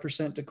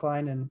 75%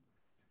 decline in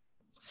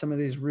some of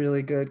these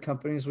really good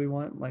companies we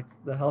want, like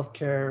the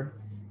healthcare,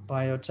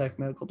 biotech,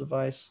 medical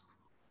device.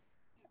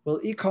 Will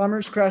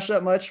e-commerce crash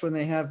that much when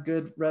they have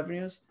good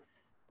revenues?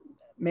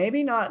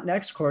 Maybe not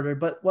next quarter,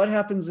 but what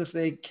happens if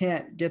they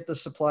can't get the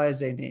supplies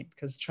they need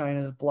because China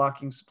is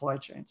blocking supply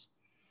chains?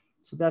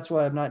 So that's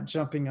why I'm not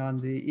jumping on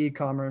the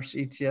e-commerce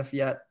ETF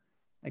yet.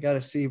 I got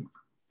to see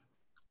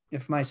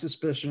if my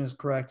suspicion is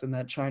correct and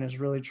that China is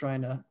really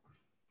trying to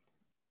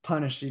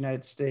punish the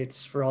United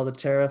States for all the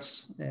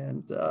tariffs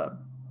and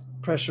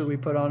pressure we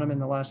put on them in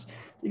the last.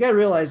 You got to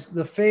realize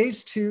the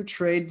phase 2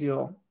 trade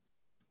deal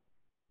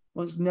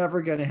was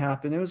never going to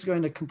happen. It was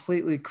going to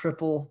completely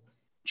cripple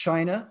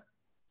China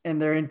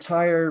and their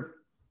entire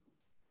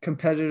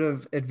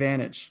competitive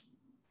advantage.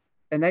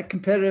 And that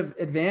competitive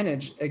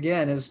advantage,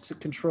 again, is to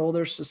control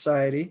their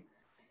society,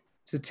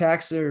 to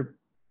tax their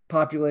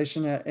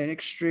population at an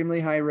extremely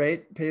high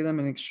rate, pay them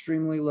an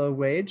extremely low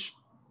wage,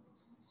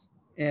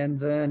 and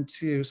then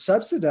to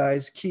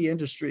subsidize key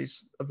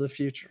industries of the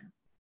future.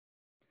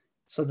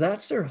 So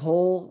that's their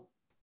whole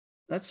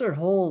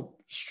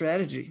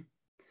strategy.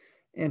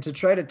 And to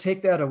try to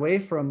take that away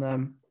from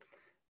them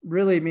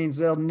really means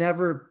they'll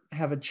never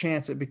have a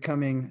chance at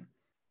becoming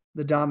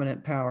the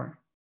dominant power.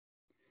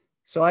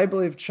 So I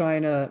believe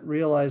China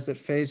realized that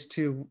phase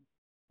 2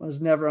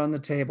 was never on the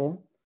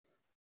table.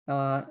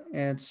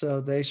 And so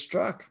they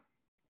struck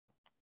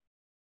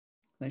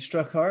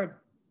hard.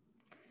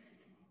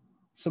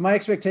 So my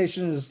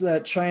expectation is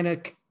that China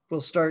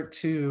will start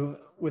to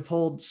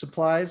withhold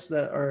supplies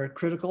that are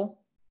critical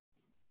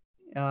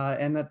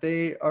and that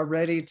they are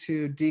ready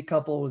to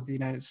decouple with the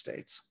United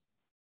States.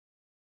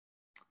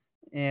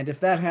 And if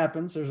that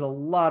happens, there's a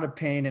lot of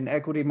pain in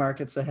equity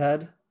markets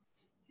ahead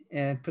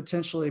and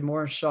potentially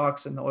more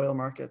shocks in the oil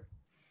market.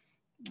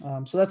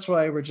 So that's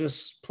why we're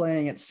just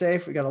playing it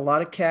safe. We got a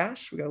lot of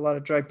cash. We got a lot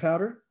of dry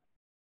powder.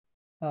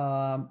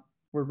 We're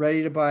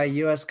ready to buy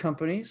US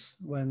companies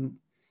when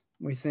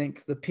we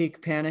think the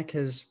peak panic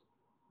has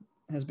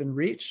been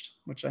reached,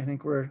 which I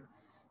think we're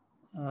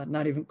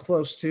not even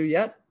close to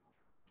yet.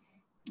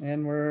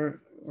 And we're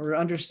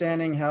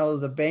understanding how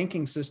the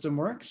banking system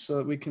works so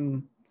that we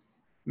can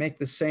make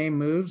the same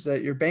moves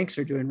that your banks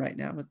are doing right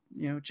now with,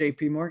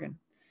 JP Morgan.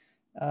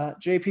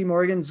 JP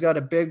Morgan's got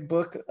a big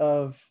book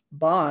of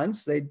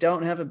bonds. They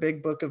don't have a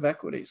big book of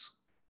equities.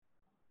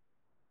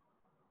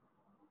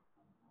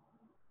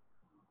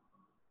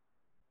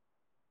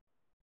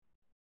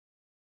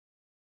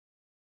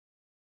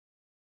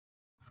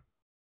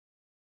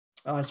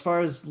 As far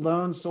as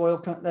loans to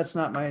oil, that's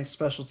not my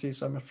specialty,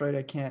 so I'm afraid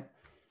I can't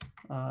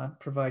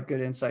provide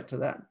good insight to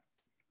that.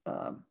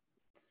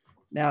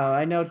 Now,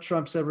 I know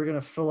Trump said we're going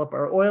to fill up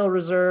our oil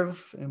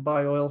reserve and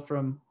buy oil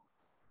from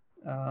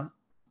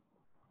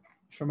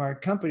our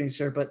companies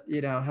here, but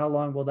how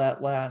long will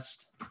that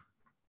last?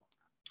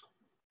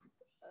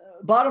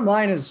 Bottom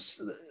line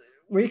is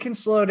we can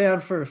slow down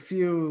for a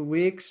few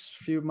weeks,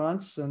 few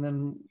months, and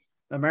then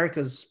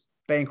America's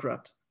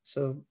bankrupt.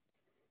 So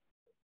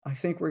I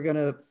think we're going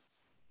to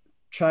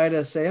try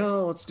to say,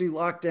 oh, let's do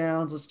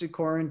lockdowns, let's do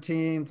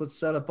quarantines, let's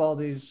set up all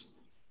these,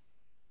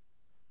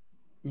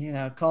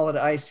 call it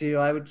an ICU.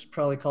 I would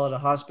probably call it a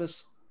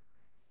hospice.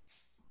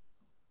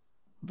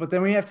 But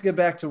then we have to get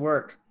back to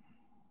work.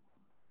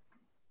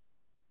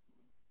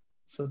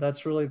 So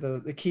that's really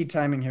the key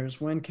timing here is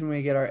when can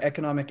we get our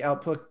economic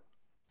output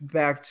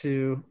back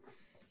to,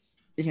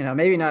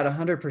 maybe not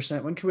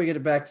 100%. When can we get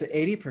it back to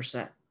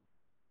 80%?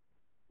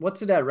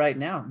 What's it at right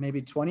now?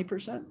 Maybe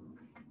 20%?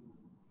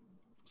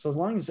 So as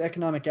long as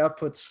economic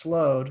output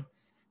slowed,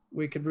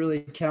 we could really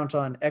count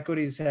on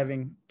equities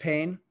having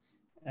pain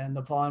and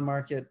the bond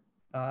market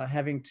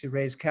having to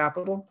raise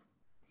capital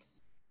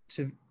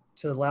to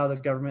allow the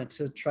government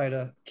to try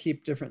to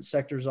keep different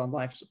sectors on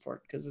life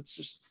support because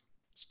it's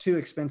too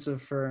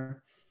expensive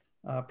for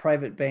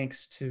private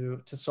banks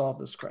to solve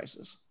this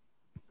crisis.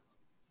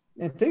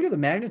 And think of the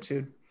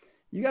magnitude.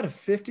 You got a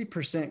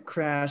 50%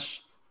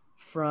 crash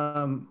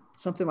from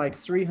something like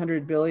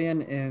 300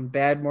 billion in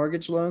bad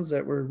mortgage loans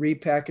that were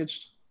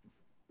repackaged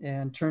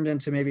and turned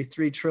into maybe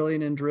 3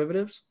 trillion in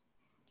derivatives.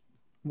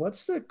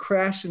 What's the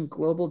crash in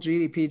global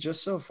GDP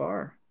just so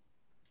far?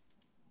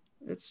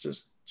 it's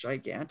just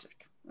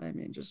gigantic. I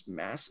mean, just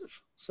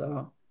massive.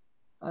 So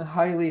I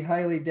highly,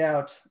 highly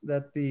doubt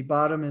that the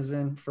bottom is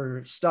in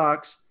for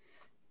stocks.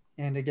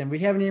 And again, we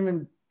haven't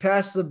even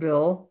passed the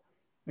bill.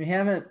 We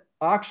haven't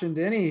auctioned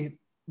any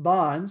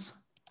bonds.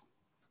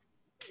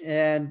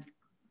 And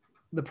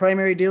the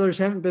primary dealers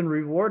haven't been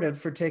rewarded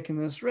for taking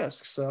this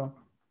risk. So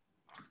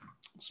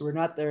we're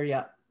not there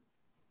yet.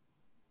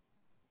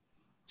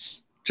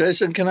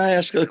 Jason, can I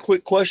ask a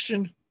quick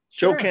question?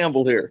 Sure. Joe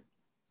Campbell here.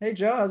 Hey,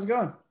 Joe, how's it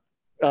going?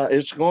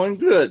 It's going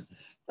good.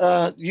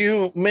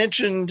 You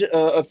mentioned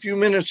a few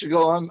minutes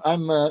ago,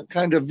 I'm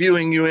kind of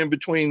viewing you in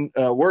between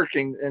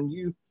working, and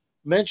you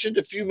mentioned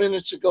a few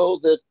minutes ago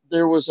that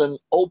there was an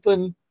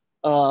open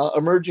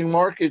emerging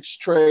markets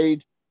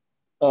trade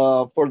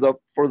for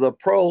the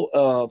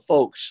pro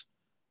folks.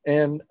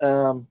 And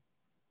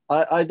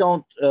I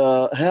don't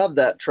have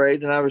that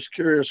trade, and I was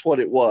curious what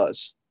it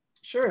was.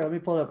 Sure, let me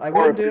pull it up. I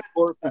wouldn't do it.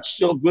 Or if it's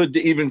still good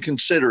to even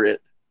consider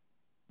it.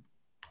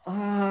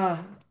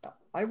 I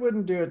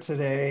wouldn't do it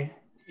today.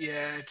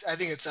 Yeah, I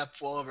think it's up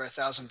well over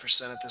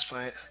 1,000% at this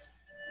point.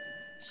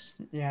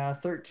 Yeah,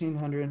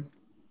 1,300.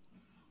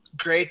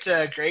 Great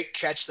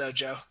catch though,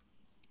 Joe.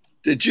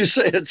 Did you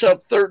say it's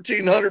up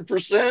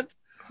 1,300%?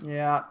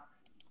 Yeah.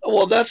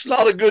 Well, that's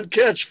not a good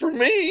catch for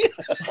me.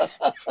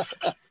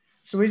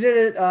 So we did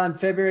it on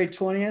February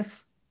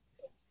 20th.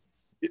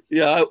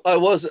 Yeah, I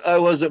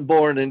wasn't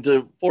born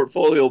into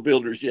portfolio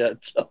builders yet,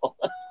 so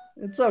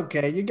it's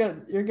okay.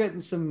 You're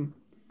getting some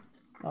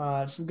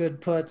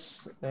good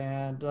puts,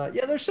 and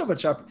yeah, there's so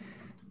much up.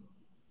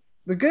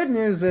 The good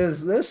news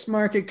is this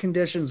market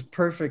condition is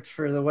perfect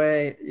for the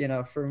way,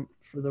 for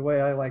the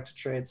way I like to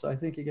trade. So I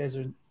think you guys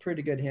are in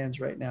pretty good hands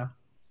right now.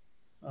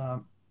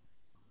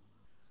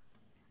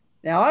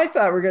 Now I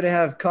thought we are going to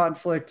have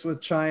conflict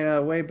with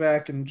China way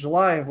back in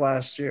July of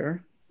last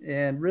year,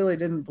 and really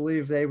didn't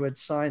believe they would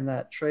sign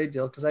that trade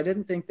deal because I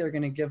didn't think they're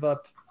going to give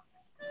up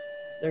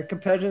their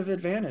competitive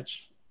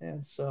advantage.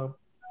 And so,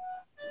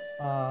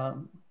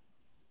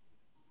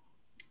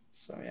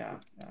 yeah,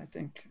 I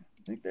think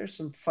there's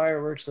some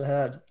fireworks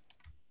ahead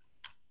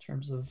in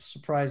terms of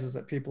surprises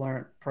that people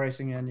aren't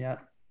pricing in yet.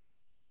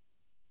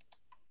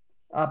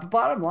 But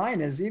bottom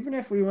line is, even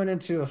if we went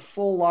into a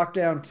full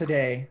lockdown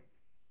today,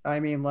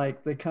 I mean,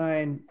 like the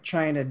kind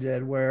China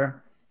did,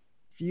 where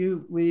if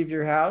you leave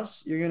your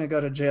house, you're going to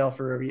go to jail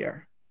for a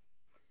year.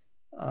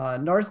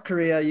 North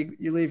Korea,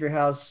 you leave your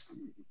house,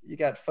 you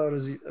got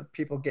photos of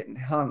people getting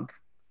hung.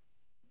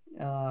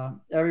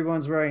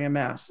 Everyone's wearing a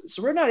mask.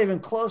 So we're not even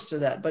close to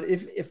that. But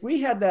if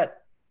we had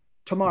that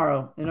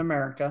tomorrow in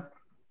America,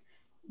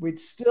 we'd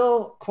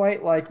still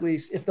quite likely,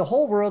 if the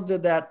whole world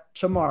did that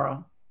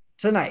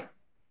tonight,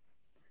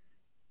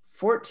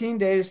 14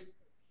 days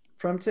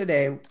from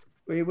today,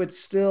 we would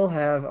still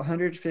have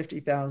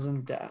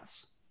 150,000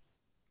 deaths.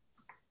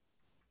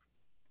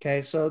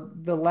 Okay, so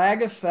the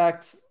lag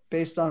effect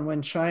based on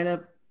when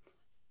China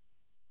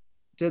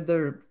did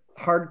their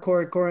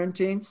hardcore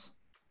quarantines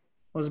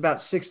was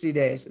about 60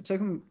 days. It took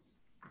them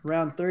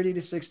around 30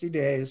 to 60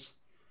 days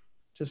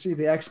to see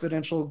the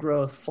exponential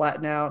growth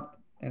flatten out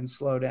and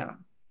slow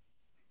down.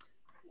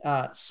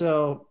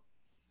 So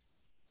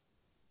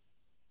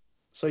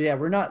yeah,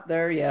 we're not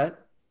there yet.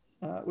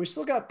 We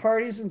still got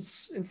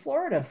parties in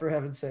Florida, for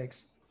heaven's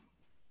sakes.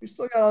 We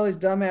still got all these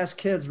dumbass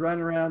kids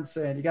running around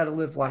saying, you got to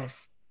live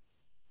life.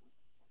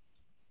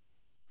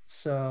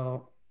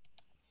 So.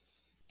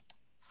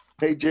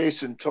 Hey,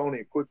 Jason,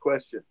 Tony, quick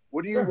question.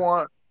 What do you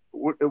want?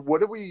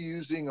 What are we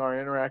using our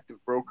Interactive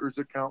Brokers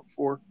account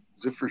for?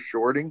 Is it for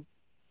shorting?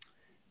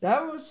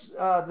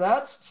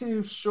 That's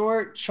to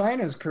short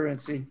China's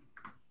currency.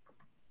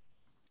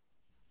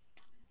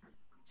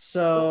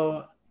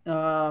 So,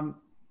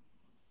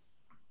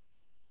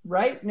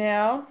 right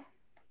now,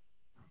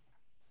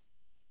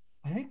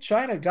 I think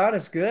China got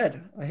us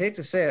good. I hate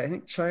to say it. I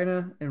think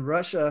China and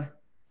Russia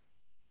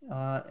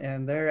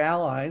and their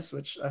allies,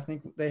 which I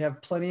think they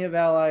have plenty of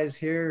allies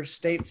here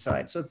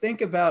stateside. So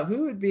think about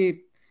who would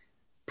be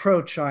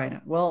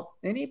pro-China. Well,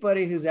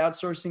 anybody who's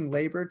outsourcing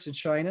labor to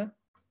China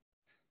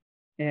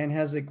and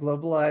has a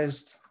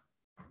globalized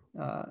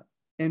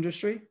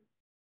industry,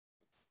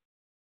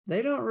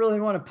 they don't really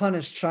want to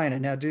punish China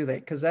now, do they?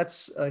 Because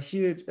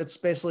it's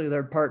basically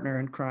their partner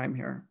in crime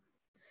here.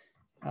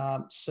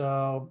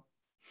 So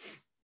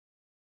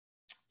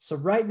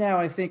right now,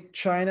 I think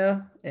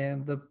China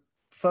and the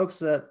folks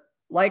that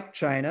like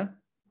China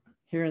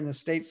here in the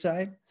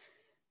stateside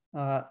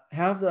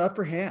have the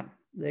upper hand.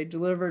 They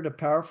delivered a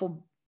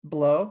powerful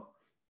blow,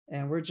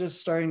 and we're just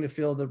starting to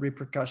feel the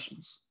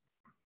repercussions.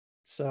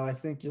 So I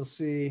think you'll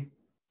see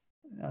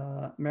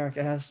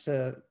America has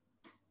to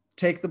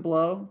take the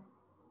blow,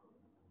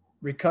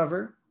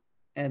 recover,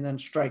 and then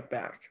strike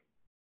back.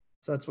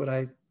 So that's what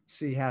I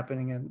see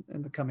happening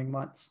in the coming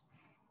months.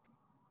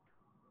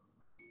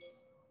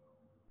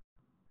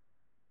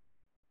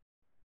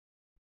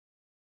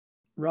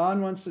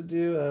 Ron wants to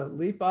do a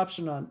leap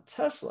option on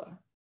Tesla.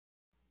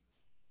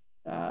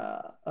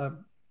 A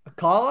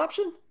call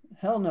option?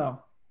 Hell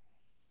no.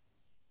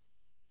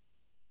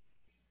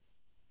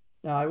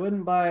 No, I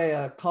wouldn't buy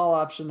a call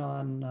option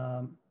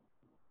on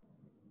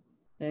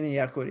any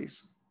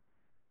equities,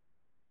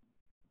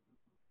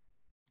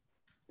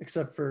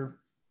 except for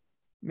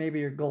maybe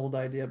your gold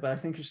idea, but I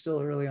think you're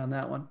still early on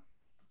that one.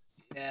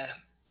 Yeah,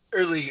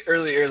 early.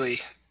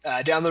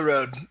 Down the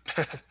road.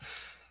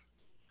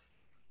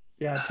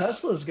 Yeah,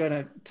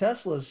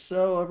 Tesla's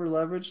so over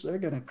leveraged, they're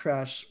gonna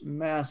crash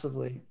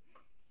massively.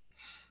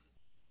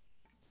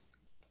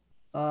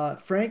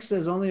 Frank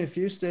says only a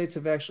few states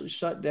have actually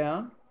shut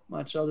down,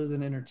 much other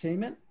than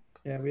entertainment.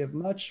 Yeah, we have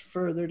much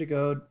further to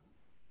go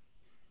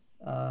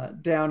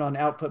down on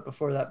output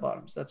before that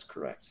bottoms. That's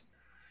correct.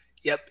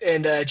 Yep.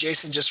 And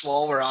Jason, just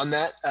while we're on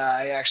that,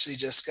 I actually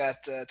just got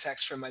a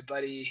text from my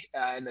buddy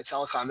in the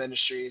telecom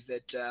industry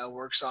that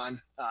works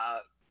on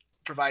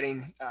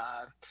providing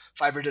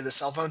fiber to the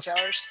cell phone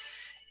towers.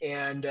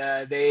 And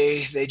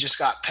they just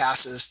got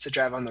passes to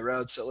drive on the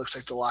road. So it looks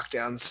like the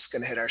lockdown's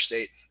going to hit our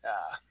state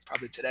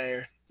probably today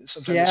or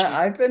sometime this week. Yeah,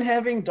 I've been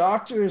having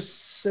doctors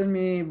send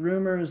me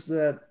rumors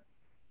that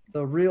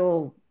the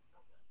real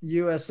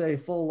USA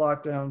full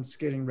lockdown's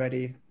getting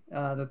ready,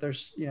 that they're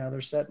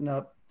setting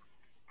up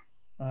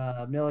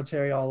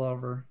military all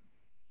over.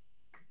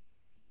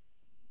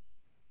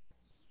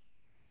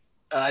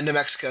 New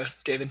Mexico,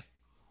 David.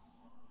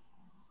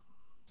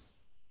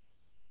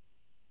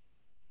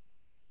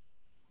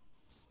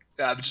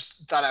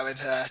 Just thought I would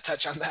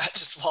touch on that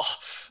just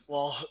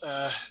while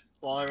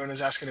everyone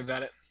was asking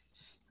about it.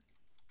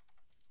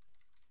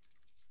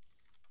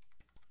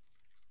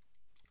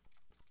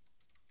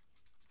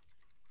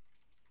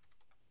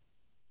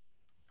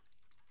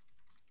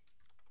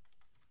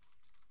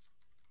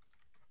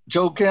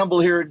 Joe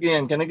Campbell here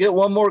again. Can I get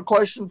one more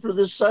question for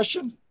this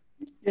session?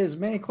 As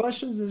many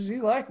questions as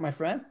you like, my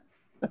friend.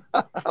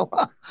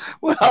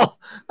 Well,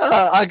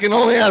 I can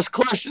only ask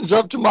questions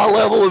up to my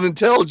level of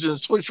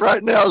intelligence, which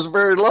right now is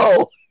very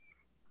low.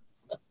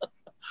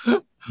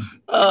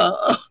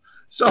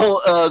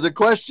 So the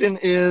question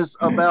is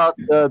about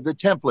the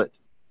template.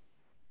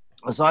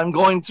 As I'm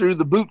going through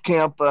the boot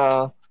camp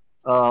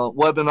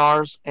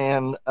webinars,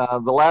 and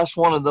the last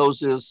one of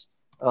those is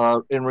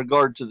in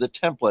regard to the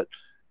template.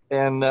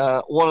 And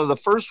one of the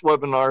first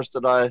webinars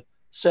that I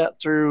sat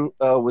through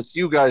with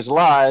you guys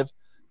live,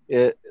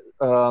 there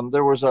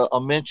was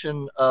a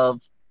mention of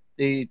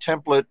the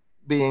template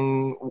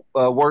being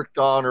worked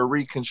on or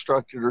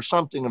reconstructed or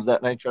something of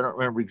that nature. I don't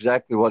remember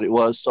exactly what it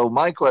was. So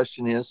my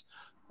question is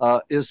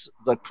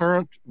the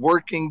current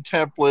working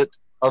template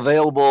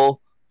available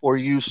for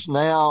use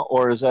now,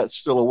 or is that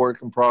still a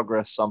work in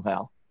progress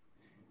somehow?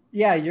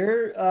 Yeah,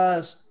 your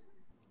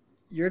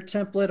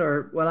template,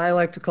 or what I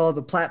like to call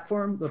the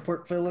platform, the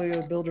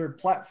Portfolio Builder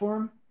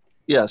platform.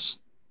 Yes.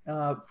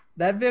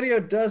 That video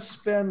does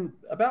spend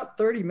about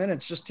 30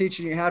 minutes just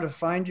teaching you how to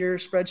find your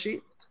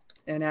spreadsheet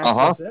and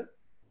access it.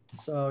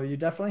 So you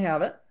definitely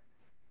have it.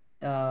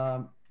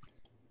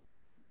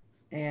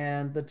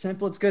 And the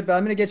template's good, but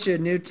I'm going to get you a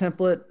new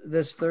template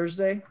this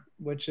Thursday,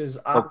 which is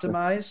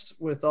optimized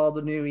with all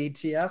the new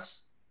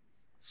ETFs.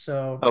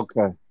 So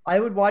I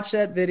would watch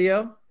that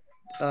video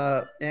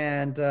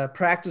and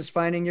practice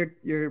finding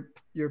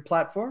your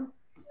platform,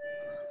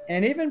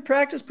 and even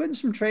practice putting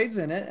some trades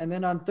in it. And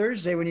then on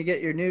Thursday, when you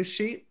get your new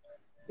sheet,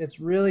 it's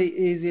really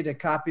easy to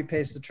copy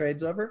paste the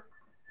trades over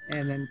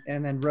and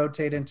then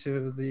rotate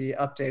into the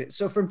updated.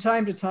 So from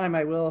time to time,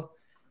 I will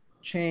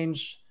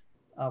change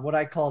what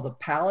I call the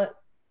palette.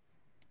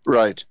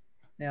 Right.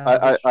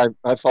 Yeah,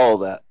 I follow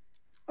that.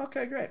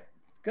 Okay, great.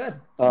 Good.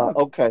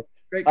 Okay.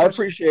 Great question. I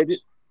appreciate it.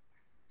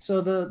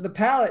 So the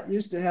palette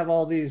used to have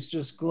all these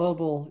just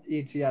global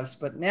ETFs,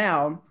 but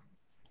now,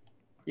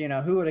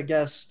 who would have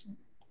guessed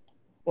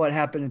what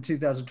happened in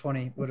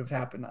 2020 would have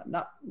happened?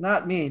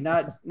 Not me,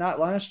 not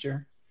last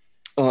year.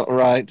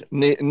 Right.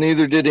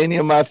 Neither did any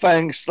of my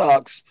FANG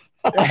stocks.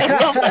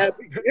 I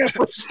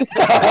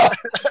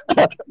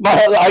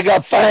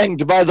got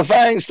fanged by the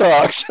FANG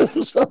stocks.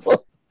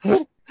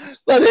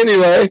 But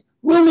anyway,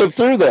 we'll live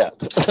through that.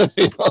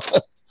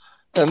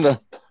 And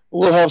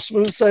we'll have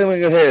smooth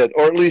sailing ahead,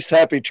 or at least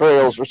happy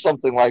trails or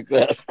something like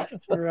that.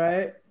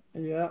 Right.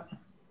 Yeah.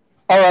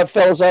 All right,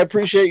 fellas, I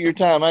appreciate your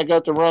time. I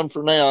got to run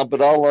for now,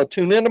 but I'll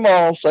tune in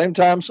tomorrow, same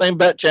time, same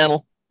bet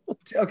channel.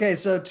 Okay,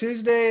 so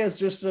Tuesday is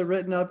just a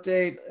written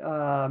update,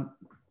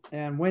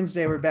 and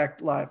Wednesday we're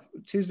back live.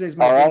 Tuesday's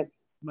my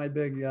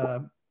big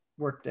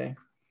work day.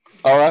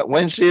 All right,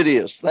 Wednesday it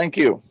is. Thank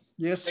you.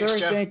 Yes, sir.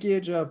 Thanks, Joe. Thank you,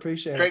 Joe.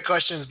 Appreciate it. Great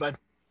questions, bud.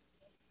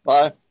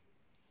 Bye.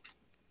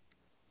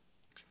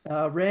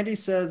 Randy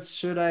says,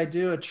 should I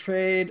do a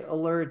trade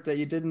alert that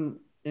you didn't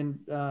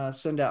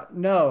send out?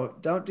 No,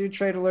 don't do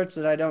trade alerts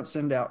that I don't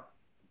send out.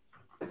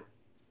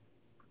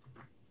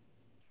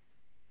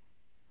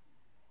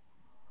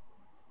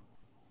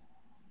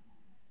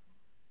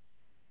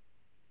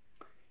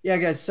 Yeah,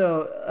 guys.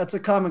 So that's a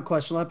common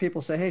question. A lot of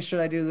people say, hey,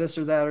 should I do this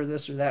or that or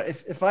this or that?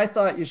 If I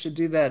thought you should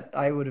do that,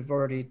 I would have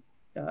already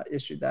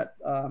issued that.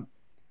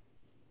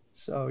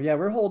 So yeah,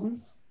 we're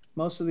holding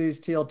most of these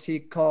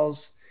TLT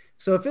calls.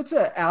 So if it's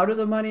an out of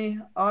the money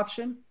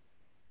option,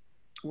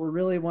 we're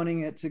really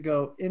wanting it to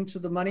go into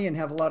the money and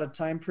have a lot of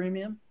time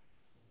premium.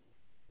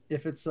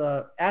 If it's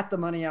at the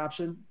money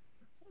option,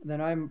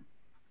 then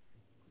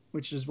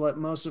which is what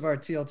most of our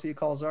TLT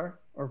calls are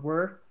or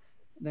were,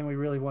 then we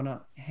really want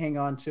to hang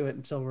on to it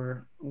until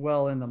we're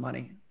well in the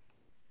money.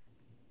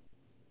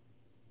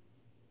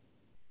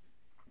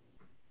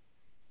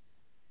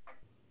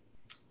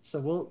 So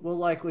we'll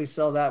likely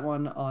sell that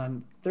one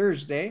on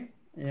Thursday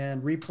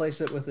and replace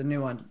it with a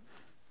new one,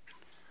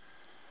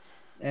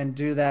 and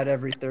do that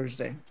every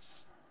Thursday.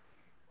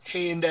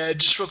 Hey, and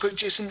just real quick,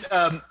 Jason.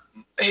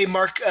 Hey,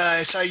 Mark,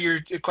 I saw your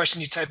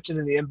question you typed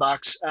into the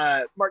inbox.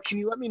 Mark, can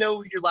you let me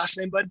know your last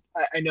name, bud?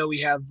 I know we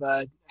have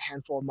a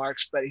handful of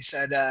Marks, but he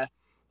said,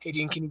 hey,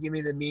 Dean, can you give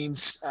me the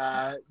means,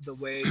 the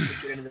way to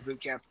get into the boot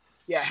camp?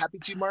 Yeah, happy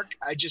to, Mark.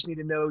 I just need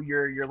to know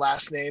your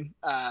last name.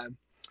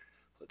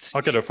 Let's see.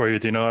 I'll get it for you,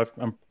 Dino.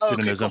 I'm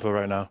getting his info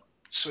right now.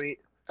 Sweet.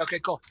 Okay,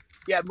 cool.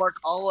 Yeah, Mark,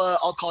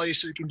 I'll call you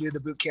so we can do the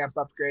boot camp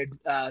upgrade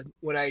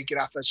when I get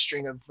off a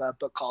string of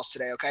book calls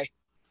today. Okay.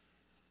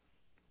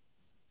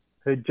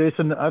 Hey,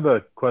 Jason, I have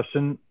a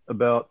question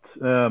about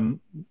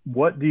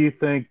what do you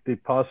think the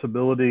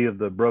possibility of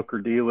the broker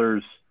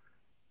dealers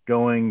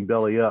going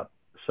belly up,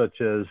 such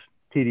as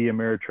TD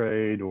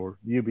Ameritrade or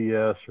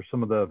UBS or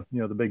some of the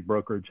the big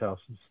brokerage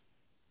houses?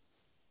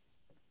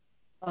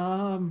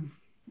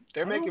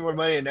 They're making more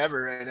money than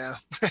ever right now.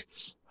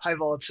 High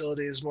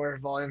volatility is more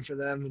volume for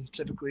them, and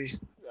typically,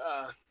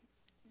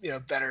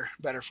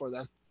 better for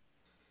them.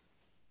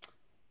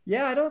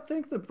 Yeah, I don't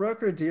think the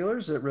broker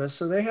dealer's at risk.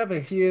 So they have a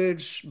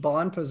huge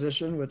bond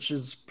position, which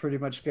is pretty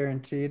much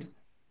guaranteed.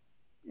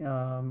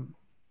 But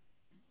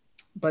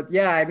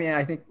yeah, I mean,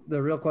 I think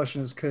the real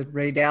question is, could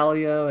Ray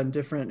Dalio and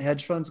different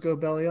hedge funds go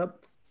belly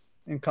up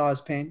and cause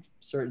pain?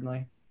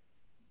 Certainly.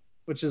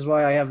 Which is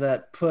why I have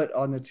that put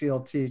on the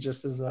TLT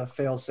just as a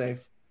fail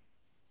safe.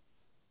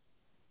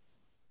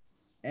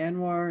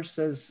 Anwar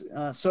says,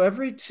 so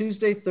every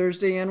Tuesday,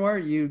 Thursday,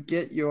 Anwar, you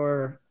get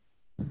your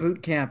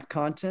boot camp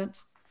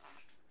content.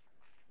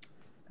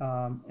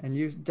 And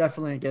you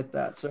definitely get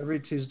that. So every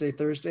Tuesday,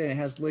 Thursday, and it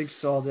has links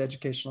to all the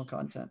educational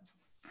content.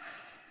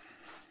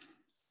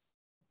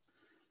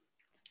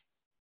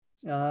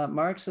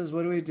 Mark says,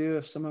 what do we do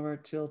if some of our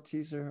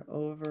TLTs are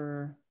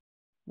over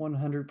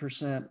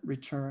 100%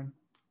 return?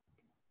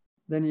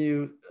 Then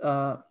you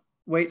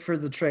wait for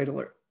the trade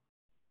alert.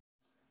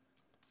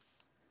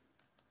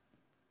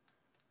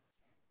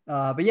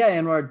 But yeah,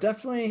 Anwar,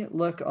 definitely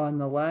look on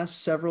the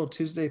last several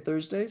Tuesday,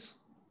 Thursdays.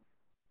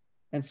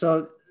 And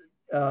so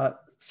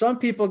some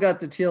people got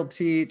the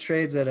TLT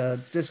trades at a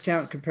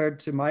discount compared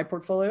to my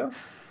portfolio,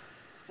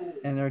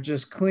 and they're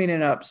just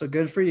cleaning up. So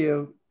good for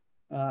you.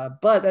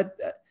 But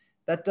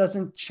that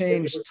doesn't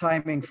change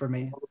timing for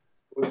me.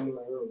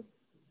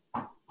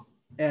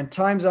 And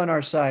time's on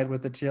our side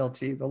with the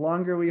TLT. The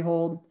longer we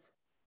hold,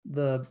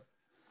 the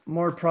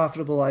more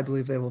profitable I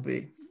believe they will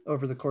be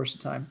over the course of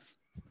time.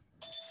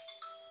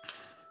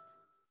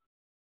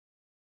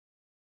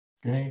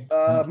 Okay.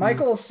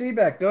 Michael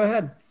Seebeck, go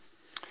ahead.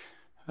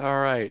 All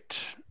right.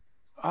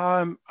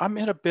 I'm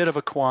in a bit of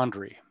a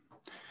quandary.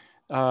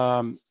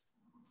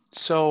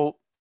 So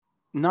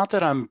not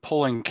that I'm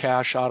pulling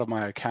cash out of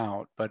my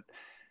account, but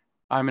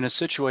I'm in a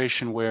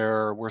situation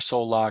where we're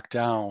so locked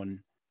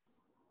down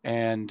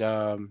and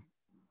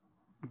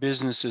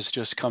business has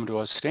just come to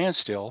a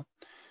standstill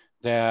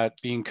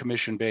that being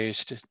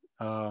commission-based,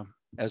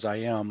 as I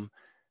am,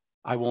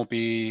 I won't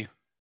be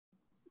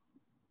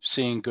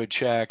seeing good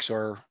checks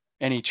or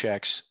any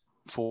checks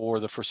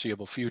for the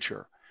foreseeable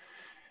future.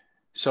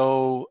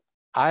 So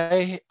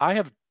I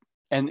have,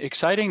 and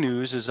exciting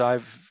news is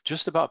I've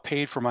just about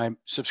paid for my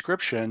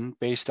subscription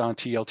based on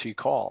TLT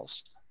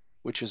calls,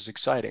 which is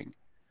exciting.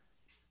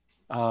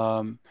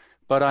 But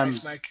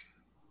Nice, Mike.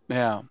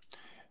 Yeah,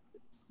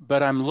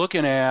 but I'm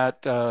looking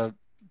at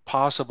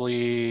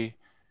possibly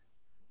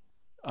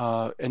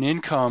an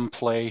income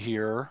play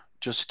here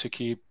just to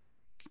keep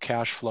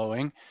cash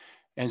flowing.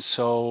 And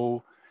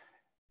so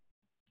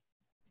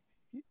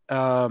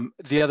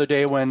the other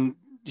day when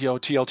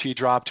TLT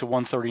dropped to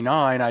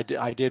 139,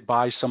 I did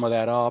buy some of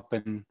that up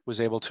and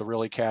was able to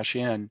really cash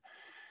in.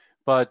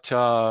 But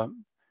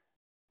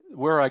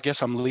where I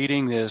guess I'm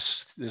leading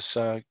this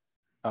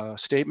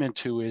statement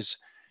to is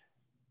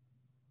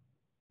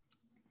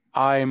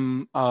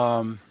I'm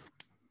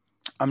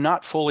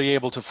not fully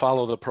able to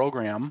follow the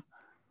program,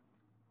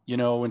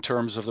 in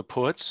terms of the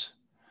puts.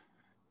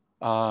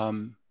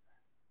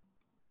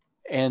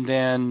 And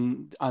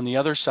then on the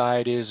other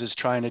side is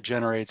trying to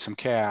generate some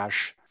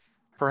cash,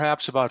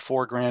 perhaps about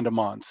 $4,000 a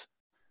month.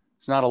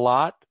 It's not a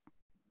lot,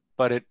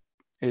 but it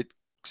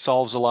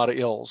solves a lot of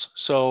ills.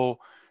 So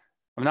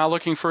I'm not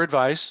looking for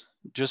advice.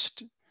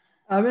 Just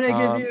I'm going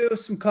to give you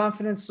some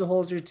confidence to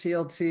hold your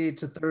TLT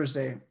to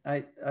Thursday.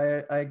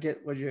 I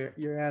get what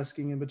you're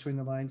asking in between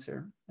the lines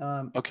here.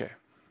 Okay.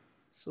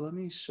 So let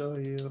me show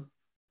you.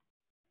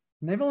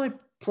 And they've only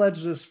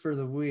pledged this for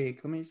the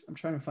week. I'm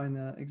trying to find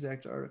the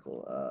exact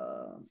article.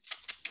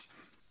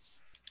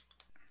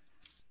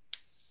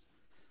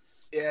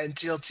 Yeah, and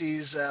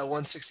TLT's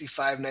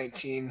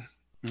 165.19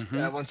 Mhm.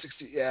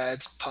 160. Yeah,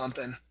 it's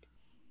pumping.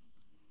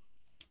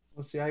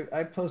 Let's see.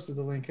 I posted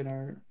the link in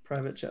our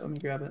private chat. Let me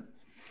grab it.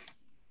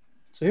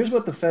 So here's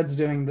what the Fed's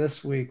doing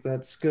this week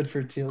that's good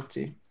for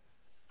TLT.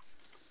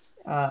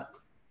 So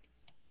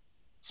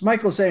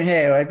Michael's saying,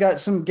 hey, I've got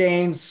some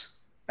gains.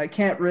 I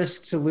can't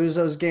risk to lose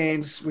those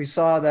gains. We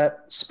saw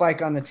that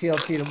spike on the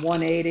TLT to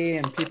 180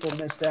 and people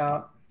missed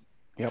out.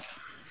 Yep.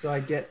 So I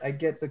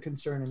get the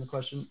concern and the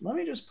question. Let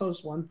me just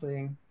post one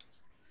thing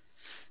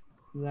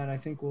that I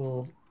think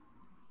will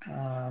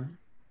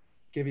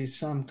give you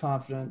some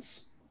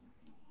confidence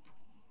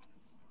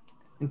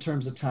in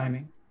terms of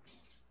timing.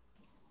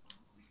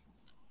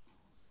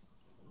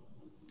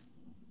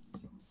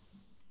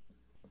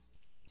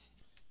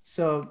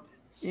 So,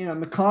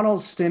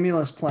 McConnell's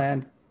stimulus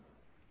plan,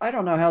 I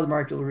don't know how the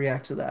market will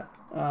react to that.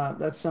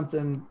 That's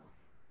something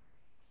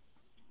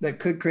that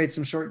could create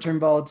some short-term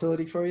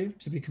volatility for you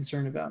to be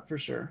concerned about, for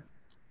sure.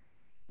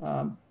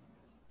 Let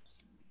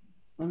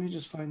me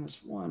just find this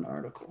one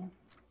article.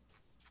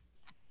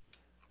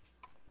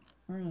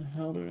 Where the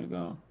hell did it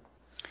go?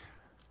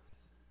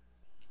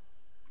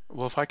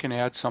 Well, if I can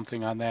add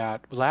something on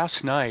that,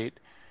 last night,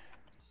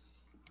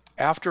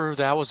 after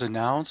that was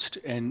announced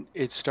and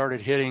it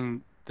started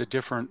hitting the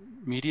different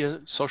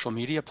social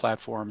media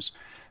platforms,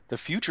 the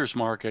futures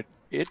market,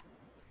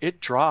 it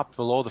dropped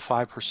below the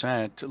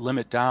 5%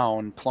 limit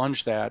down,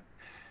 plunged that,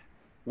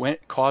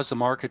 caused the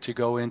market to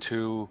go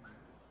into,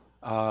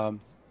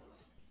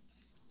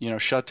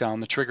 shutdown.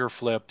 The trigger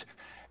flipped,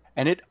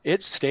 and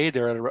it stayed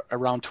there at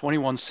around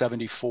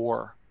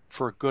 2174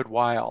 for a good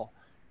while.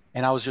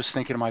 And I was just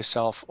thinking to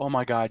myself, oh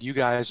my God, you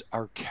guys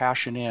are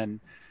cashing in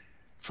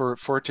for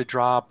it to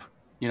drop,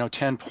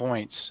 10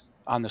 points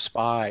on the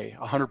SPY,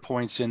 100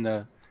 points in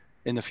the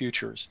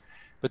futures.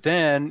 But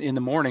then in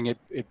the morning,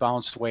 it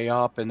bounced way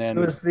up, and then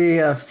it was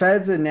the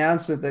Fed's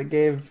announcement that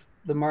gave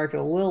the market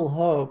a little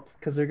hope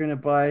because they're going to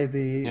buy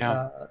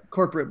the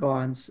corporate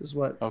bonds, is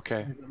what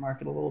saved the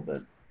market a little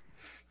bit.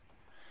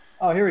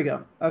 Oh, here we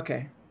go.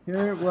 Okay,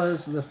 here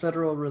was the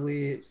Federal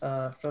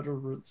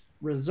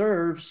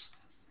Reserve's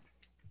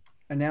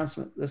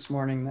announcement this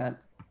morning that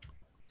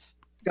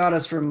got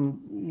us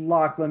from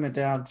lock limit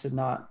down to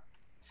not.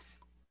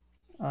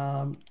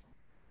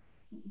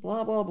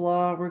 Blah blah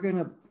blah. We're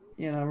gonna,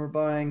 we're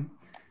buying.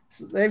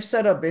 So they've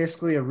set up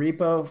basically a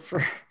repo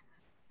for.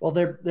 Well,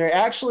 they're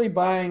actually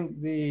buying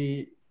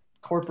the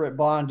corporate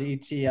bond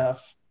ETF,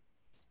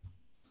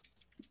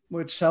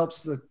 which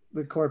helps the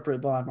corporate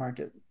bond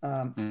market.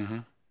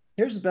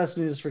 Here's the best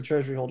news for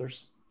Treasury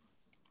holders,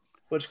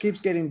 which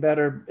keeps getting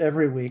better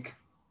every week.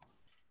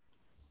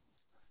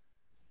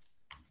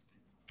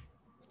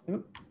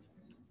 Oop.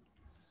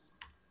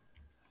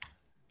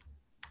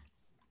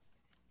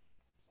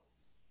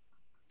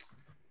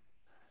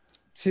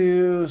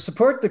 To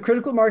support the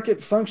critical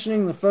market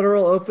functioning, the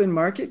Federal Open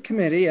Market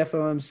Committee,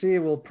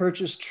 FOMC, will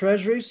purchase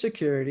Treasury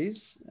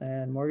securities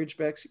and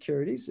mortgage-backed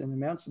securities in the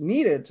amounts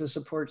needed to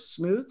support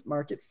smooth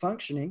market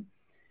functioning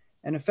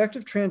and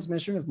effective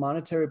transmission of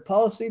monetary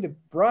policy to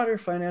broader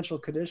financial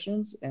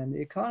conditions and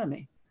the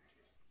economy.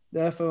 The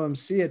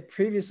FOMC had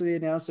previously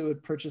announced it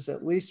would purchase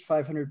at least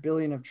 $500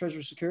 billion of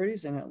Treasury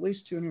securities and at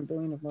least $200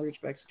 billion of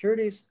mortgage-backed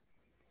securities.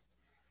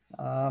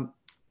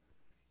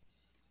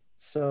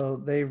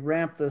 So they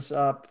ramped this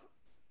up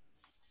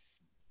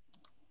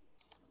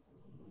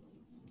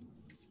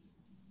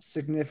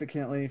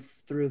significantly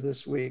through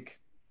this week.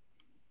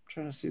 I'm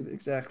trying to see the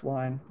exact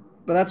line,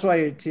 but that's why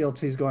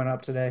TLT is going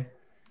up today.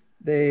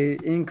 They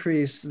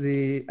increased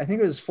I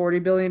think it was 40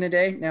 billion a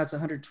day. Now it's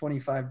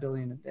 125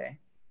 billion a day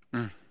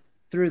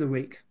through the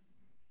week.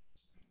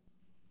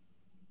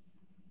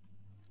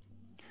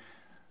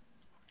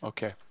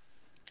 Okay.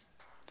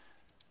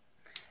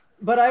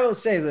 But I will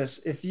say this,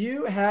 if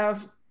you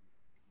have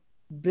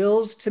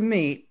bills to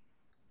meet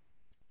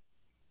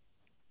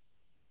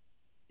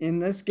in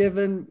this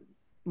given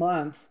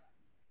month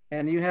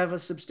and you have a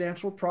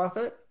substantial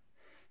profit,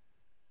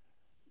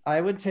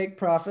 I would take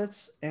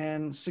profits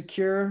and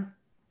secure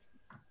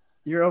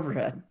your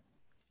overhead.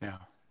 Yeah.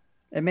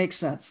 It makes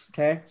sense.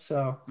 Okay.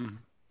 So,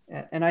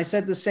 and I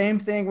said the same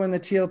thing when the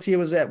TLT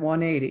was at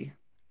 180.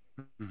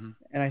 And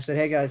I said,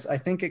 hey guys, I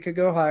think it could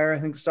go higher. I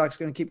think the stock's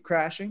going to keep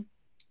crashing.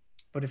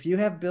 But if you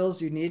have bills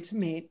you need to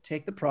meet,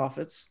 take the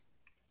profits.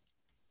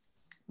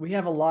 We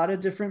have a lot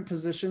of different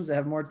positions that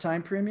have more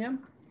time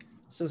premium.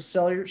 So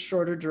sell your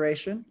shorter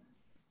duration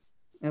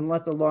and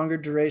let the longer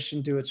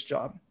duration do its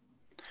job.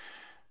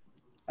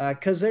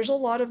 Because there's a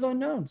lot of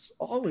unknowns.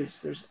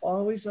 There's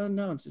always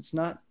unknowns. It's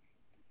not,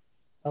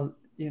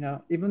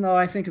 even though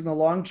I think in the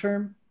long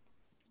term,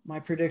 my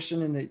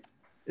prediction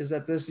is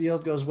that this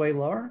yield goes way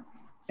lower.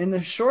 In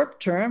the short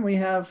term, we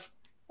have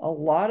a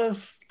lot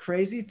of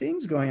crazy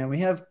things going on. We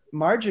have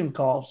margin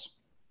calls.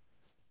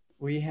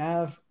 We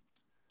have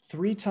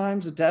 3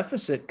 times the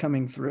deficit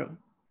coming through.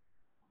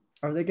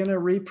 Are they going to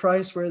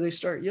reprice where they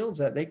start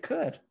yields at? They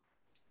could.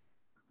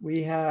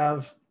 We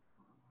have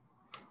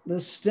the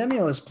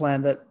stimulus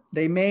plan that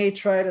they may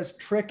try to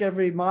trick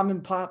every mom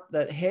and pop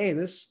that, hey,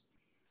 this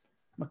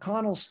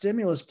McConnell's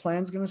stimulus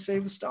plan is going to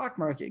save the stock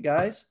market,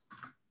 guys.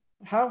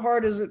 How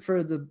hard is it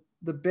for the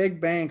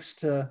big banks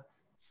to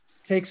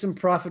take some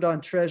profit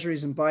on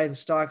treasuries and buy the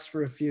stocks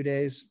for a few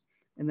days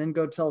and then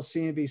go tell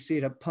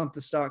CNBC to pump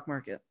the stock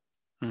market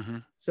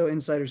so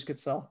insiders could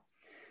sell?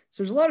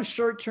 So there's a lot of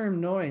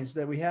short-term noise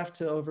that we have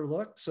to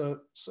overlook. So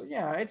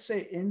yeah, I'd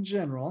say in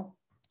general,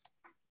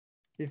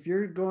 if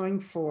you're going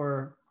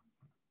for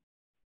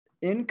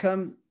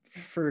income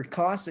for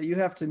costs that you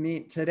have to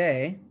meet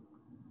today,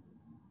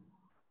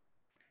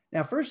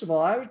 now, first of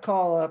all, I would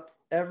call up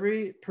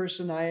every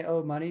person I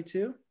owe money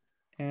to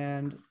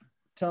and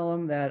tell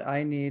them that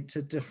I need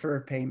to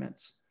defer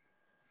payments.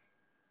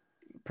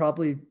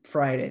 Probably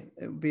Friday.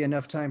 It would be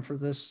enough time for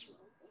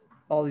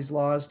all these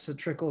laws to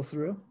trickle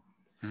through.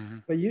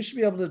 But you should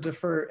be able to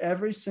defer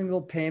every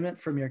single payment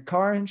from your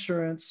car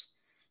insurance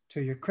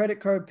to your credit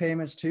card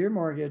payments, to your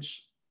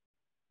mortgage,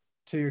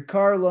 to your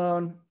car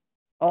loan.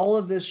 All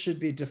of this should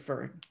be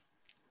deferred.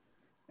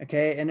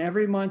 Okay. And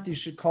every month you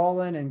should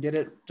call in and get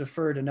it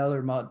deferred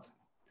another month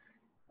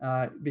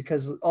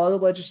because all the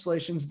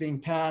legislation is being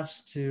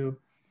passed to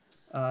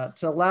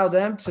allow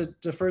them to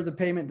defer the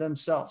payment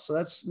themselves. So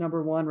that's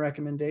number one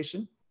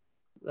recommendation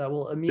that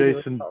will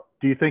immediately Jason, help.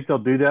 do you think they'll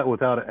do that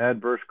without an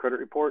adverse credit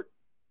report?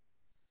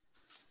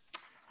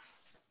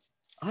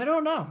 I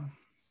don't know.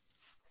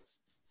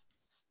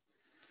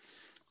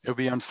 It would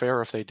be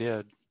unfair if they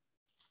did.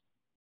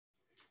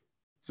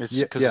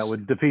 It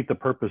would defeat the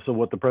purpose of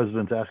what the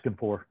president's asking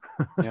for.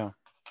 Yeah.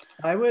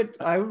 I would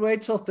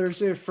wait till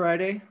Thursday or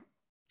Friday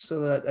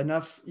so that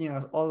enough,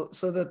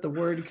 so that the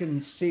word can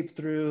seep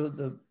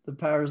through the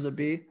powers that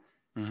be.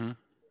 And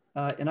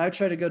I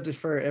try to go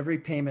defer every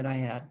payment I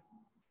had.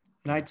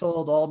 And I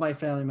told all my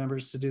family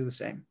members to do the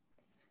same.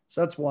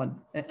 So that's one.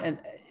 And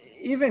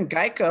even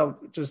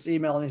Geico just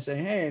emailed me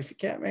saying, hey, if you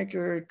can't make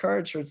your car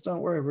insurance,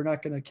 don't worry. We're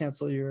not going to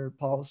cancel your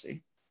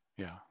policy.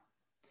 Yeah.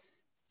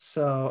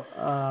 So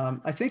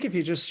I think if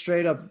you just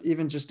straight up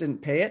even just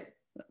didn't pay it,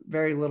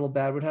 very little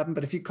bad would happen.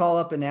 But if you call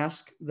up and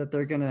ask that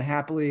they're going to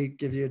happily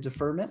give you a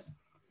deferment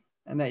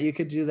and that you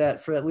could do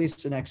that for at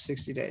least the next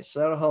 60 days. So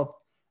that'll help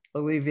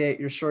alleviate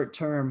your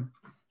short-term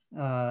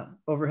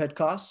overhead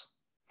costs.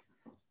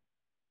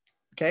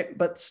 Okay.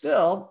 But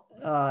still,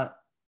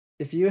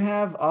 if you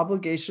have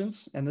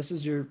obligations and this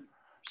is your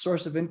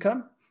source of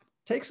income,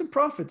 take some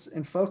profits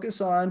and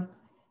focus on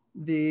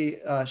the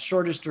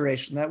shortest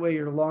duration. That way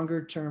your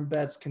longer term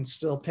bets can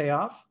still pay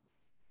off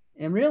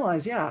and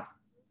realize, yeah,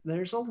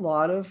 there's a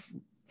lot of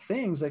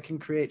things that can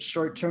create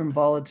short-term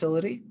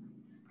volatility.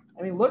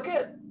 I mean, look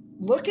at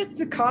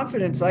the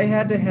confidence I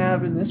had to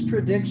have in this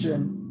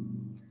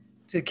prediction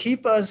to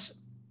keep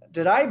us.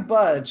 Did I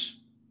budge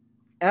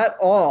at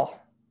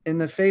all in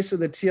the face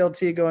of the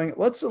TLT going?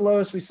 What's the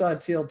lowest we saw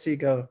TLT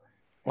go?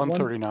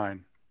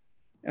 139.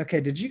 Okay.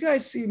 Did you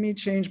guys see me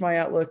change my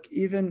outlook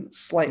even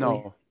slightly?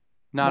 No,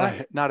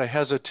 not a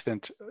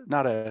hesitant,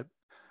 not a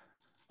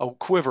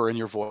quiver in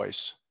your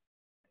voice.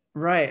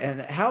 Right.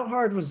 And how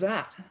hard was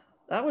that?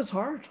 That was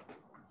hard.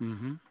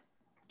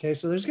 Okay.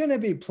 So there's going to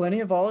be plenty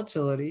of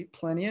volatility,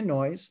 plenty of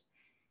noise,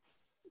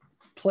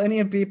 plenty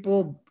of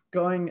people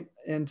going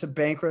into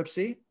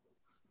bankruptcy.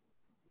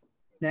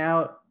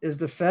 Now, is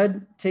the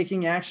Fed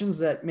taking actions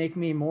that make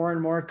me more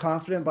and more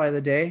confident by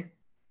the day?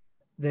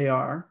 They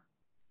are.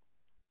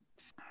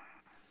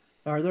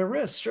 Are there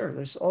risks? Sure.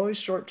 There's always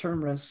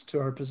short-term risks to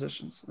our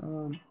positions.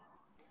 And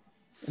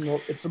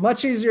it's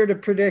much easier to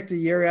predict a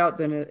year out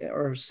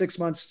or 6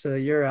 months to a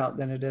year out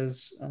than it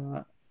is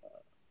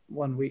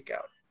 1 week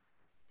out.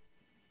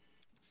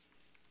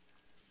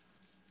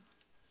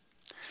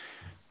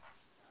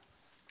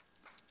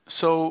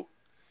 So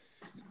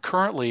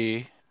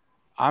currently,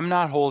 I'm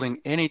not holding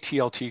any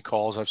TLT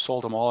calls. I've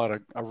sold them all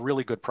at a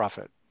really good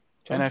profit.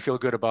 Okay. And I feel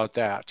good about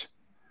that.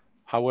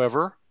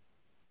 However,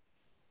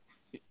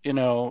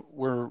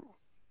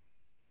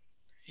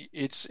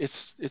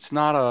 it's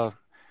not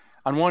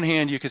on one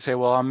hand, you could say,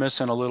 well, I'm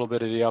missing a little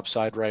bit of the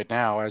upside right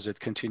now as it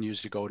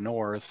continues to go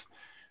north,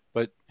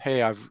 but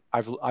hey,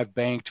 I've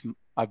banked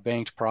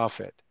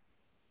profit.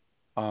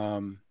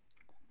 And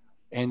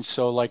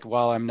so like,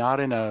 while I'm not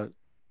in a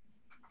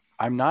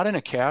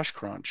cash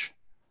crunch,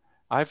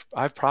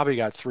 I've probably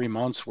got 3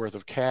 months worth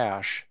of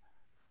cash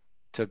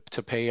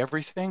to pay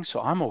everything.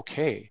 So I'm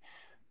okay.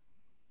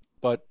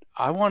 But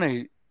I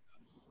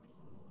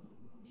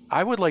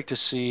would like to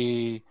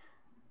see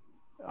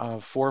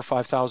 $4,000 or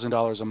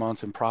 $5,000 a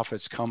month in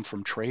profits come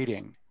from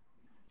trading,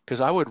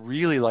 because I would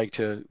really like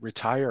to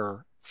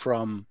retire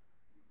from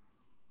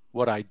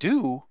what I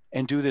do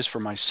and do this for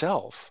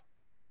myself.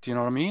 Do you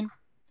know what I mean?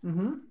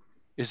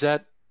 Is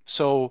that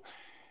so?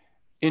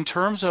 In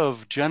terms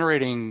of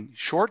generating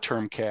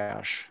short-term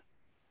cash,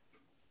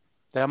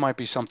 that might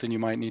be something you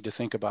might need to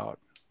think about.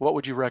 What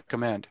would you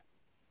recommend?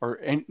 Or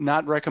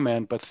not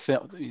recommend, but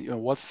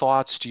what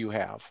thoughts do you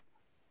have?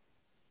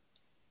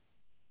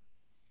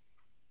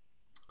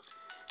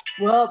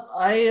 Well,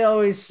 I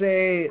always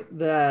say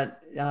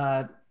that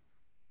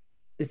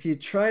if you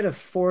try to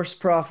force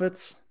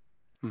profits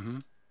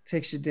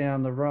takes you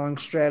down the wrong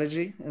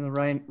strategy and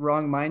the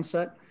wrong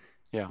mindset.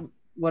 Yeah.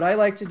 What I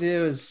like to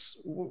do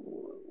is,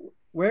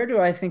 where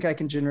do I think I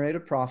can generate a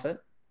profit?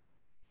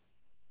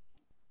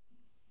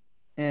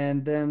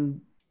 And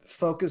then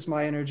focus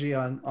my energy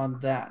on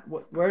that.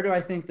 Where do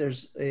I think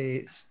there's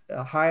a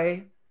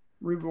high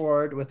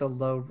reward with a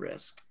low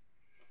risk?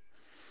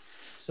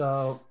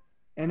 So,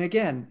 and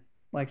again,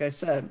 like I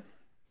said,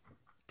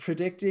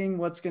 predicting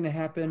what's going to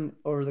happen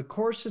over the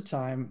course of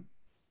time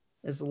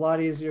is a lot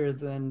easier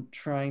than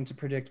trying to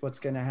predict what's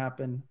going to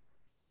happen.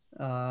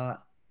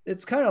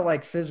 It's kind of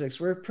like physics.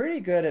 We're pretty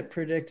good at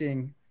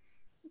predicting,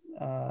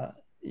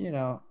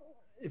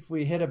 if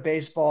we hit a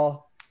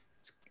baseball,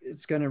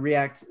 it's going to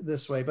react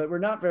this way, but we're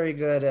not very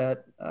good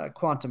at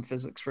quantum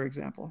physics, for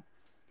example.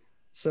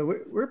 So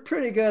we're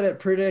pretty good at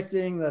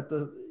predicting that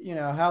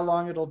how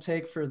long it'll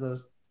take for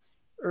the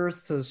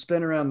Earth to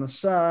spin around the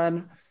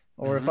sun,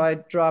 or if I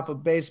drop a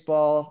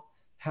baseball,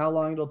 how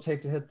long it'll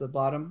take to hit the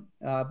bottom.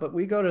 But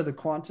we go to the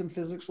quantum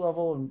physics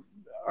level, and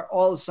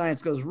all the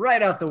science goes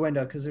right out the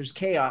window because there's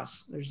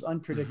chaos, there's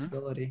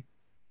unpredictability.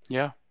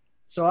 Yeah.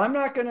 So I'm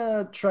not going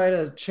to try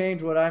to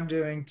change what I'm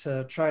doing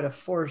to try to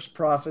force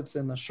profits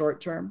in the short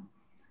term,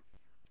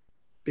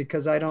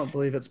 because I don't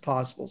believe it's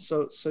possible.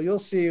 So you'll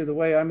see the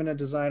way I'm going to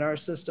design our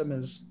system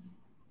is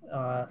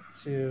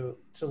to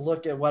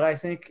look at what I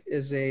think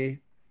is a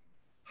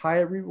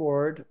high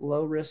reward,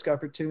 low risk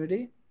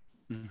opportunity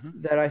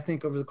that I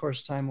think over the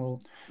course of time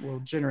will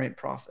generate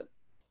profit.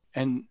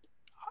 And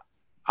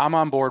I'm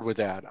on board with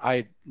that.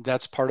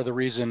 That's part of the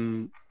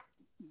reason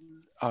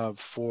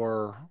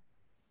for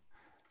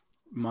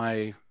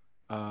my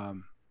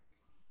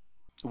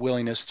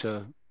willingness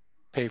to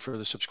pay for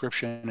the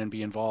subscription and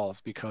be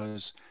involved,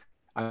 because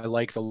I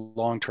like the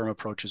long-term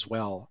approach as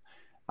well.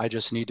 I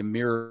just need to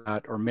mirror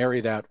that or marry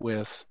that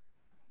with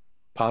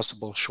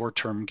possible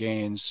short-term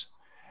gains.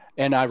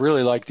 And I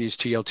really like these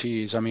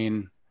TLTs. I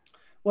mean,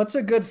 what's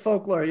a good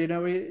folklore?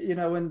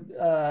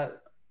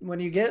 When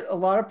you get a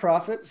lot of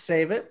profit,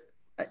 save it.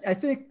 I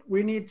think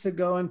we need to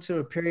go into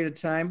a period of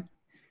time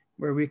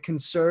where we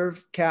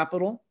conserve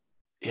capital.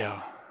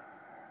 Yeah.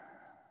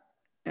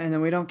 And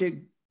then we don't get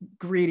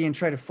greedy and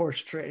try to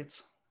force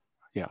trades.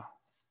 Yeah.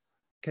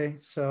 Okay.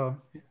 So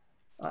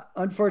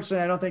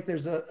unfortunately, I don't think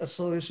there's a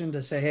solution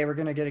to say, hey, we're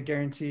going to get a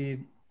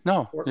guaranteed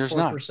there's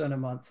 4% a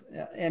month.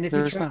 And if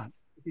there's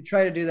if you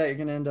try to do that, you're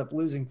going to end up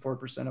losing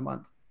 4% a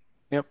month.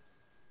 Yep.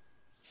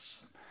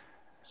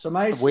 So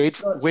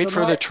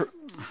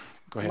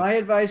go ahead. My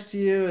advice to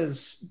you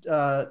is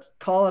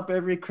call up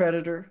every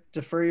creditor,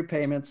 defer your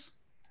payments.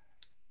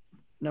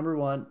 Number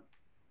one.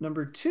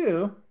 Number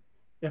two,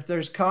 if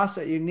there's costs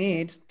that you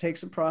need, take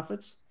some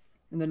profits.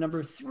 And then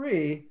number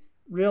three,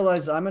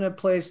 realize I'm going to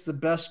place the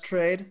best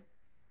trade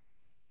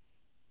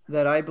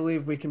that I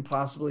believe we can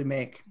possibly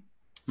make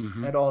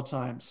at all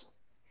times.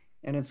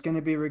 And it's going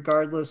to be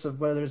regardless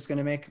of whether it's going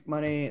to make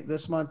money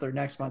this month or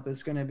next month.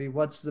 It's going to be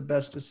what's the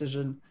best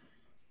decision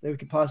that we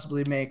could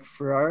possibly make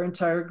for our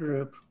entire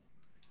group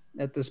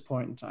at this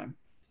point in time.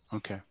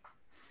 Okay.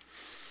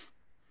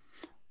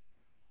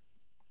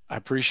 I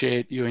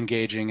appreciate you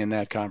engaging in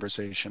that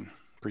conversation.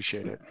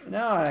 Appreciate it.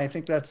 No, I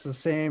think that's the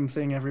same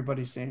thing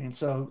everybody's saying.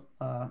 So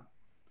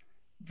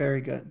very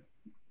good.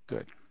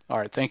 Good. All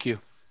right. Thank you.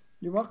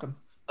 You're welcome.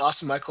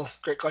 Awesome, Michael.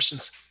 Great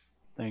questions.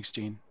 Thanks,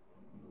 Dean.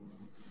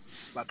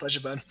 My pleasure,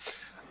 bud.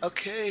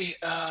 Okay.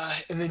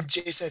 And then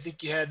Jason, I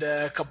think you had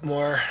a couple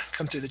more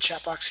come through the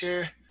chat box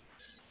here.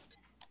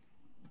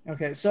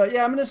 Okay. So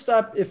yeah, I'm going to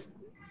stop. If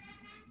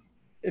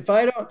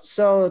I don't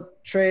sell a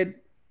trade,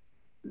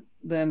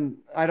 then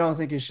I don't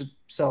think you should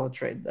sell a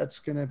trade. That's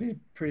going to be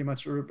pretty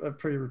much a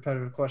pretty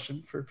repetitive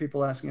question for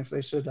people asking if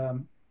they should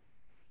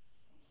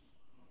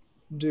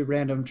do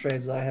random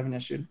trades that I haven't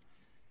issued.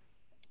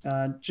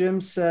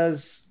 Jim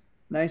says,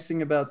 nice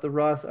thing about the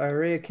Roth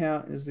IRA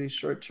account is these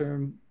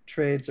short-term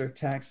trades are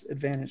tax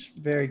advantage.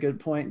 Very good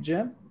point,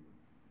 Jim.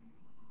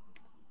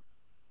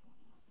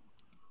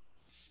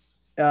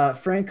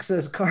 Frank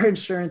says car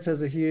insurance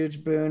has a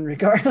huge boon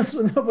regardless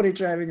with nobody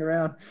driving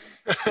around.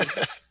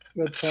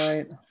 Good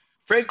point.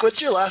 Frank,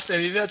 what's your last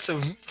name? You've had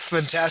some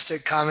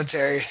fantastic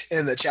commentary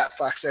in the chat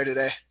box there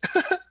today.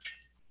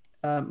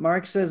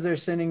 Mark says they're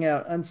sending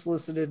out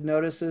unsolicited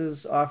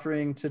notices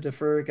offering to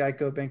defer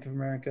Geico, Bank of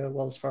America,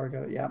 Wells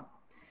Fargo. Yeah.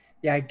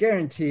 Yeah, I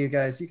guarantee you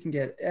guys, you can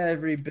get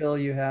every bill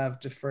you have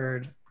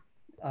deferred.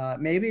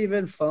 Maybe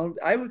even phone.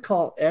 I would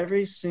call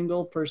every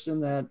single person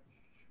that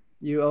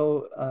you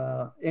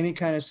owe any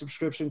kind of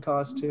subscription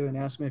cost to and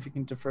ask them if you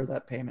can defer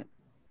that payment.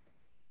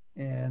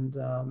 And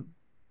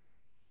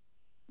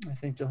I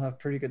think you'll have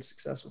pretty good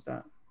success with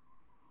that.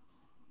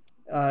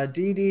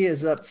 DD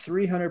is up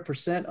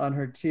 300% on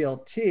her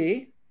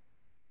TLT.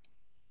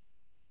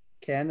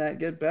 Can that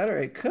get better?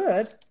 It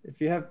could.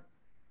 If you have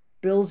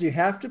bills you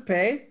have to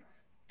pay,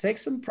 take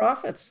some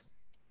profits.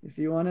 If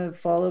you want to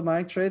follow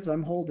my trades,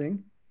 I'm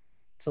holding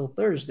till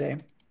Thursday.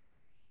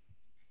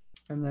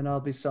 And then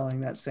I'll be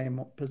selling that same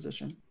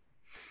position.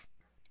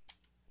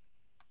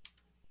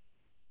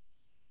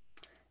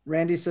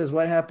 Randy says,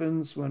 what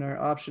happens when our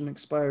option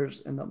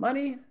expires in the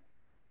money?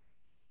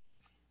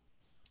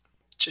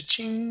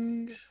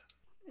 Cha-ching.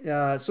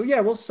 So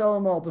yeah, we'll sell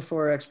them all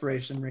before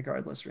expiration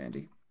regardless,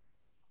 Randy.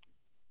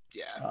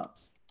 Yeah.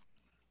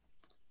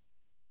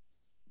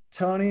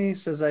 Tony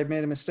says I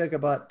made a mistake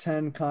about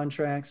 10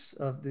 contracts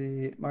of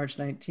the March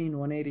 19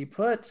 180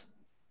 put.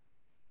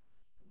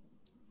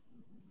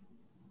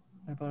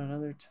 I bought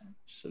another 10.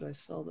 Should I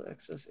sell the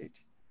excess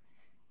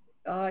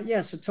 18?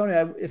 Yeah, so Tony,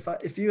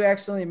 if you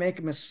accidentally make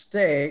a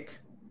mistake,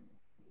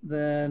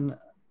 then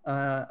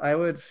I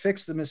would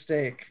fix the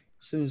mistake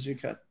as soon as you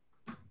could.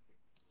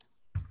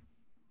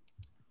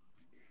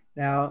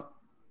 Now,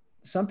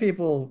 some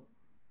people,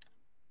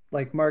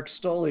 like Mark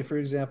Stoley, for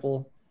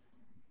example,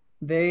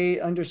 they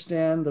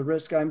understand the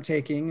risk I'm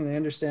taking, and they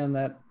understand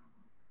that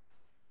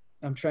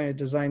I'm trying to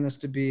design this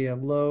to be a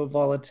low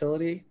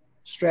volatility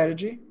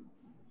strategy.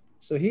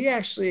 So he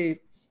actually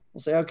will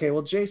say, okay,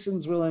 well,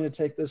 Jason's willing to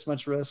take this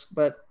much risk,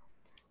 but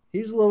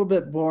he's a little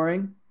bit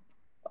boring.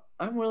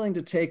 I'm willing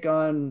to take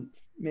on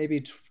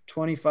maybe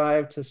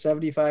 25 to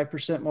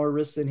 75% more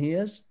risk than he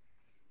is.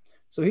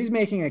 So he's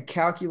making a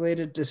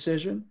calculated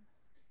decision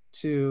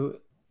to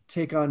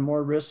take on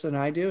more risk than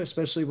I do,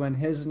 especially when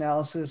his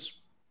analysis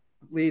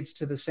leads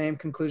to the same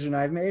conclusion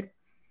I've made.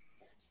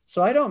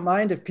 So I don't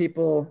mind if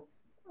people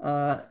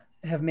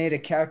have made a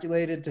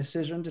calculated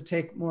decision to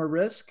take more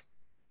risk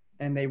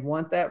and they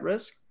want that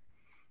risk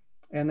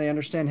and they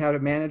understand how to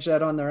manage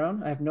that on their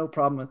own. I have no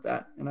problem with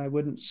that. And I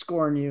wouldn't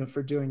scorn you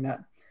for doing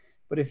that.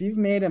 But if you've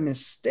made a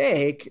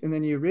mistake and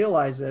then you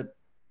realize it,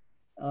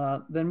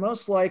 then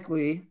most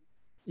likely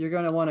you're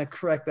going to want to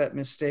correct that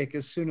mistake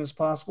as soon as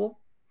possible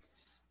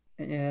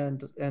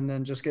and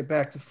then just get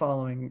back to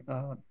following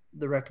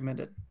the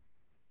recommended.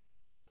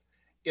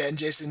 Yeah, and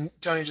Jason,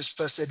 Tony just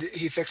posted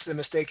he fixed the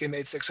mistake and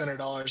made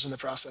 $600 in the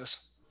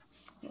process.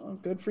 Oh,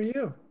 good for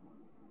you.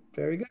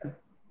 Very good.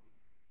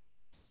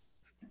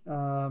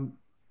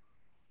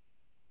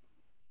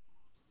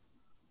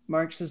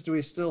 Mark says, do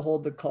we still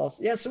hold the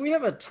calls? Yeah, so we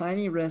have a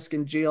tiny risk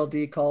in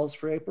GLD calls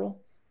for April.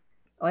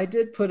 I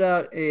did put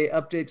out a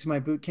update to my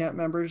bootcamp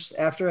members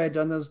after I'd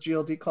done those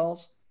GLD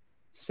calls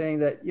saying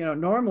that, you know,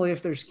 normally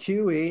if there's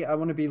QE, I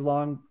want to be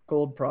long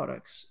gold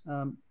products.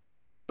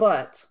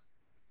 But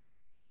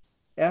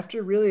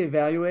after really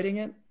evaluating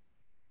it,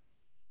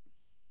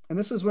 and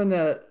this is when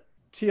the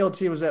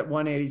TLT was at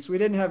 180, so we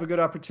didn't have a good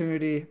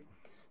opportunity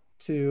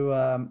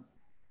to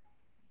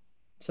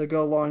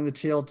go long the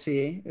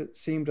TLT. It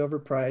seemed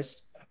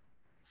overpriced,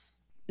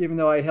 even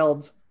though I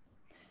held.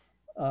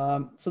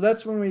 So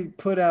that's when we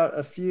put out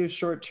a few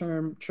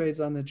short-term trades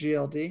on the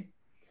GLD.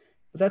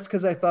 But that's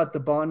because I thought the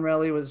bond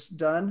rally was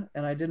done,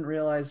 and I didn't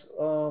realize,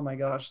 oh my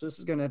gosh, this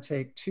is going to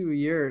take 2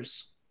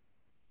 years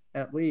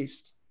at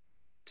least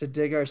to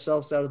dig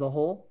ourselves out of the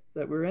hole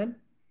that we're in.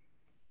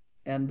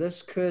 And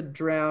this could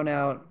drown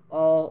out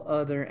all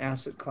other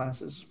asset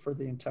classes for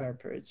the entire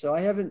period. So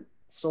I haven't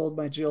sold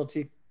my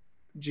GLD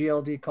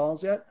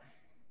calls yet.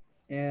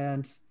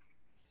 And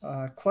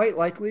quite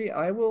likely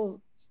I will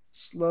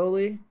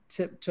slowly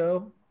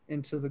tiptoe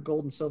into the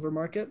gold and silver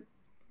market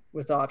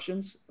with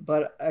options.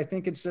 But I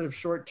think instead of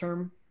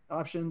short-term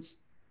options,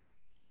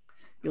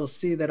 you'll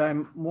see that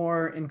I'm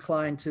more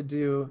inclined to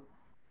do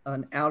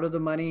an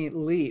out-of-the-money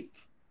leap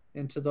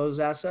into those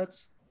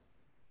assets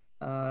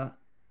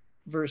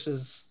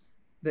versus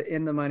the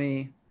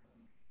in-the-money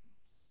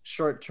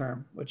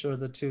short-term, which are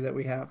the two that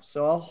we have.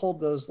 So I'll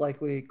hold those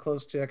likely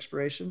close to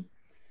expiration.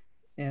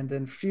 And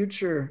then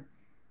future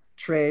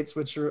trades,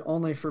 which are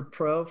only for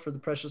the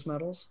precious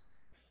metals,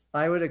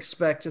 I would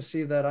expect to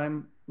see that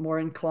I'm more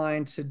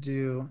inclined to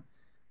do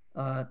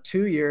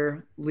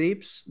 2-year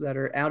leaps that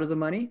are out of the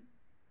money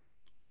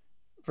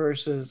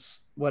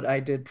versus what I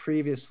did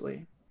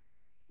previously.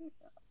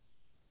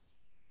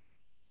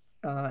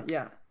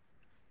 Yeah,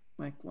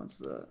 Mike wants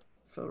the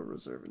Federal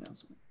Reserve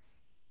announcement.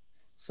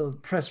 So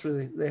press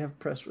release, they have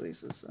press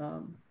releases.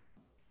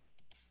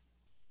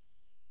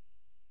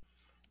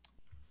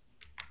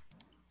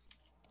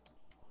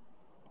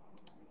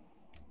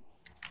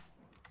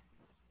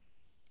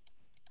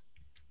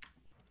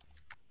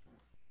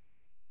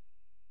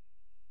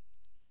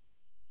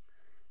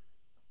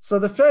 So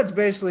the Fed's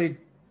basically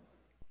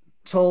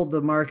told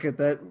the market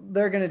that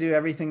they're going to do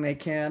everything they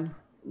can.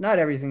 Not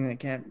everything they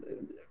can.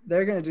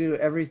 They're going to do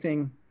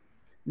everything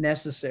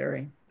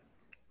necessary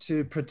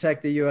to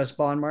protect the U.S.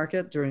 bond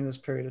market during this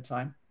period of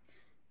time.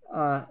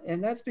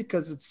 And that's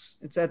because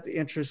it's at the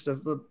interest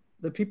of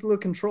the people who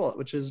control it,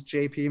 which is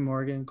JP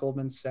Morgan,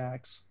 Goldman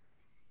Sachs.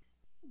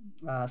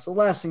 So the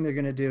last thing they're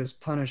going to do is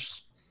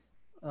punish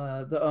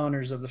the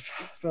owners of the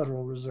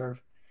Federal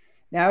Reserve.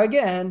 Now,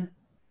 again,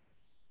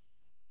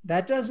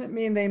 that doesn't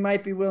mean they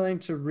might be willing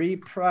to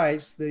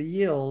reprice the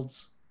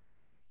yields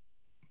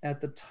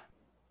at the time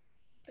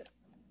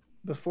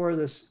before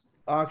this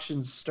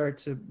auctions start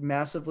to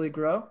massively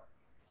grow.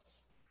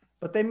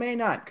 But they may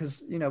not,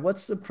 because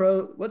what's the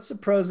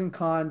pros and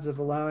cons of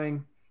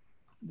allowing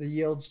the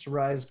yields to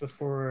rise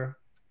before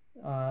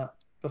the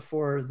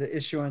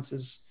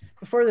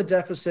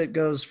deficit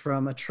goes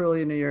from $1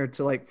 trillion a year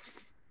to like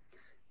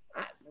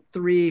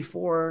 3,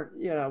 4,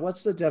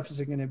 what's the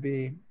deficit going to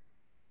be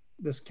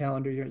this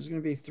calendar year? Is it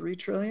going to be 3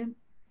 trillion?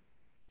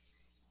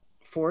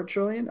 4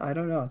 trillion? I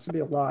don't know. It's going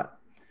to be a lot.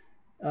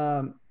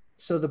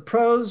 So the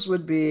pros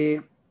would be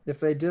if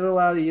they did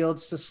allow the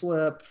yields to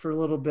slip for a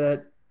little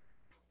bit,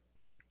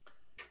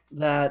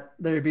 that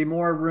there'd be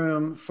more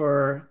room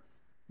for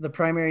the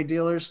primary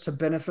dealers to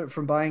benefit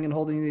from buying and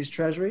holding these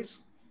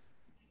treasuries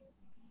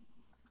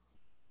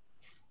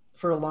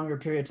for a longer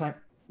period of time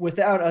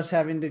without us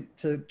having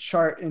to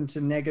chart into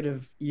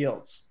negative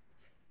yields.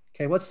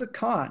 Okay, what's the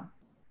con?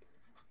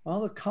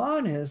 Well, the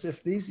con is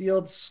if these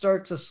yields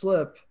start to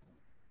slip,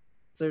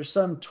 there's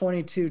some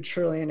 22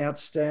 trillion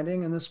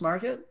outstanding in this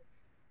market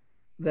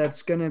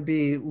that's going to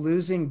be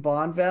losing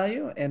bond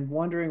value and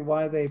wondering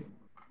why they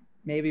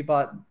maybe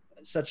bought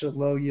such a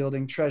low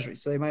yielding treasury.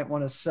 So they might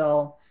want to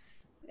sell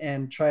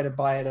and try to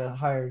buy at a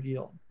higher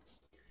yield.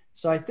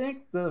 So I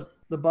think the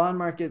bond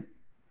market,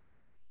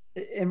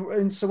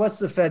 and so what's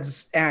the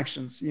Fed's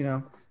actions? You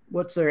know,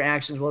 what's their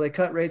actions? Well, they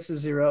cut rates to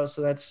 0.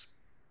 So that's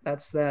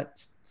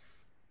that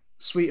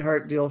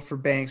sweetheart deal for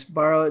banks.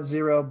 Borrow at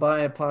 0,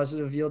 buy a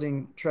positive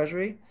yielding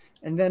treasury,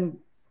 and then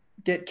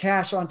get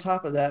cash on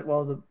top of that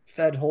while the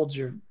Fed holds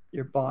your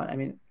bond. I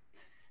mean,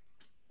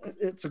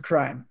 it's a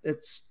crime.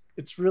 It's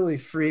really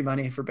free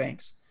money for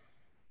banks.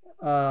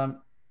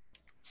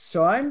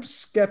 So I'm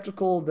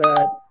skeptical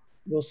that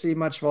we'll see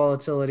much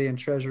volatility in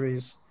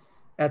treasuries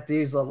at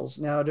these levels.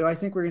 Now, do I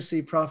think we're going to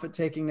see profit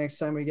taking next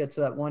time we get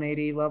to that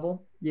 180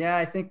 level? Yeah,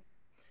 I think,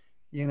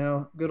 you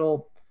know,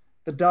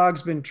 the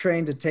dog's been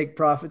trained to take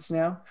profits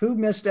now. Who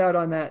missed out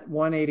on that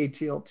 180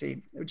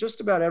 TLT? Just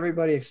about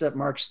everybody except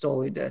Mark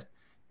Stoley did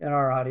in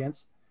our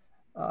audience.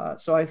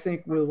 So I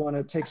think we'll want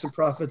to take some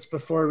profits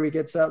before we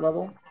get to that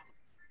level.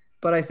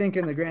 But I think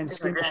in the grand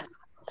scheme,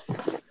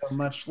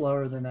 much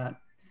lower than that.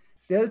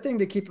 The other thing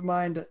to keep in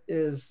mind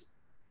is,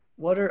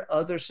 what are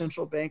other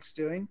central banks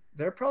doing?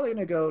 They're probably going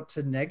to go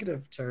to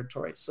negative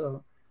territory.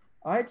 So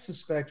I'd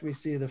suspect we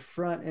see the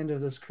front end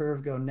of this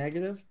curve go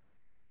negative,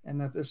 and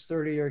that this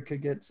 30-year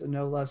could get to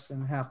no less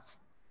than half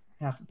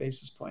a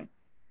basis point.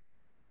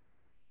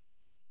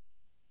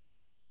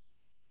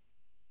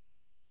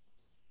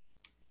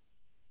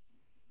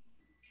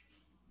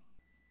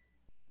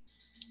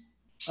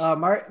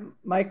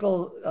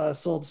 Michael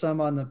sold some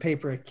on the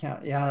paper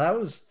account. Yeah, that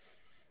was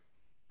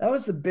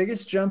the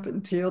biggest jump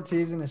in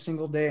TLTs in a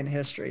single day in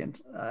history, and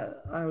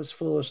I was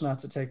foolish not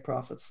to take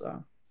profits.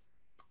 So,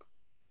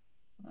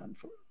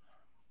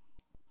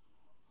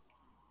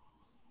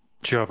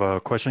 do you have a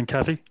question,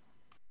 Kathy?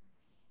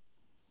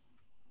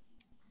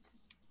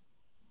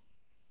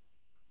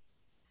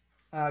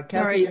 Kathy,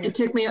 sorry, it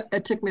took me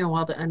a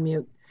while to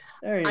unmute.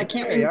 I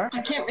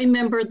can't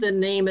remember the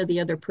name of the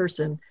other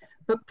person,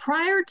 but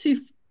prior to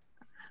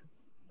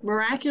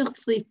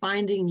miraculously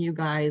finding you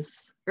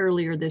guys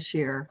earlier this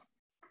year,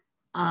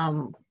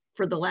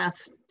 for the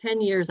last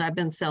 10 years, I've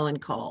been selling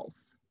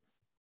calls.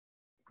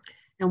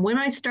 And when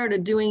I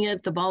started doing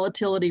it, the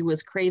volatility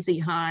was crazy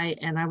high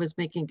and I was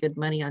making good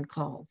money on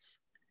calls.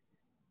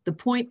 The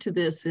point to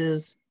this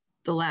is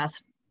the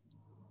last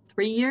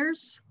 3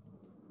 years,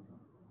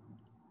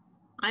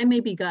 I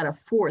maybe got a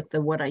fourth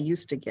of what I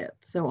used to get.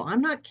 So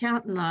I'm not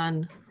counting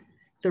on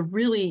the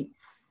really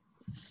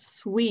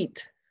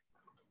sweet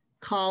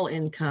call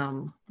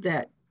income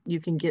that you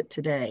can get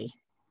today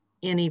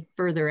any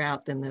further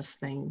out than this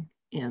thing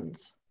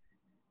ends.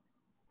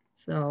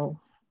 So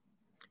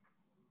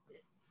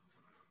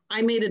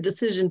I made a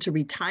decision to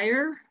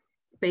retire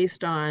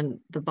based on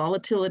the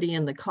volatility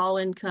and the call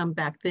income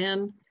back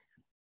then.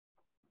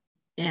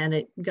 And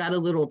it got a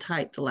little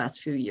tight the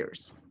last few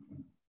years.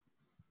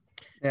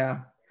 Yeah.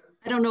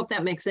 I don't know if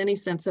that makes any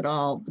sense at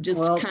all.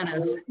 Just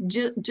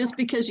just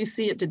because you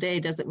see it today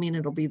doesn't mean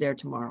it'll be there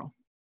tomorrow.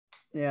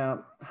 Yeah.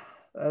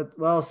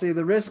 Well, see,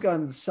 the risk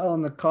on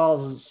selling the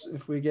calls is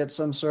if we get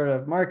some sort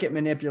of market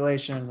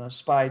manipulation and the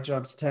SPY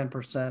jumps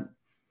 10%,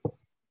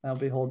 that'll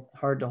be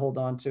hard to hold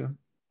on to.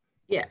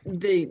 Yeah,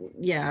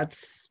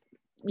 it's,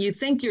 you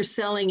think you're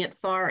selling it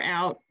far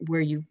out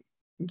where you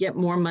get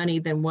more money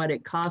than what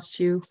it costs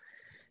you,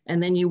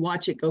 and then you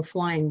watch it go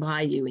flying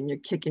by you and you're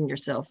kicking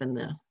yourself in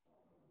the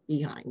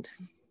behind.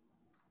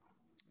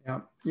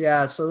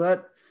 Yeah. So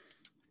that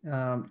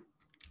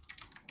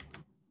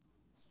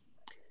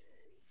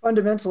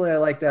fundamentally I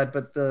like that,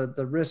 but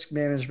the risk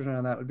management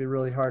on that would be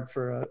really hard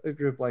for a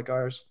group like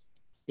ours.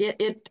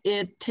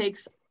 It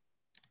takes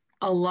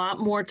a lot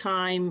more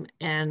time,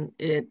 and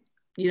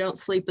you don't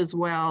sleep as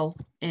well.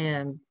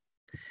 And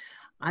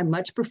I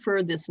much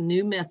prefer this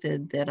new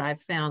method that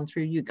I've found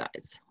through you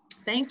guys.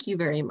 Thank you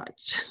very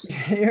much.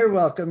 You're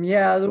welcome.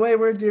 Yeah, the way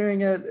we're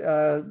doing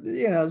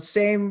it,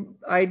 same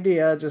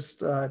idea,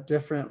 just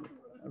different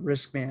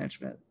risk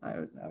management,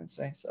 I would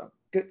say. So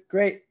good,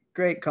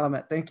 great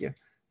comment. Thank you.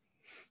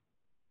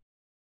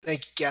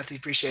 Thank you, Kathy.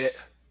 Appreciate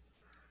it.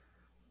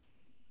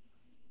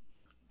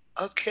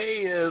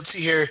 Okay, let's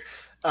see here.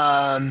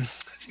 I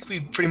think we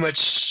pretty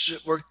much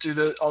worked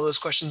through all those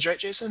questions, right,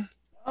 Jason?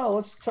 Oh,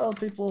 let's tell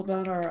people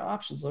about our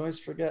options. I always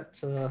forget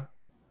to.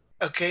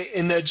 Okay,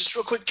 and just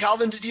real quick,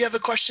 Calvin, did you have a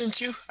question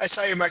too? I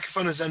saw your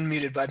microphone was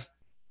unmuted, bud.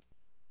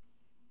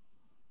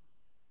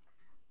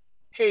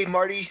 Hey,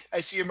 Marty, I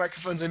see your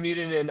microphone's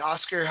unmuted. And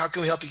Oscar, how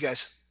can we help you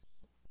guys?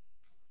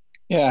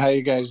 Yeah, how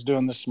you guys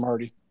doing this,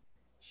 Marty?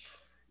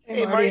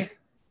 Hey, Marty.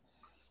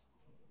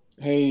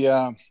 Hey,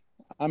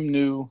 I'm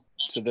new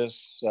to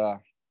this.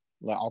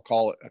 I'll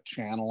call it a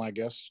channel, I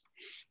guess.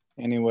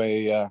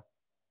 Anyway,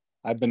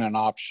 I've been an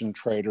option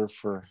trader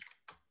for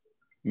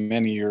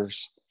many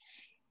years,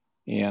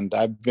 and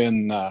I've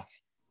been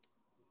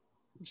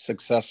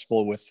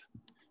successful with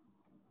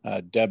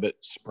debit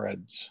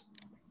spreads.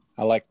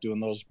 I like doing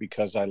those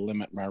because I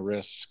limit my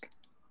risk,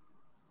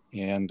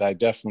 and I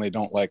definitely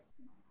don't like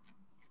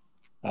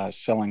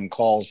selling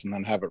calls and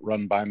then have it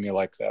run by me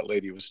like that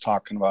lady was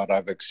talking about.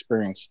 I've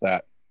experienced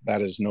that.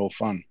 That is no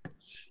fun.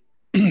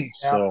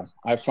 So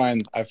I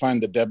find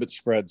the debit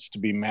spreads to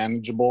be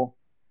manageable,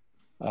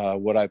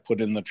 what I put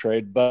in the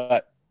trade,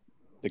 but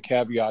the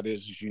caveat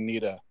is you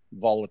need a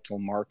volatile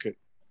market,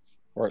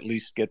 or at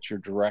least get your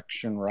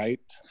direction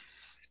right.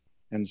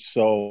 And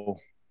so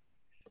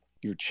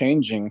you're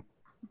changing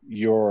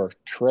your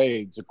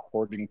trades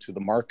according to the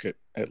market.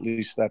 At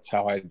least that's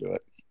how I do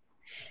it.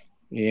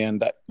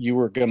 And you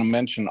were going to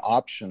mention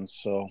options,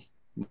 so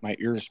my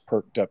ears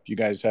perked up. You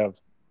guys have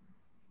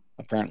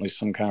apparently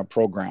some kind of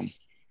program.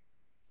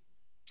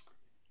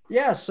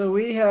 Yeah, so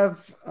we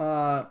have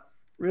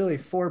really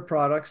 4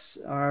 products.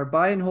 Our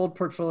buy and hold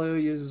portfolio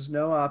uses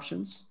no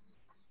options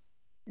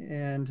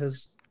and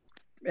has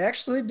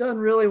actually done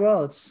really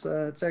well. It's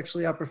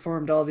actually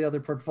outperformed all the other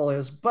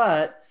portfolios,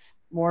 but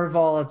more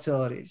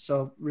volatility.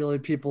 So really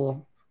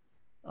people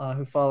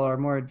who follow our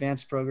more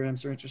advanced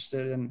programs are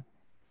interested in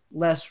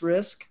less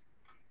risk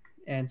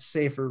and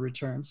safer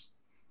returns.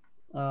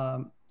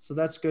 So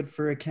that's good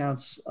for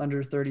accounts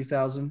under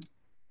 30,000.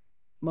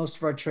 Most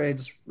of our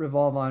trades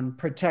revolve on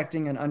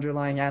protecting an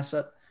underlying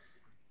asset.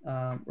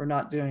 We're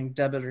not doing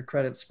debit or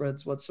credit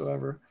spreads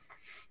whatsoever.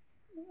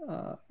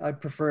 I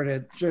prefer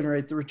to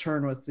generate the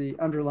return with the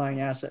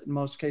underlying asset in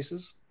most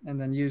cases, and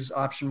then use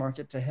option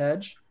market to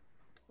hedge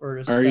or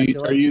to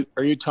speculate.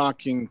 Are you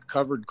talking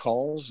covered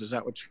calls? Is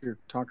that what you're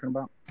talking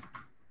about?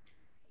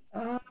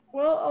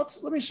 Well,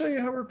 let me show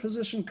you how we're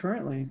positioned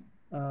currently.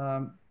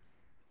 How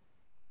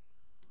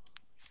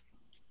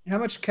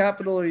much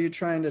capital are you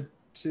trying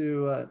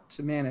to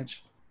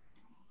manage?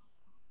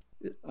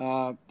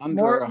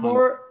 Under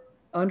 100.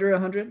 Under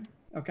 100.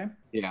 Okay.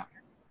 Yeah.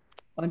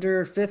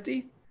 Under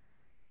 50,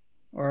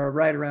 or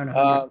right around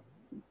 100.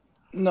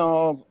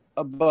 No,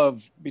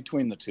 above,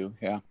 between the two.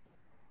 Yeah.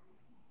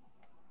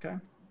 Okay.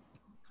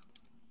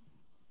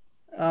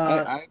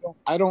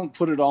 I don't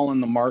put it all in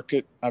the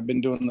market. I've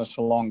been doing this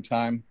a long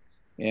time,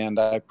 and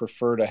I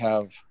prefer to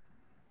have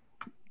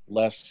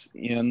less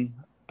in.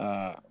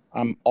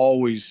 I'm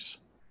always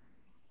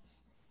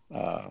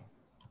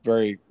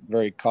very,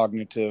 very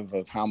cognitive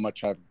of how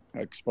much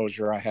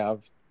exposure I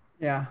have.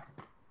 Yeah.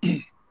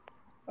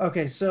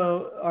 Okay,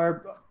 so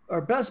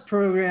our best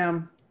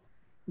program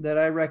that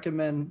I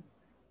recommend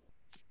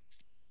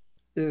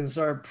is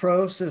our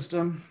Pro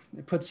system.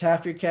 It puts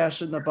half your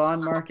cash in the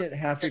bond market,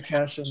 half your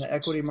cash in the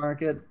equity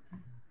market,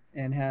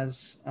 and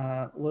has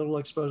little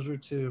exposure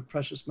to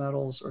precious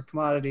metals or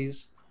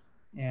commodities,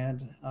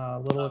 and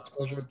little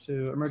exposure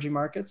to emerging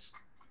markets.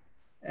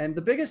 And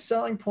the biggest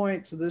selling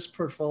point to this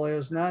portfolio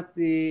is not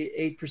the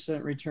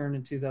 8% return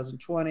in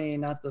 2020,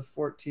 not the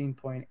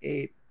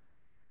 14.8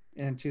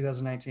 in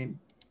 2019.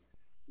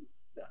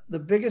 The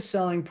biggest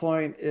selling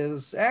point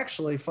is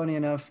actually, funny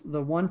enough,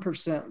 the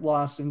 1%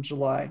 loss in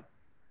July.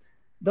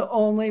 The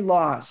only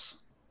loss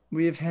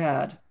we've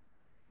had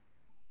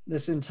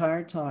this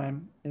entire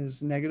time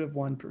is negative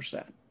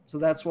 1%. So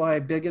that's why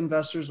big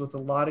investors with a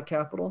lot of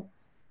capital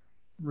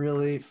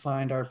really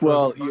find our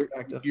program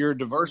effective. You're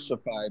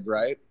diversified,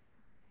 right?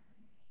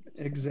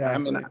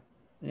 Exactly. I mean,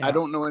 yeah. I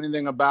don't know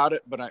anything about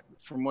it, but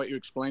from what you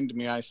explained to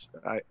me,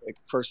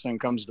 first thing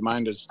comes to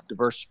mind is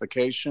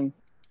diversification.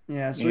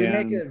 Yeah, so we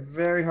make it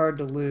very hard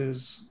to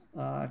lose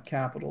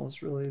capital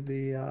is really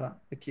the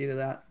key to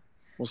that.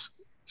 Well,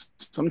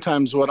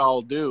 sometimes what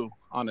I'll do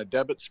on a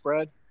debit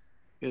spread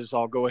is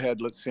I'll go ahead,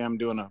 let's say I'm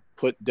doing a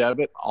put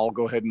debit, I'll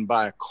go ahead and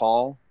buy a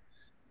call.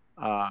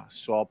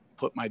 So I'll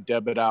put my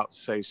debit out,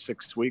 say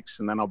 6 weeks,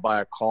 and then I'll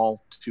buy a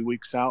call 2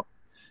 weeks out.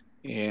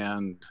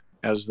 And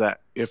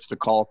if the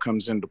call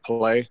comes into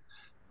play,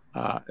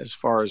 as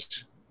far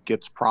as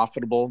gets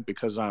profitable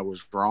because I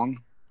was wrong,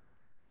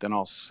 then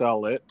I'll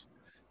sell it.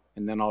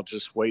 And then I'll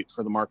just wait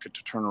for the market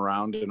to turn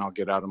around and I'll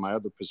get out of my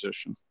other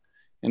position.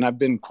 And I've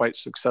been quite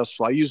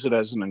successful. I use it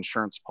as an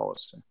insurance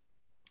policy.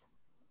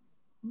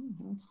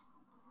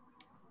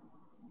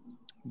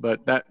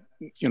 But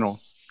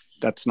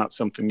that's not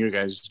something you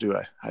guys do,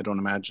 I don't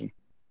imagine.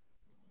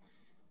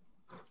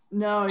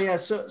 No, yeah.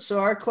 So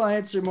our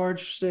clients are more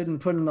interested in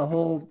putting the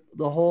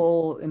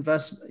whole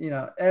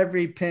investment,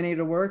 every penny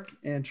to work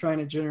and trying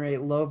to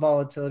generate low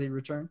volatility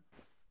return.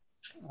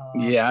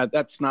 Yeah,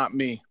 that's not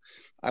me.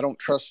 I don't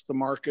trust the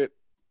market,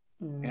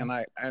 and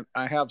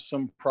I have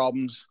some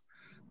problems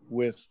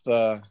with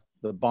the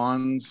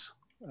bonds.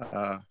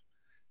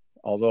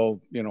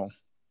 Although,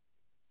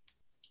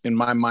 in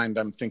my mind,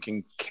 I'm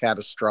thinking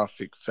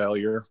catastrophic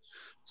failure.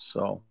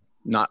 So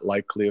not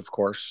likely, of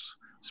course,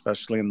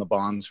 especially in the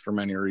bonds for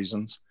many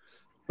reasons.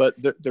 But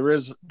there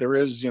is,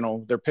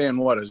 they're paying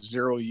what, a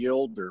zero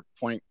yield or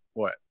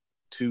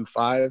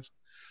 0.25.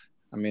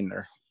 I mean,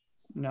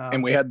 No.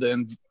 And we had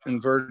the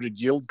inverted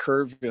yield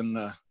curve in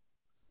the,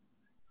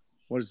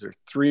 what is there,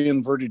 3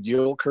 inverted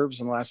yield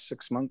curves in the last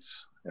 6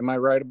 months? Am I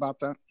right about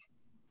that?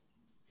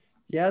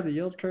 Yeah, the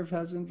yield curve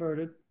has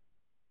inverted.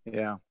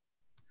 Yeah.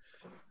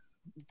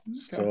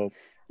 Okay. So.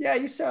 Yeah,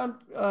 you sound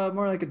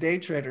more like a day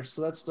trader,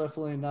 so that's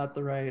definitely not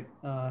the right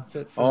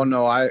fit for. Oh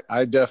no,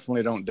 I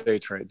definitely don't day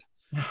trade.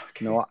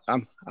 Okay. No,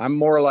 I'm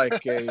more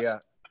like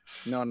a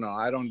no,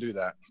 I don't do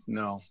that.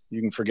 No, you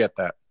can forget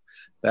that.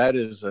 That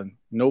is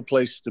no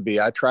place to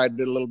be. I tried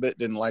it a little bit,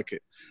 didn't like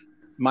it.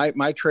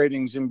 My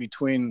trading's in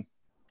between.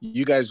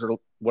 You guys are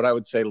what I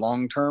would say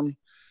long term,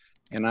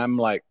 and I'm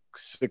like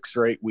 6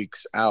 or 8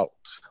 weeks out,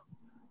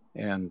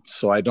 and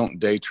so I don't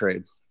day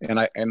trade. And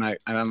I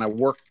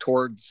work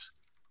towards.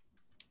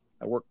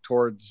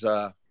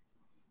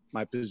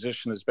 My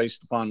position is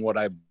based upon what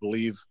I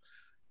believe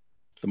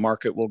the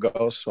market will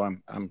go. So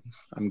I'm going.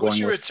 What's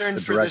your with return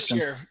the for this direction.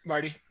 year,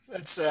 Marty?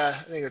 That's I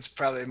think that's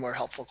probably a more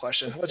helpful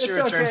question. What's your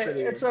It's return okay. for the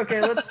year? It's okay.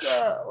 Let's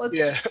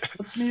Yeah.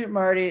 let's mute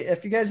Marty.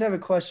 If you guys have a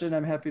question,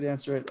 I'm happy to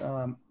answer it.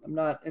 I'm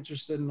not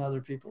interested in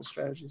other people's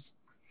strategies.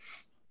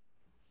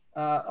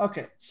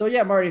 Okay. So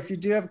yeah, Marty, if you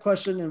do have a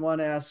question and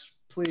want to ask,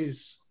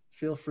 please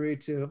feel free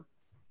to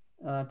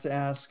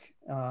ask.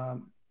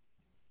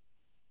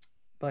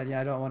 But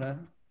yeah, I don't want to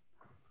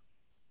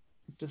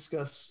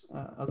discuss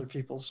other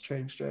people's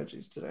trading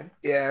strategies today.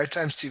 Yeah, our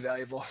time's too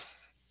valuable.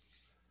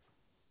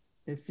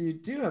 If you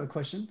do have a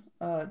question,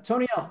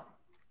 Tony L.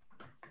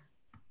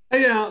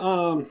 Hey,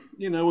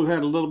 we've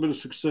had a little bit of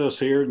success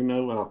here.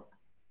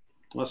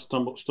 I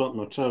stumped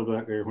my toe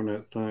back there when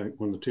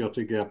the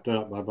TLT gapped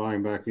up by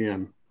buying back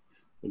in.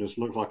 It just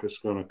looks like it's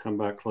going to come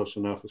back close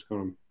enough. It's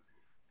going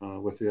to,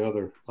 with the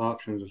other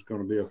options, it's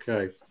going to be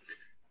okay.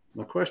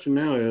 My question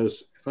now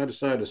is, if I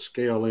decide to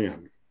scale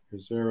in,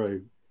 is there a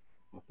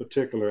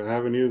particular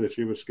avenue that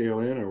you would scale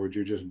in, or would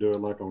you just do it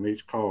like on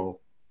each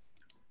call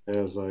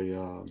as a,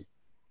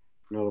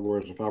 in other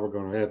words, if I were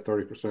going to add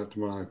 30% to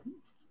my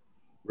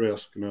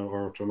risk,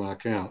 or to my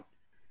account,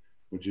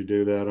 would you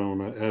do that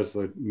on as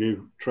the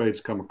new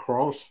trades come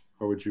across,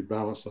 or would you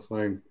balance the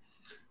thing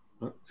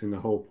in the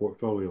whole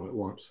portfolio at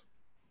once?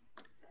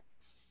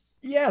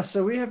 Yeah,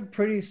 so we have a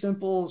pretty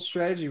simple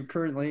strategy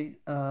currently.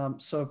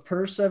 So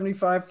per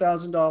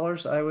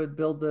 $75,000, I would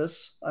build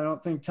this. I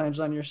don't think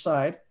time's on your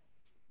side.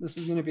 This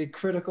is going to be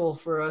critical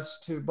for us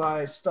to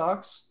buy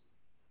stocks.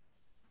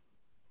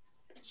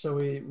 So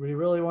we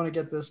really want to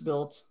get this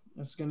built.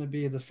 It's going to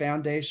be the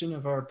foundation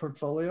of our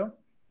portfolio.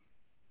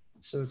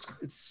 So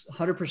it's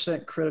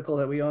 100% critical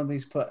that we own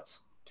these puts.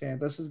 Okay,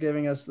 this is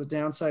giving us the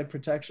downside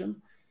protection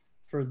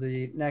for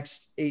the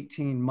next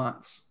 18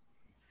 months.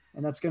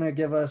 And that's going to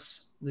give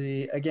us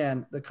the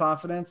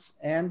confidence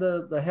and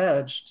the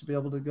hedge to be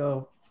able to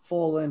go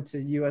full into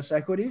US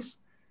equities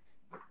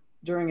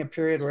during a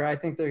period where I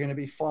think they're going to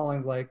be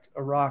falling like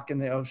a rock in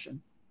the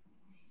ocean.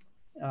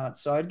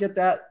 So I'd get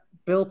that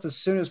built as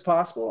soon as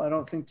possible. I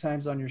don't think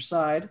time's on your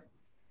side.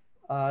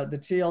 The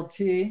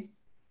TLT,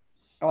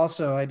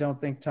 also, I don't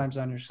think time's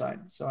on your side.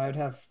 So I'd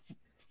have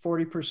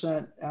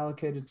 40%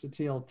 allocated to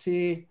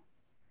TLT.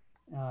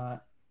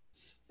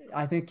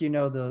 I think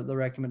the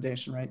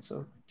recommendation, right?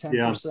 So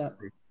 10%.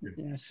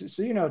 Yeah.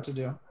 So you know what to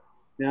do.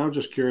 Yeah, I'm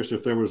just curious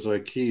if there was a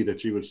key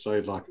that you would say,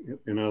 like,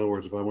 in other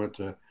words, if I went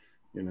to,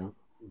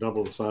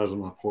 double the size of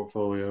my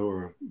portfolio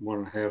or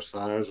 1.5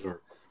 size,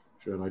 or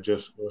should I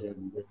just go ahead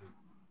and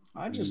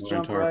I would just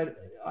jump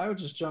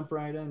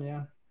right in.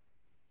 Yeah.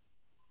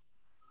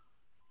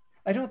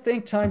 I don't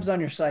think time's on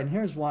your side. And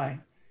here's why.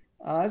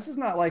 This is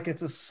not like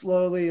it's a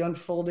slowly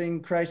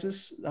unfolding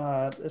crisis.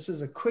 This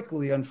is a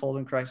quickly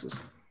unfolding crisis.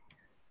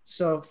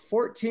 So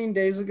 14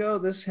 days ago,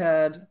 this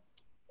had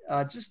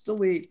just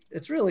delete.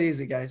 It's really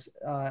easy, guys.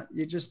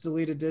 You just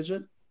delete a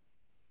digit.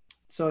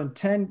 So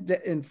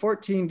in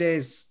 14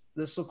 days,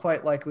 this will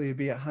quite likely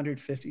be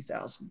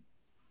 150,000.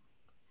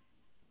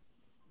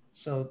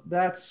 So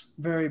that's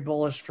very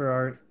bullish for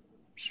our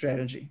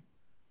strategy.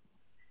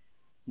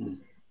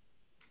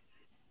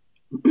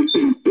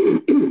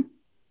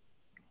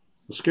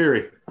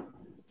 Scary.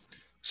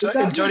 So,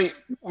 and Tony,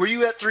 were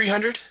you at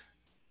 300?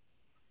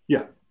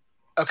 Yeah.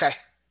 Okay.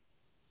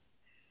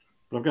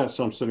 But I've got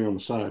some sitting on the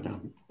side now,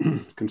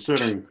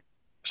 considering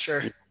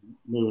sure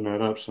moving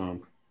that up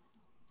some.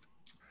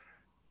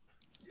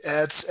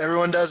 Yeah,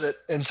 everyone does it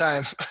in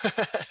time.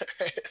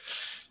 Right.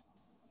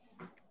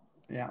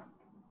 Yeah.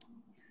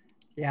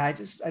 Yeah,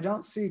 I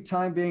don't see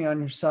time being on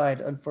your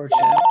side,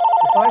 unfortunately.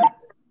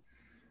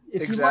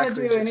 If you want to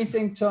do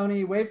anything,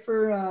 Tony, wait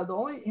for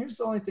here's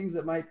the only things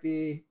that might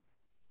be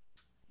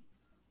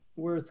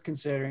worth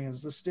considering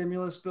is the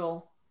stimulus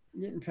bill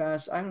getting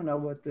passed. I don't know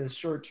what the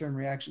short-term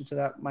reaction to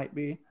that might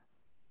be.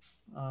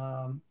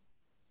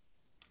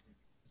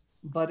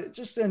 But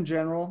just in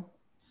general,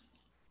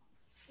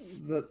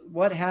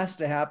 what has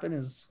to happen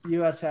is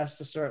U.S. has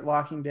to start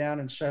locking down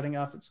and shutting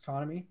off its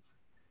economy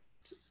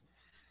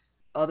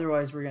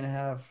Otherwise, we're going to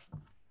have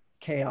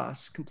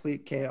chaos,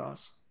 complete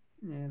chaos,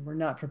 and we're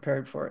not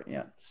prepared for it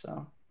yet.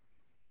 So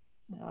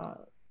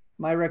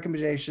my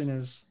recommendation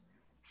is,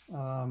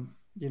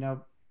 you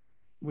know,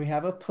 we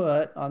have a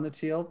put on the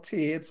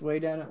TLT. It's way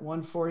down at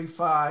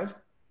 145.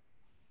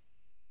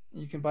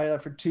 You can buy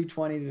that for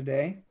 220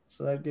 today.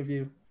 So that'd give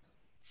you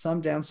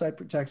some downside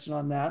protection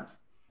on that.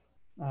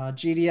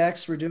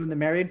 GDX, we're doing the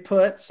married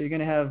put. So you're going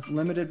to have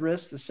limited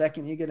risk the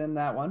second you get in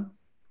that one.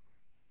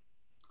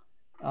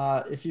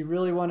 If you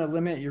really want to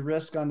limit your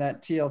risk on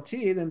that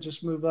TLT, then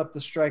just move up the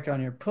strike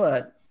on your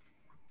put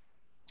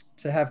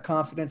to have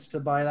confidence to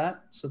buy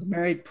that. So the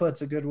married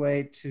put's a good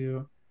way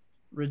to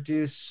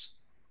reduce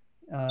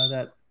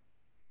that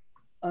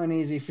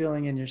uneasy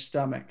feeling in your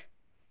stomach.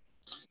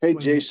 Hey,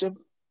 Jason.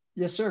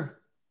 Yes, sir.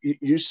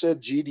 You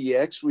said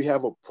GDX. We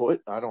have a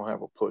put. I don't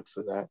have a put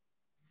for that.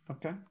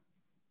 Okay.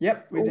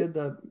 Yep, we did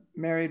the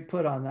married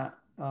put on that.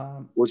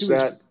 Was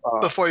that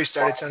before you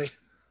started, Tony?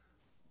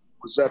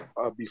 Was that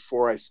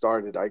before I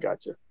started? I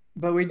got you.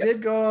 But we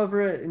did go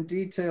over it in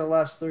detail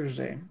last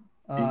Thursday.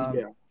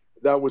 Yeah,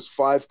 that was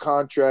 5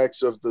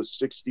 contracts of the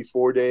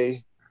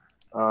 64-day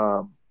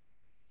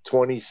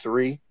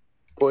 23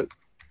 put.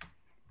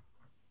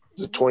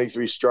 The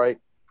 23 strike.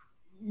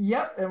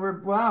 Yep, and we're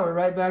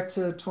right back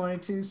to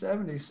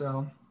 2270.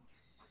 So,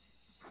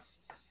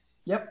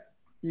 yep,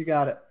 you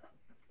got it.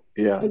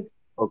 Yeah.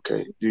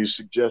 Okay. Do you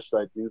suggest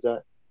I do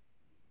that?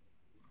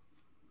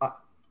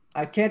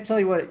 I can't tell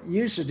you what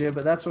you should do,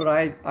 but that's what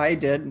I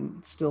did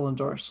and still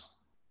endorse.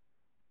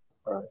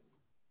 All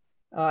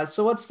right.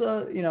 So what's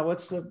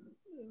the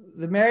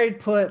married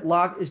put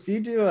lock? If you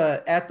do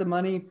a at the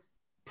money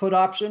put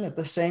option at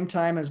the same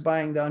time as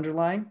buying the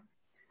underlying,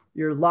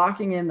 you're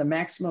locking in the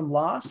maximum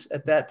loss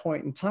at that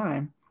point in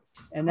time.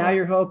 And now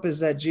your hope is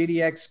that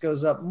GDX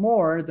goes up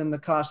more than the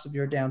cost of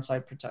your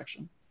downside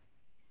protection.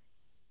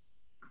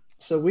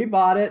 So we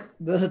bought it.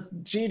 The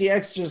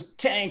GDX just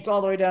tanked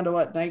all the way down to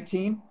what,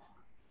 19?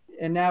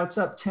 And now it's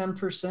up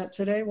 10%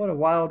 today. What a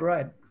wild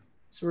ride.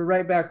 So we're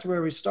right back to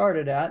where we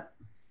started at.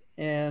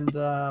 And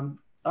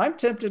I'm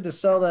tempted to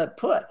sell that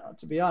put,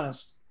 to be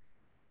honest,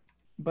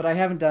 but I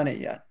haven't done it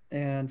yet.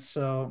 And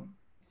so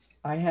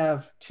I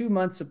have 2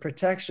 months of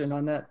protection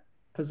on that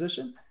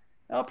position.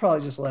 I'll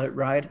probably just let it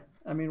ride.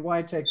 I mean,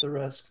 why take the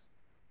risk?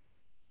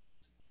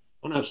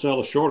 Why not sell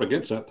a short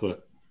against that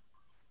put?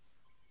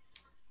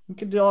 You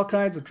can do all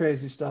kinds of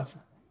crazy stuff.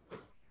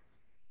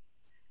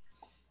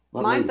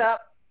 Mine's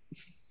up.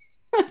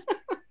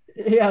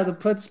 Yeah, the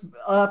put's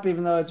up,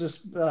 even though it's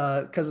just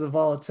because of the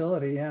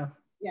volatility. Yeah.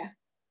 Yeah.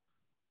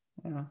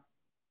 Yeah.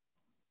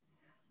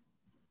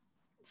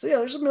 So yeah,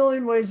 there's a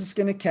million ways to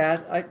skin a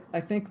cat.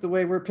 I think the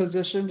way we're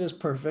positioned is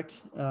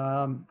perfect.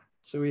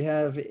 So we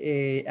have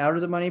a out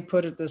of the money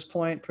put at this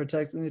point,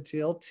 protecting the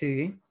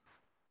TLT.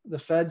 The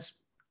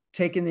Fed's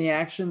taken the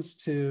actions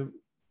to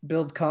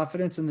build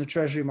confidence in the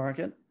Treasury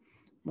market.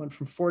 Went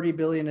from 40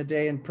 billion a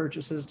day in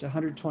purchases to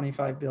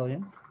 125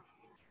 billion.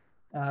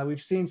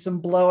 We've seen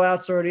some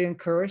blowouts already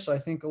occur, so I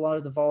think a lot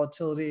of the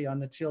volatility on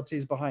the TLT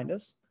is behind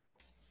us.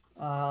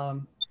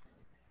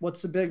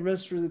 What's the big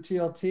risk for the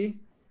TLT?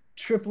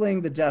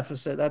 Tripling the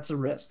deficit. That's a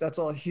risk. That's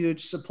a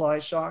huge supply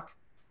shock.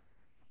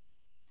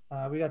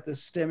 We got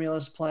this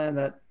stimulus plan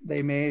that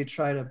they may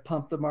try to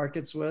pump the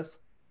markets with.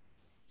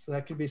 So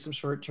that could be some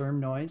short-term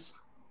noise.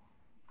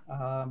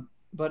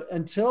 But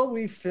until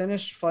we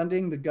finish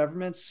funding the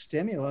government's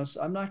stimulus,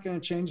 I'm not going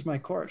to change my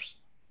course.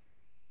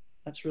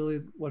 That's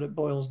really what it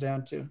boils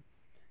down to.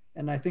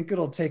 And I think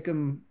it'll take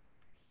them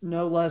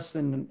no less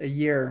than a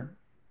year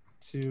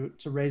to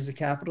raise the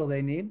capital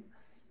they need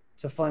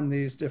to fund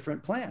these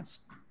different plans,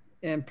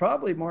 and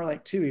probably more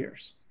like 2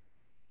 years.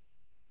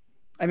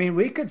 I mean,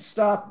 we could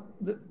stop,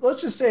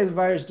 let's just say the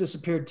virus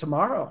disappeared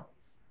tomorrow.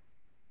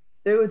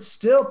 It would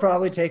still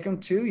probably take them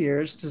 2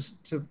 years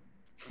to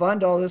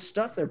fund all this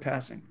stuff they're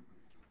passing.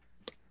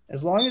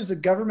 As long as the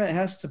government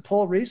has to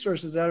pull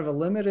resources out of a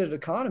limited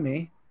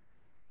economy,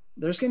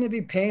 there's going to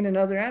be pain in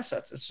other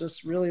assets. It's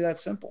just really that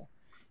simple.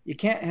 You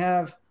can't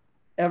have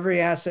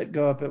every asset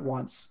go up at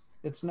once.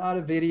 It's not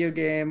a video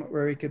game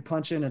where you could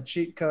punch in a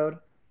cheat code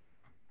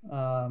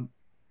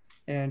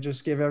and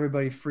just give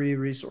everybody free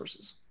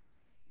resources.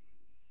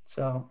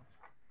 So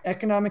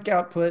economic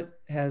output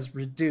has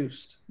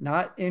reduced,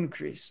 not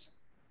increased.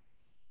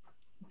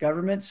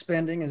 Government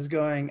spending is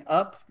going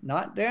up,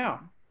 not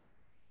down.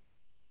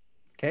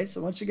 Okay,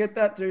 so once you get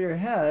that through your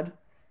head,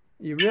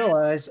 you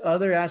realize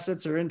other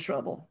assets are in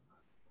trouble.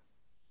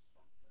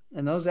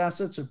 And those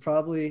assets are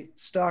probably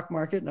stock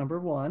market, number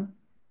one.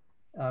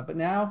 But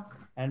now,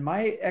 and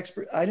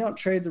I don't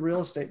trade the real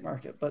estate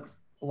market, but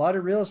a lot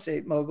of real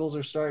estate moguls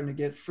are starting to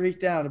get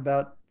freaked out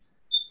about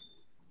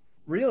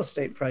real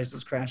estate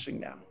prices crashing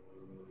down.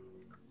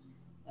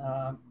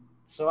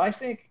 So I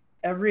think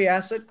every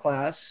asset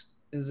class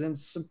is in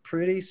some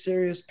pretty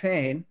serious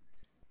pain,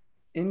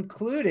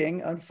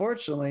 including,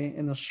 unfortunately,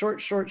 in the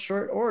short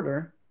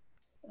order,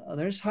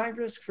 there's high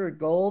risk for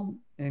gold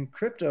and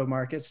crypto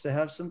markets to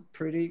have some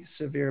pretty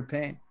severe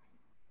pain.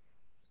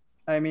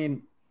 I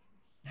mean,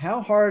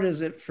 how hard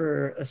is it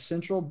for a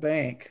central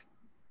bank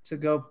to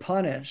go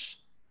punish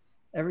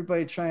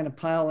everybody trying to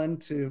pile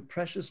into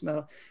precious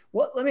metal?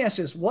 Let me ask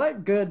you this.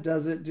 What good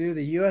does it do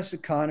the US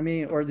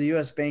economy or the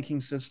US banking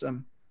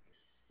system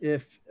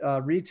if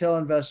retail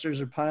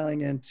investors are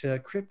piling into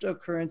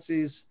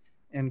cryptocurrencies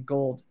and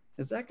gold?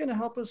 Is that going to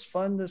help us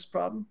fund this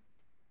problem?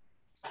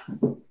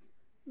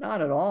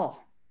 Not at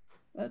all.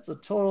 That's a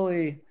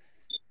totally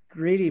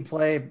greedy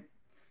play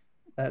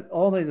that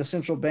only the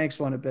central banks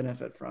want to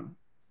benefit from.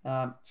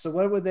 So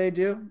what would they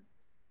do?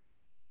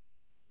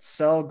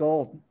 Sell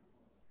gold,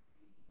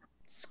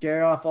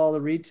 scare off all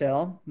the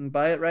retail, and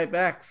buy it right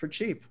back for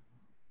cheap.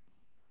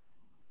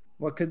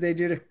 What could they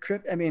do to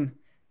crypto? I mean,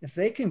 if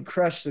they can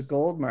crush the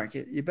gold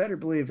market, you better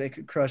believe they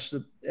could crush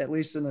at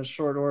least in a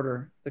short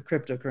order, the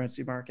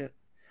cryptocurrency market.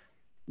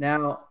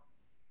 Now,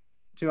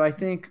 do I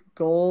think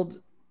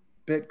gold,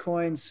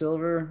 Bitcoin,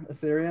 silver,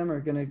 Ethereum are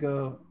going to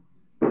go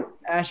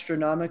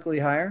astronomically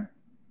higher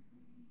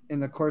in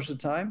the course of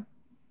time?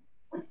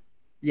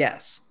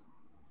 Yes.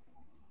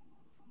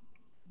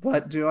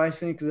 But do I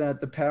think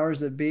that the powers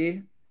that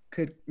be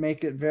could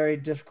make it very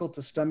difficult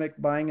to stomach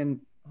buying and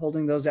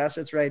holding those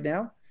assets right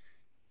now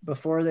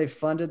before they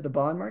funded the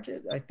bond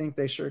market? I think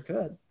they sure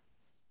could.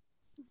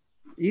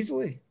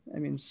 Easily. I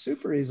mean,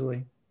 super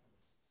easily.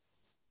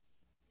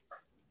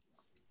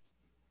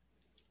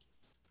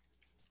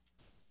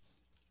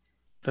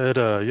 Ed,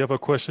 you have a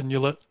question,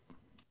 Yulette?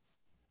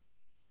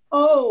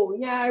 Oh,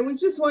 yeah, I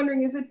was just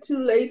wondering, is it too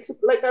late?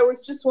 Like, I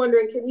was just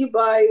wondering, can you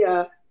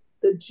buy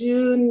the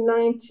June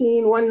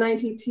 19,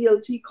 190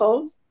 TLT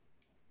calls?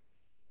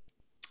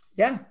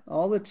 Yeah,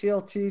 all the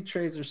TLT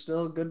trades are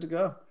still good to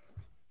go.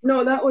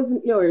 No, that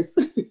wasn't yours.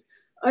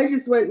 I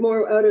just went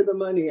more out of the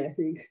money, I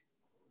think.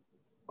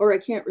 Or I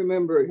can't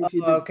remember if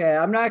you did. Okay,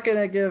 I'm not going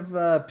to give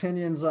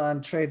opinions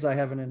on trades I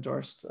haven't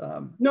endorsed.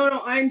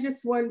 No, I'm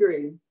just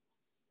wondering.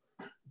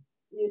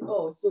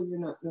 Oh, so you're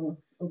not, no,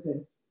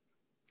 okay.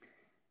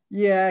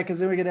 Yeah, because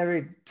then we get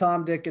every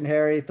Tom, Dick, and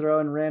Harry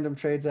throwing random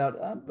trades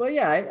out. But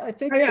yeah, I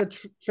think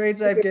the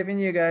trades I've given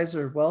you guys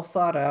are well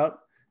thought out.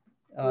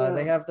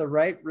 They have the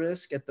right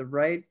risk at the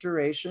right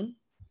duration,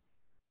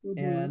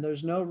 and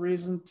there's no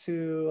reason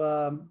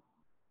to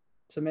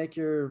make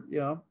your,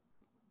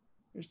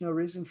 there's no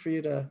reason for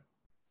you to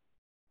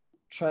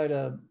try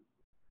to,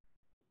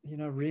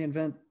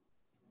 reinvent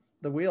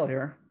the wheel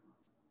here.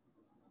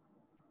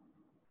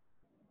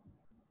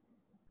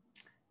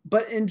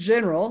 But in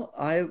general,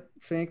 I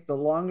think the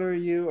longer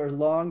you are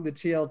long the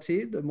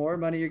TLT, the more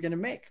money you're going to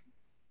make.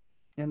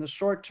 In the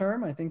short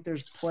term, I think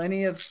there's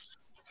plenty of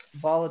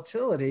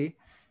volatility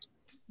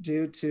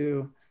due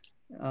to,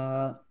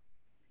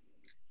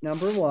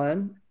 number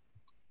one,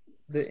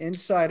 the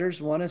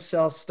insiders want to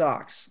sell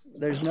stocks.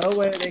 There's no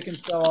way they can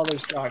sell all their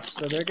stocks.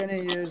 So they're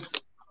going to use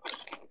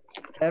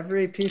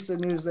every piece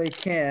of news they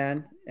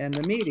can and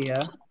the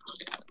media.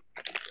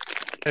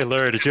 Hey,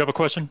 Larry, did you have a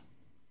question?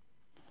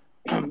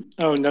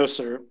 Oh, no,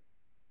 sir.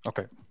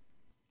 Okay.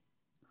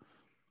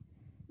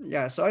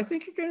 Yeah, so I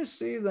think you're going to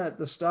see that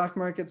the stock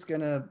market's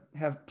going to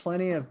have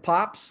plenty of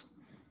pops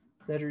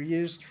that are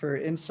used for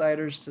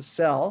insiders to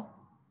sell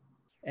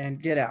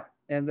and get out.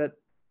 And that,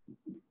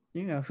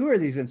 who are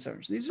these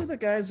insiders? These are the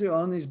guys who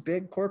own these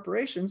big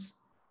corporations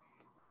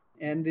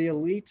and the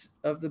elite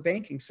of the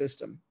banking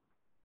system.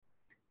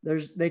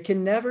 They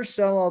can never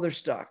sell all their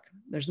stock.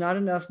 There's not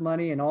enough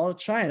money in all of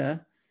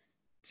China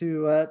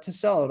to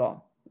sell it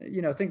all.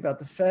 Think about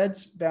the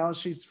Fed's balance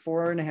sheet's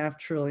 $4.5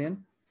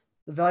 trillion.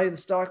 The value of the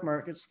stock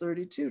market's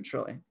 32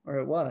 trillion, or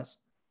it was.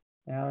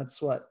 Now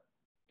it's what?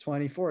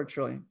 24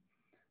 trillion.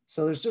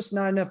 So there's just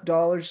not enough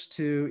dollars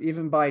to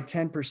even buy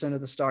 10%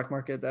 of the stock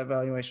market at that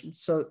valuation.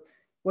 So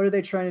what are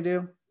they trying to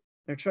do?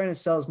 They're trying to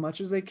sell as much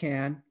as they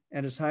can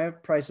at as high a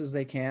price as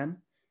they can.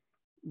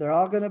 They're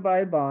all going to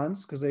buy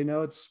bonds because they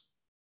know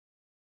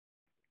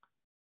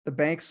the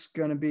bank's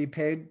going to be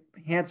paid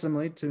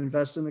handsomely to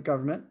invest in the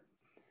government.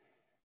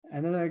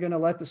 And then they're going to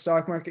let the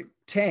stock market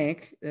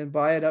tank and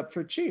buy it up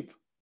for cheap.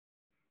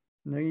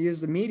 And they're going to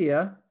use the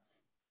media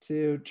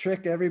to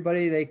trick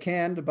everybody they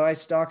can to buy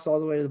stocks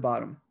all the way to the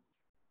bottom.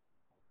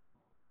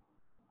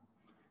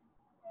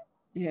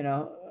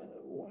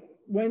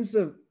 When's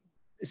the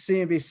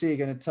CNBC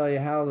going to tell you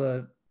how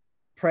the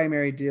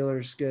primary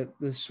dealers get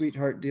the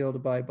sweetheart deal to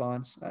buy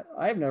bonds?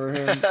 I've never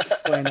heard them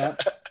explain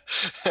that.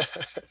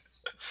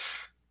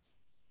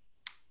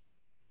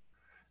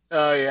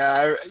 Oh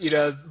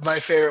yeah, my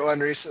favorite one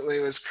recently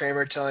was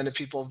Kramer telling the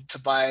people to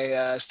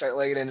buy, start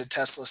legging into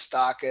Tesla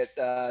stock at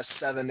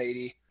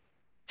 $7.80.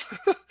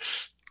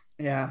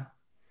 Yeah,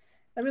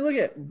 I mean, look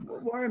at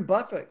Warren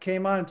Buffett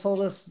came on and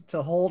told us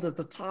to hold at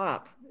the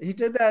top. He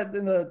did that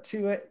in the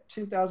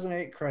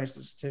 2008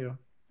 crisis too.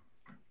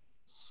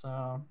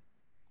 So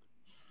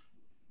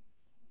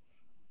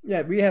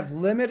yeah, we have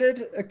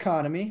limited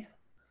economy,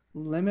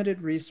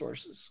 limited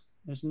resources.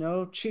 There's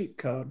no cheat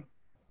code.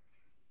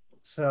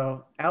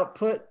 So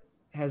output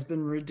has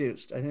been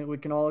reduced. I think we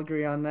can all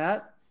agree on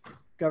that.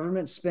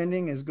 Government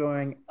spending is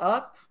going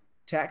up.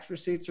 Tax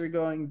receipts are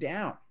going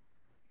down.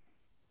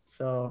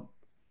 So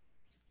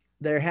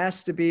there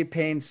has to be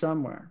pain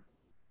somewhere.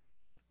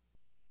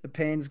 The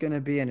pain's going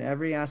to be in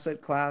every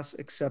asset class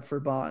except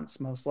for bonds,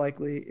 most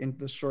likely in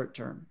the short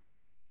term.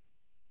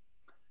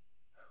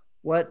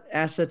 What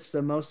asset's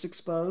the most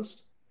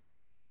exposed?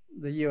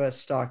 The US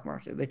stock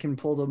market. They can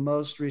pull the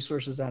most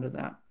resources out of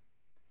that.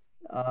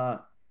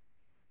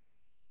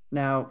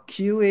 Now,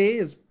 QE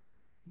is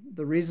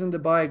the reason to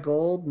buy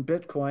gold and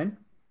Bitcoin,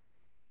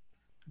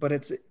 but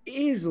it's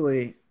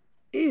easily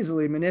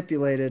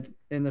manipulated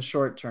in the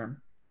short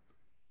term.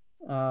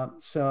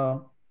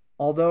 So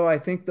although I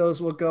think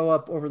those will go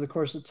up over the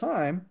course of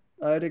time,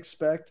 I'd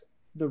expect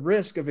the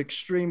risk of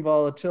extreme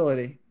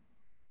volatility.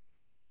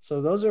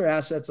 So those are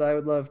assets I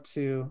would love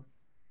to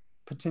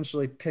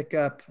potentially pick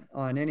up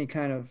on any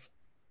kind of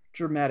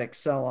dramatic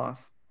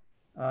sell-off.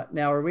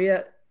 Now, are we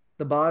at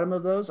the bottom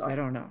of those? I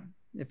don't know.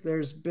 If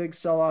there's big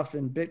sell-off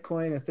in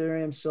Bitcoin,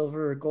 Ethereum,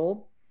 silver, or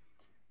gold,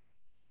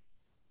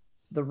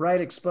 the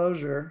right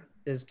exposure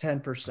is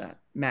 10%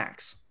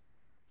 max.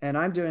 And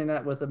I'm doing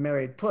that with a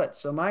married put.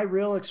 So my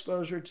real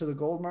exposure to the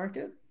gold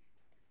market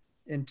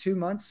in 2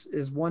 months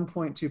is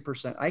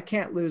 1.2%. I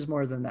can't lose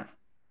more than that.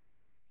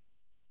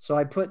 So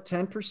I put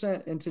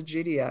 10% into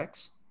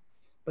GDX,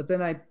 but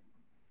then I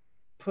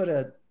put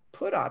a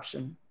put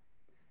option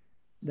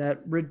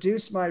that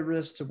reduced my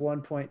risk to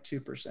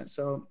 1.2%.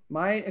 So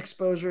my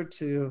exposure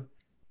to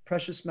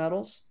precious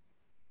metals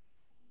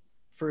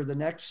for the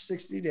next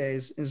 60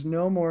 days is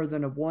no more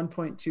than a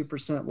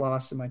 1.2%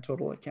 loss in my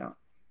total account.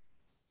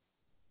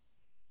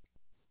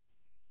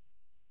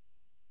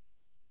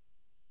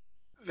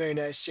 Very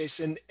nice,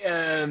 Jason.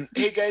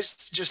 Hey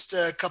guys, just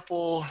a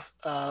couple,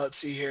 let's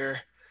see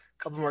here,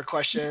 a couple more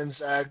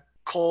questions.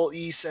 Cole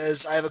E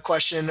says, I have a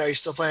question. Are you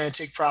still planning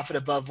to take profit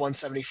above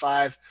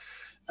 175?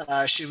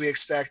 Should we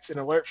expect an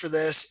alert for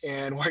this?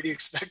 And where do you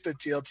expect the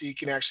TLT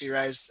can actually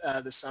rise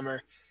this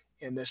summer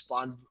in this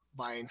bond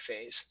buying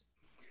phase?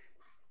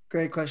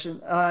 Great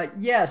question.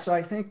 Yeah, so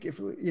I think if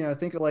we,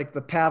 think of like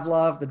the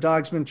Pavlov, the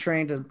dog's been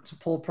trained to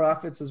pull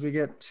profits as we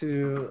get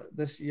to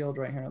this yield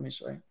right here. Let me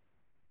show you.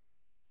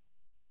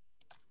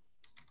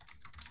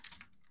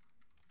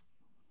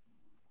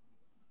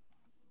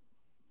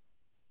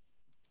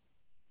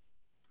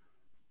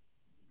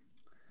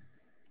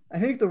 I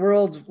think the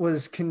world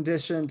was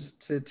conditioned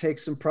to take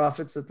some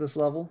profits at this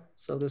level.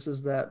 So this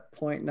is that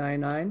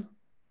 0.99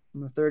 in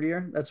the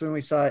 30-year. That's when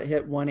we saw it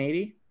hit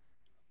 180.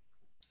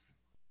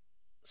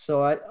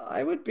 So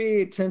I would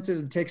be tempted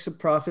to take some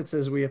profits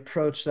as we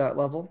approach that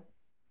level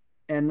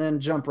and then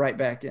jump right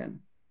back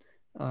in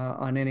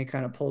on any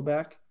kind of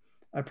pullback.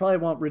 I probably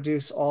won't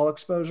reduce all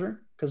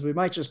exposure because we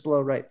might just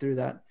blow right through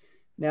that.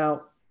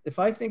 Now, if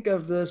I think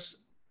of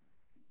this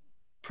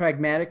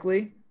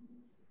pragmatically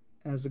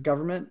as a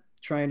government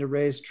trying to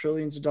raise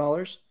trillions of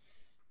dollars,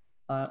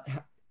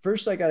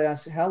 first I got to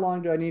ask, how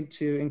long do I need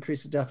to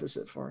increase the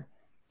deficit for?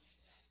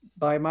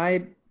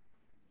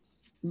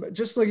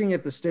 Just looking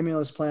at the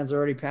stimulus plans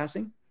already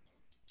passing,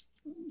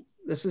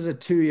 this is a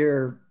 2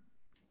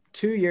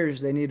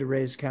 years they need to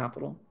raise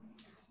capital.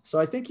 So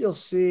I think you'll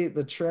see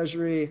the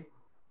Treasury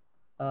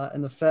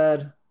and the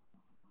Fed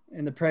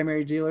and the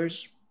primary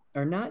dealers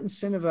are not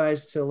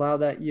incentivized to allow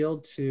that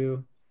yield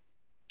to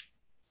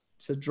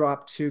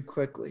drop too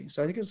quickly.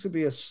 So I think it's going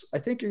to be I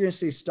think you're going to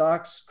see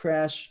stocks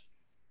crash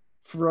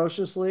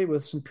ferociously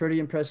with some pretty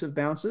impressive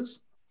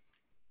bounces,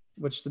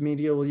 which the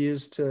media will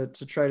use to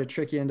try to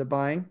trick you into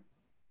buying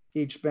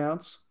each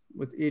bounce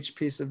with each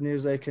piece of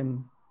news they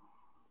can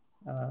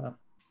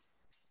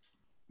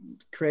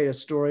create a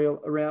story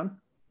around.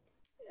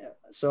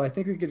 So I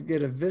think we could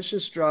get a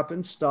vicious drop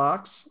in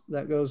stocks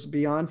that goes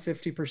beyond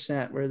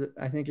 50%, where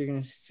I think you're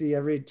going to see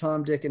every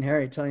Tom, Dick, and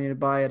Harry telling you to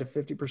buy at a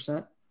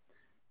 50%.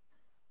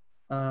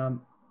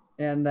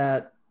 And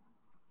that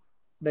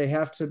the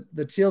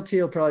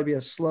TLT will probably be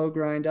a slow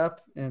grind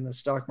up and the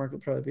stock market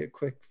will probably be a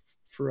quick,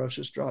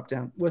 ferocious drop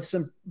down with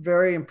some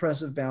very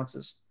impressive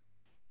bounces.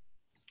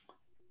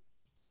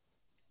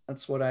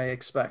 That's what I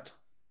expect.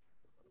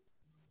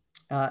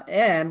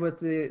 And with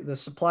the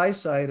supply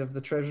side of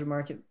the treasury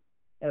market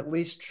at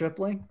least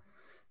tripling,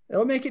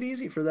 it'll make it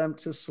easy for them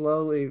to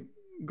slowly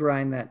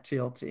grind that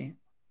TLT.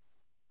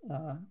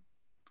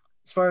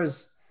 As far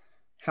as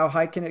how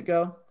high can it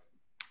go?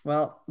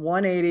 Well,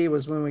 180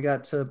 was when we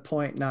got to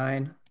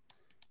 0.9.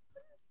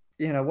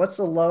 What's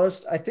the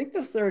lowest? I think the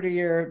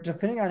 30-year,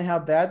 depending on how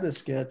bad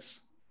this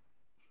gets,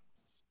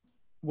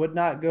 would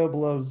not go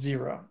below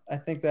 0. I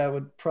think that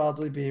would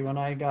probably be when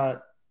I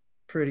got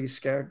pretty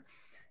scared.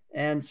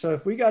 And so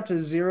if we got to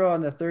 0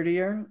 on the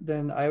 30-year,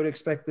 then I would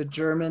expect the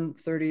German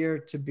 30-year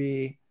to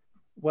be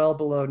well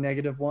below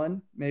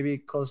 -1, maybe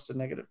close to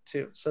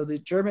 -2. So the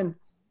German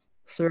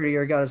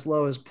 30-year got as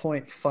low as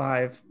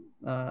 0.5,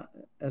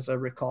 as I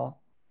recall.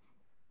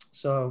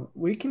 So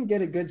we can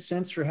get a good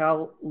sense for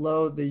how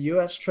low the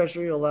U.S.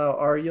 Treasury will allow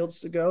our yields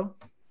to go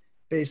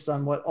based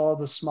on what all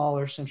the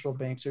smaller central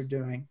banks are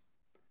doing.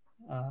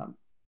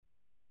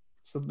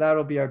 So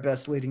that'll be our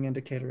best leading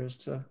indicator as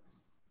to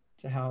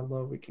how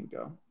low we can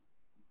go.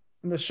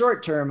 In the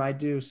short term, I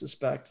do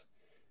suspect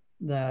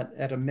that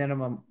at a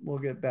minimum, we'll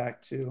get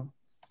back to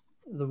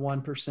the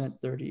 1%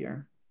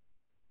 30-year.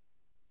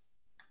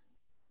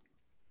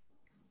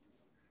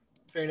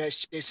 Very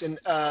nice, Jason.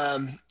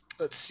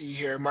 Let's see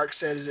here. Mark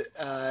says,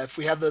 if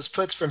we have those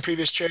puts from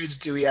previous trades,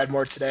 do we add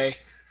more today?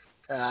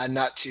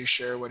 Not too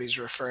sure what he's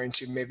referring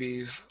to.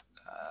 Maybe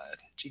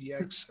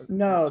GDX.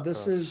 No,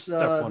 this is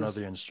step one of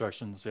the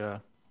instructions. Yeah.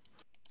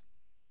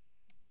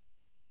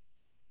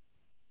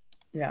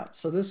 Yeah.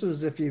 So this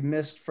was if you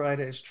missed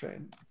Friday's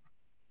trade.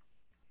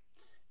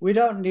 We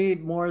don't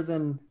need more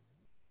than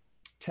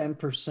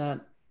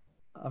 10%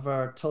 of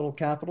our total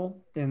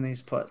capital in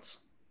these puts.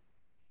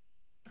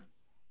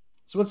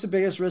 So what's the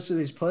biggest risk of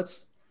these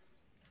puts?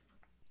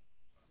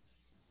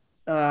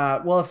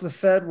 Well, if the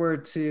Fed were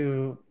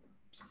to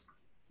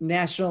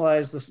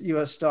nationalize the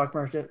U.S. stock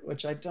market,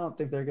 which I don't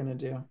think they're going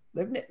to do,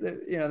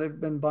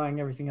 they've been buying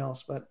everything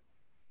else, but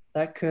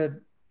that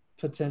could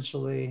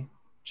potentially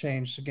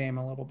change the game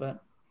a little bit.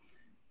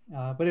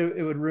 But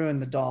it would ruin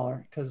the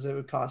dollar because it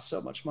would cost so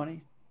much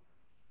money.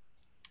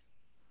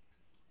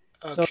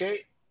 Okay. So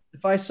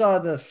if I saw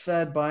the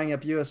Fed buying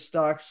up U.S.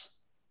 stocks,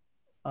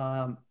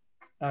 I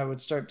would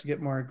start to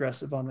get more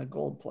aggressive on the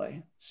gold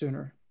play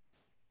sooner.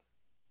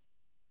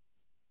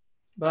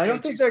 But I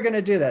don't think they're going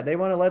to do that. They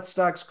want to let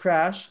stocks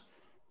crash,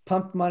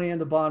 pump money in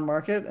the bond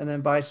market, and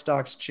then buy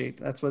stocks cheap.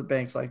 That's what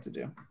banks like to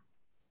do.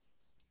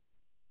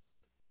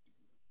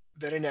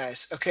 Very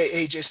nice. Okay.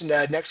 Hey, Jason,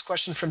 next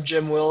question from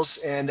Jim Wills.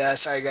 And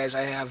sorry, guys,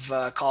 I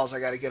have calls I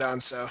got to get on.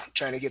 So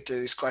trying to get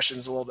through these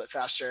questions a little bit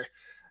faster.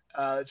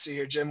 Let's see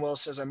here. Jim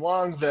Wills says, I'm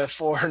long the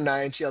 4-9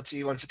 TLT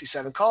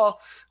 157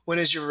 call. When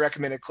is your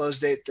recommended close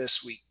date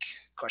this week?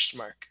 Question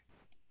mark.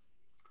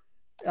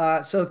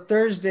 So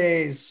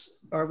Thursdays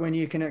are when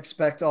you can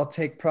expect I'll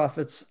take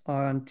profits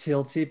on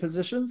TLT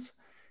positions,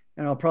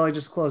 and I'll probably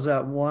just close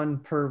out one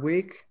per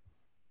week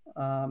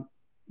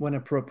when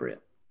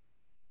appropriate.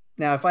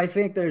 Now, if I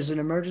think there's an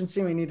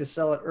emergency, we need to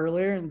sell it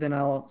earlier, then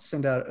I'll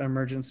send out an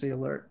emergency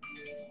alert,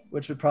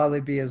 which would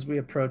probably be as we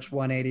approach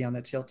 180 on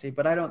the TLT.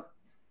 But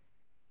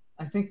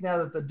I think now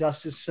that the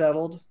dust is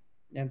settled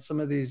and some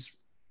of these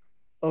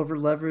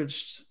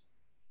over-leveraged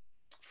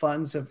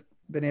funds have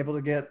been able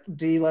to get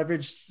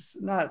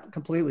deleveraged, not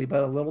completely,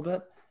 but a little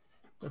bit,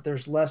 that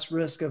there's less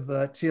risk of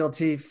the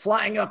TLT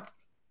flying up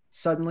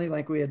suddenly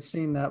like we had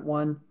seen that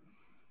one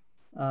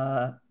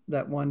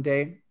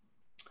day.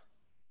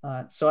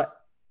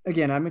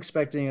 Again, I'm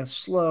expecting a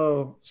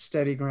slow,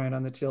 steady grind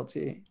on the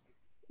TLT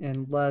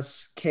and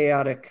less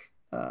chaotic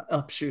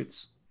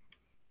upshoots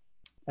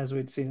as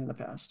we'd seen in the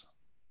past.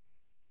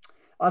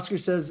 Oscar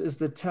says, is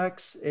the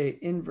TEX a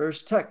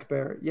inverse tech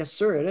bear? Yes,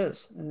 sir, it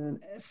is.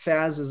 And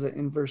FAS is an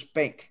inverse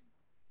bank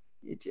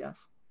ETF.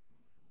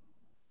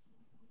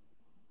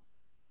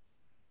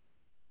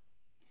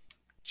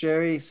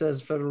 Jerry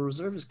says Federal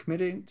Reserve is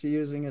committed to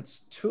using its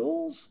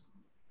tools.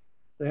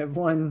 They have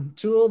one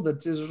tool, the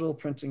digital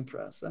printing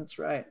press. That's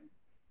right.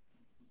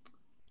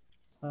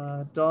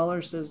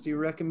 Dollar says, do you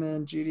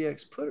recommend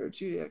GDX put or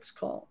GDX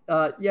call?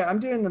 Yeah, I'm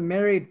doing the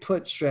married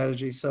put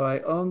strategy. So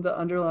I own the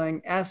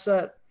underlying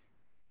asset.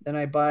 Then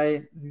I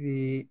buy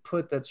the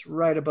put that's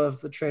right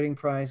above the trading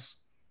price,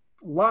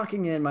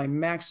 locking in my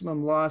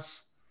maximum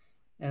loss.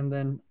 And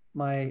then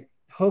my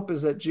hope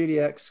is that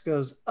GDX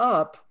goes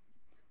up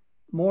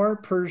more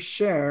per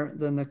share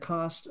than the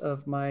cost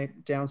of my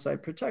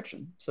downside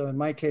protection. So in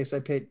my case, I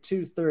paid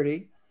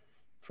 $230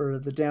 for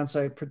the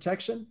downside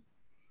protection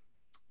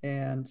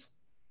and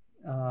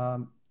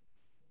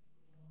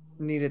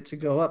need it to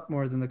go up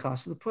more than the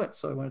cost of the put.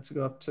 So I want it to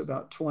go up to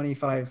about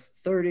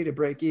 25.30 to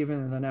break even.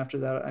 And then after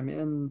that, I'm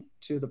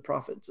into the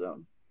profit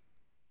zone.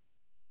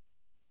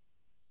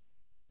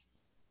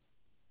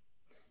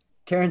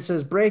 Karen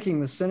says, breaking,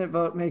 the Senate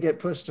vote may get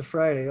pushed to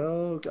Friday.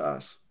 Oh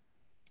gosh.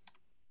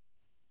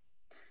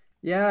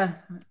 Yeah,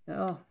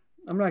 no,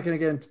 I'm not going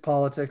to get into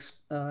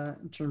politics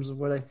in terms of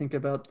what I think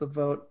about the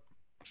vote.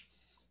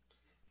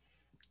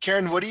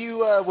 Karen, what are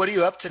you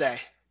up today?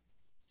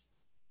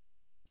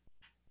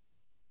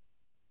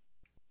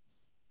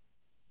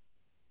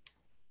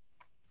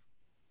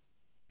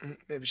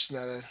 Maybe she's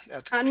not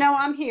no,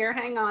 I'm here.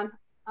 Hang on.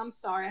 I'm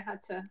sorry.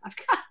 I've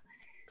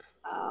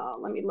got,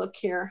 let me look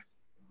here.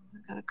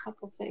 I've got a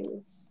couple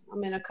things.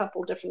 I'm in a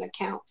couple different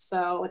accounts,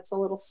 so it's a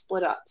little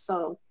split up.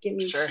 So give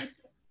me 2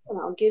 seconds and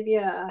I'll give you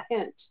a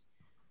hint.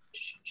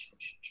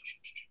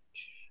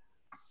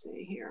 Let's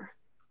see here.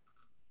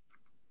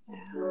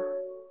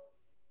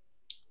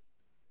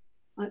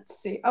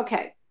 Let's see.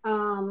 Okay.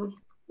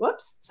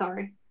 Whoops.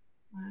 Sorry.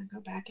 I'll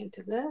go back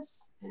into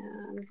this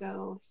and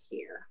go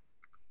here.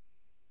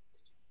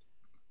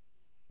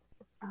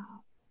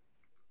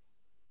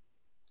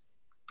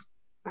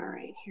 All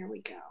right, here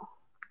we go.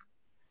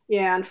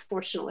 Yeah,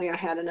 unfortunately, I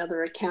had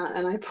another account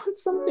and I put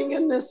something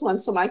in this one,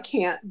 so I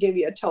can't give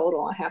you a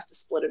total. I have to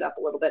split it up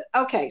a little bit.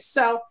 Okay,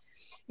 so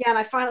yeah, and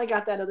I finally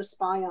got that other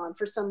SPY on.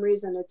 For some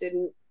reason,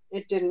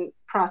 it didn't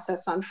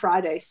process on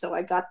Friday, so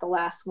I got the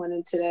last one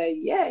in today.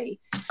 Yay!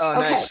 Oh,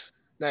 okay.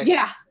 Nice.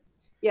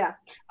 Yeah.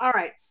 All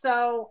right.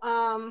 So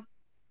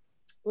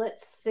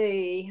let's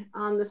see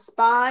on the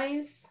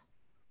SPYs.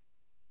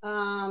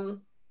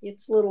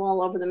 it's a little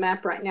all over the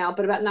map right now,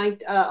 but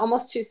about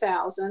almost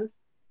 2,000.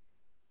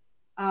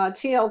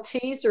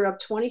 TLTs are up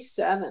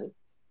 27.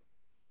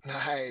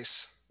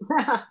 Nice.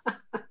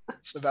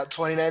 It's about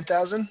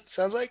 29,000,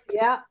 sounds like.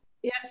 Yeah,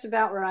 it's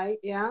about right.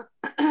 Yeah.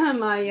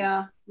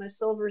 My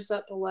silver's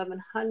up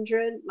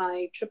 1,100.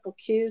 My triple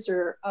Qs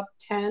are up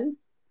 10.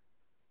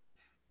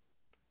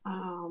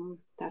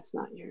 That's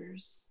not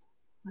yours.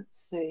 Let's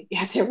see.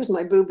 Yeah, there was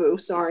my boo-boo.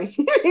 Sorry.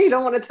 You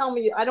don't want to tell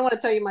me. I don't want to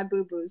tell you my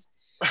boo-boos.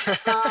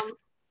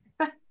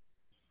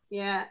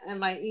 Yeah, and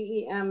my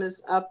EEM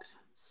is up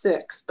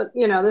 6. But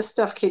this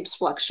stuff keeps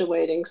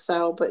fluctuating.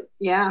 So, but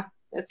yeah,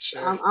 it's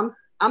Sure.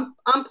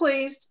 I'm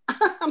pleased.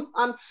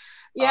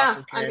 Yeah,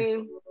 Awesome, I Karen.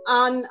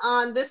 mean,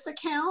 on this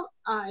account,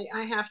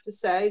 I have to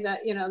say that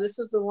this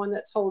is the one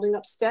that's holding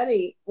up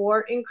steady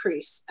or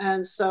increase.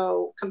 And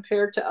so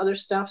compared to other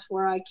stuff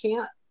where I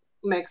can't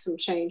make some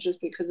changes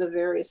because of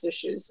various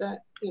issues that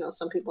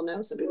some people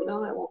know, some people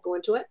don't. I won't go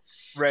into it.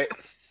 Right.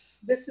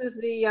 This is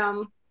the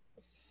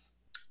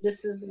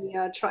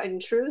tried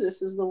and true.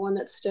 This is the one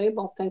that's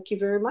stable. Thank you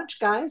very much,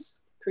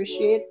 guys.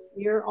 Appreciate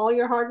all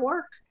your hard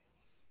work.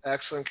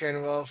 Excellent,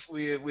 Karen. Well,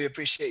 we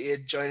appreciate you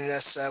joining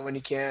us when you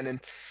can.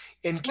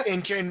 And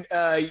Karen,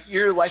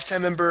 you're a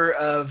lifetime member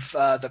of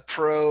the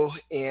Pro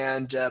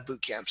and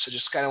Boot Camp. So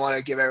just kind of want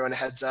to give everyone a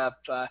heads up.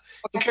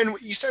 And Karen,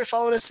 you started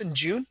following us in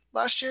June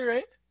last year,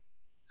 right?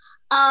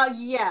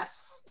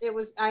 Yes, it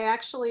was. I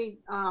actually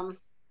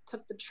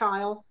took the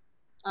trial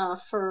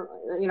for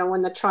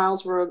when the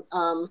trials were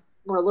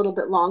a little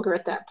bit longer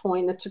at that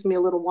point. It took me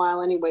a little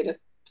while anyway to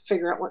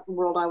figure out what in the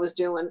world I was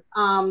doing.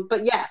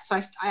 But yes,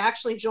 I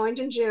actually joined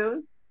in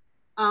June.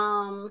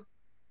 I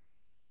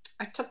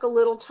took a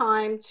little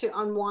time to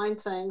unwind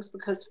things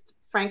because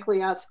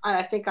frankly,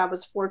 I think I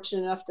was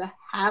fortunate enough to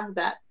have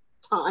that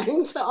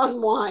time to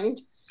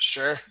unwind.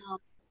 Sure.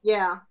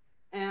 Yeah.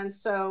 And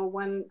so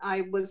when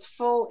I was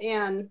full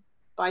in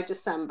by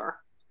December.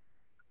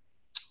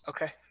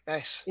 Okay.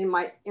 Nice. In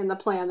the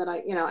plan that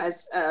I,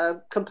 as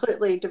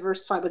completely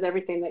diversified with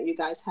everything that you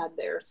guys had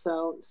there.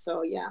 So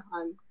yeah,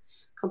 I'm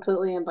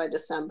completely in by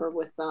December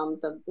with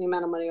the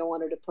amount of money I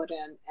wanted to put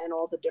in and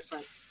all the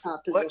different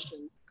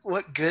positions.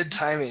 What good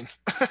timing.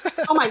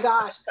 Oh my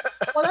gosh.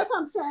 Well, that's what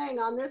I'm saying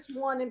on this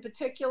one in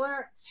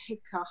particular. Thank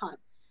God.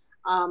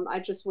 I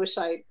just wish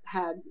I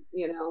had,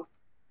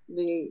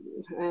 the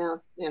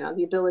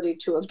ability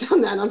to have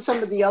done that on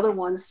some of the other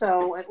ones.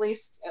 So at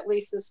least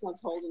this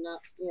one's holding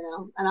up,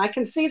 and I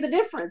can see the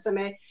difference. I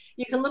mean,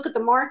 you can look at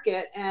the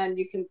market and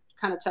you can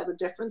kind of tell the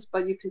difference,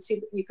 but you can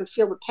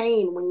feel the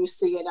pain when you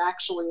see it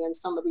actually in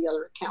some of the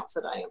other accounts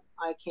that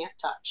I can't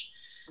touch.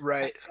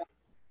 Right.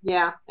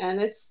 Yeah.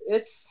 And it's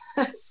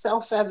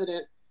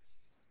self-evident.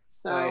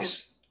 So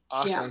nice.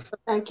 Awesome. Yeah, so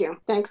thank you.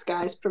 Thanks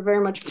guys.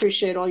 Very much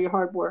appreciate all your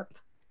hard work.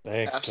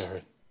 Thanks,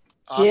 Karen.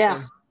 Awesome.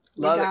 Yeah,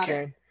 Love it,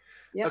 Karen.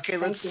 Yep, okay,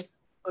 let's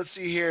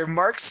see here.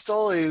 Mark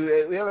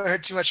Stoley, we haven't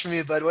heard too much from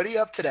you, bud. What are you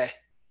up today?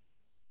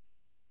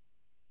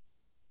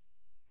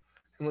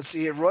 And let's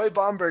see here. Roy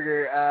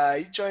Baumberger,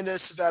 you joined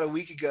us about a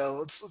week ago.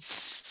 Let's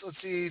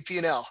see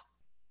P&L.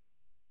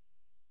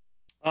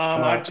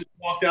 I just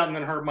walked out and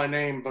then heard my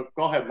name, but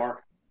go ahead,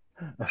 Mark.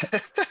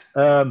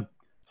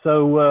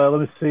 So let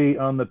me see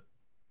on the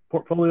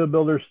portfolio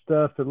builder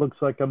stuff. It looks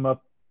like I'm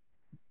up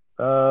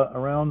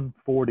around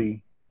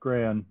 40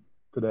 grand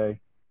today.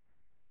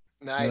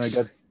 Nice.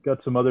 And I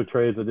got some other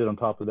trades I did on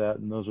top of that,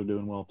 and those are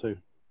doing well too.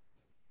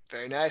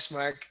 Very nice,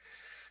 Mark.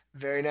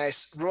 Very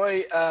nice.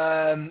 Roy,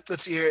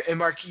 let's see here. And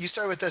Mark, you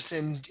started with us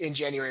in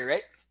January,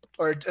 right?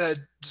 Or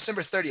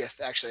December 30th,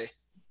 actually.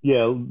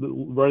 Yeah,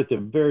 right at the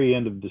very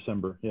end of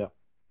December. Yeah.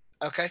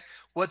 Okay.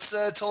 What's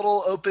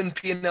total open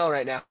P&L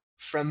right now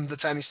from the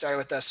time you started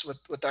with us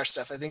with our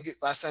stuff? I think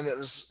last time it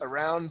was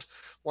around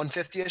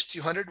 150-ish,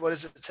 200. What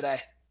is it today?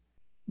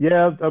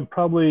 Yeah,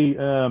 probably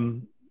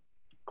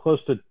close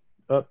to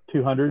up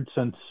 200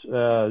 since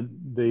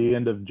the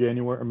end of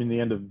January. I mean, the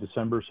end of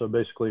December. So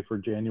basically for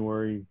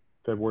January,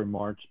 February,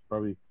 March,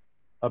 probably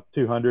up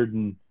 200.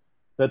 And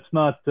that's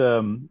not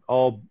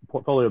all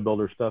portfolio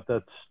builder stuff.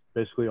 That's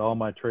basically all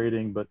my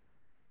trading. But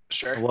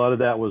sure, a lot of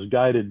that was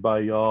guided by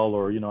y'all,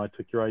 or, I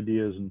took your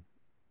ideas and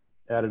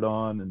added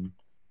on.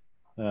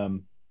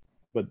 And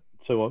but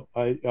so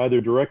I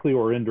either directly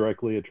or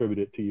indirectly attribute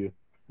it to you.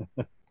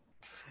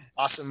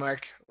 Awesome,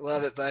 Mark.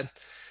 Love it, bud.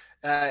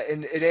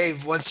 And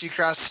Dave, once you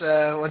cross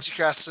a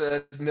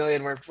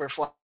million, we're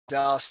flying to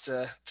Dallas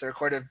to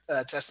record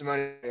a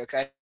testimony.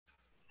 Okay.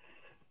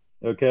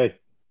 Okay.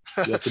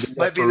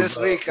 Might be this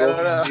week. I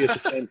don't know. At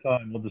the same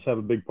time, we'll just have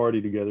a big party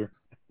together.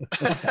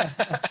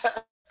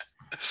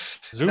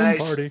 Zoom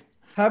party.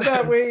 How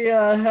about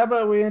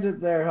we end it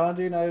there,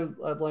 Hondi? And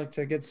I'd like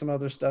to get some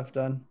other stuff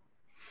done.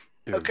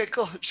 Okay,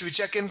 cool. Should we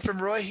check in from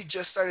Roy? He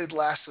just started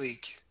last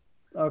week.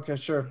 Okay,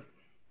 sure.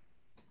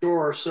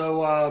 Sure.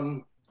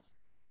 So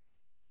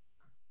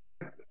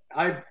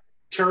I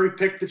cherry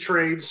picked the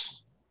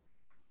trades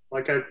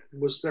like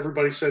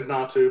everybody said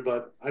not to,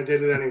 but I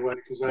did it anyway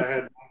because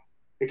the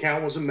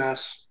account was a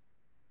mess.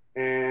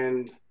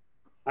 And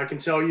I can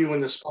tell you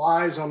in the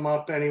SPYs, I'm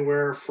up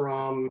anywhere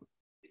from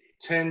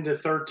 10 to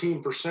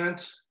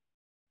 13%.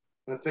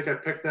 I think I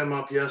picked them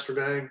up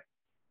yesterday.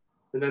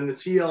 And then the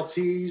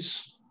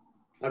TLTs,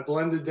 I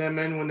blended them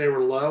in when they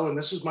were low, and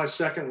this is my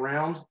second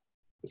round.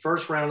 The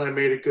first round I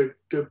made a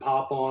good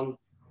pop on.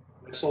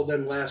 I sold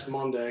them last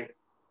Monday.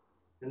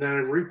 And then I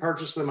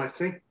repurchased them, I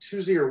think,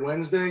 Tuesday or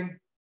Wednesday.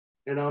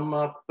 And I'm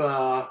up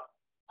 101%,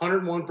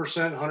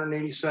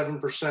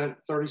 187%,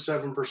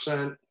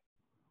 37%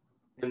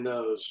 in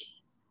those.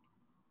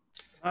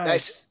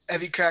 Nice.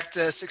 Have you cracked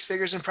 6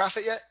 figures in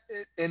profit yet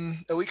in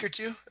a week or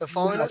two of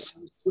following us?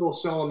 I'm still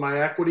selling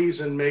my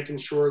equities and making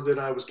sure that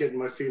I was getting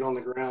my feet on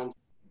the ground,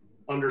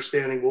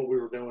 understanding what we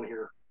were doing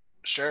here.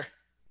 Sure.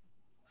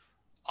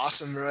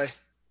 Awesome, Roy.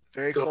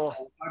 Very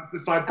cool.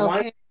 If I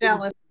blind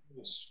jealous.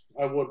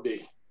 I would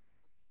be.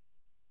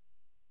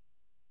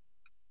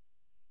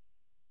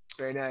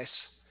 Very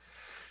nice.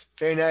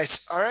 Very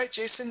nice. All right,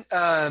 Jason.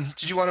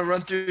 Did you want to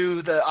run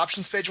through the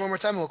options page one more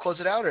time and we'll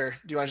close it out, or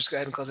do you want to just go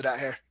ahead and close it out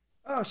here?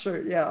 Oh,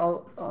 sure. Yeah,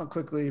 I'll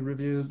quickly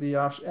review the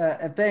option.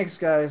 And thanks,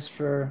 guys,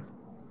 for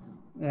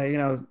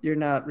you're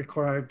not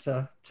required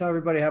to tell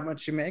everybody how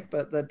much you make,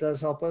 but that does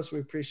help us.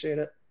 We appreciate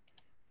it.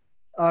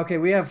 Okay,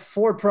 we have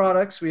 4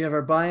 products. We have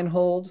our buy and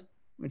hold,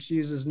 which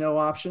uses no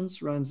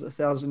options, runs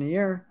 $1,000 a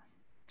year.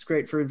 It's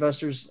great for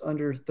investors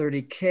under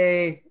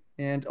 30K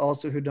and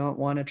also who don't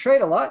want to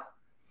trade a lot.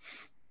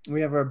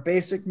 We have our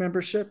basic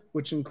membership,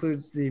 which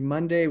includes the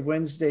Monday,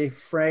 Wednesday,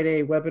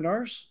 Friday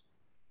webinars.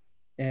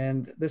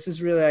 And this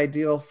is really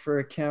ideal for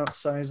account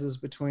sizes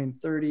between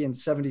 30 and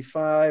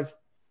 75.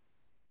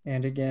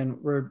 And again,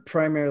 we're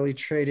primarily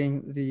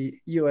trading the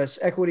US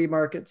equity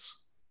markets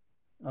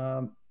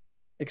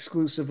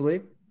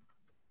exclusively.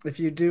 If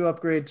you do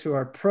upgrade to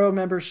our pro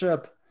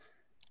membership,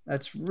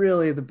 that's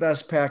really the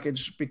best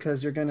package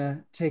because you're going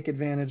to take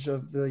advantage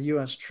of the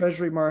US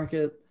Treasury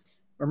market,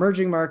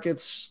 emerging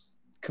markets,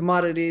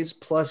 commodities,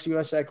 plus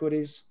US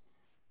equities.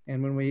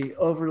 And when we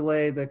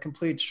overlay the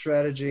complete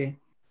strategy,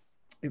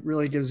 it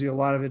really gives you a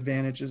lot of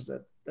advantages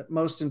that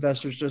most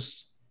investors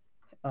just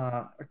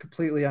are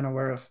completely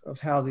unaware of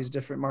how these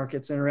different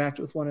markets interact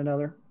with one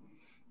another.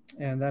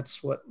 And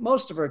that's what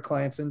most of our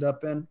clients end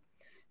up in.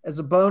 As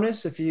a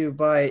bonus, if you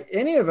buy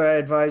any of our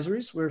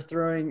advisories, we're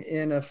throwing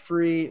in a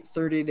free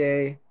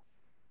 30-day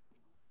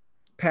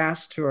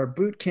pass to our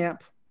boot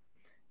camp.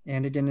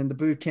 And again, in the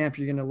boot camp,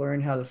 you're going to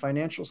learn how the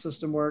financial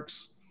system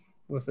works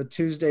with a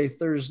Tuesday,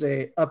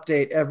 Thursday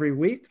update every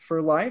week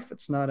for life.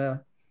 It's not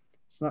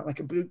like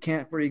a boot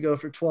camp where you go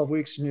for 12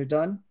 weeks and you're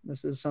done.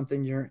 This is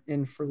something you're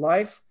in for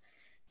life.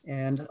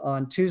 And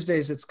on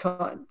Tuesdays, it's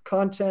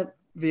content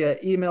via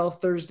email.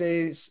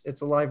 Thursdays,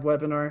 it's a live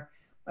webinar.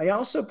 I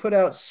also put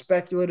out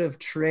speculative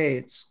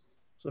trades.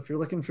 So if you're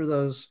looking for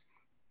those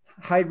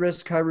high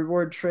risk, high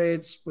reward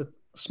trades with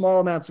small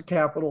amounts of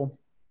capital,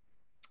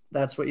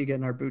 that's what you get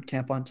in our boot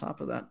camp on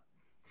top of that.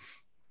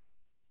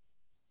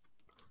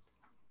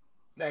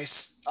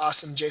 Nice.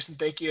 Awesome, Jason.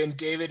 Thank you. And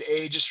David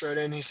A. just wrote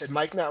in, he said,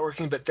 mic not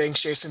working, but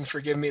thanks, Jason, for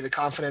giving me the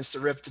confidence to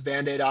rip the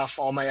Band-Aid off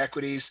all my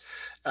equities.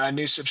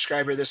 New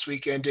subscriber this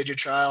weekend, did your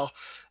trial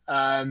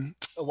a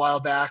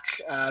while back,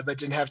 but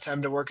didn't have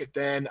time to work it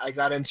then. I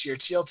got into your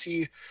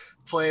TLT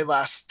play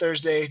last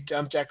Thursday,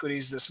 dumped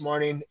equities this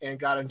morning, and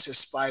got into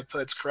SPY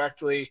puts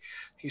correctly.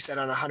 He said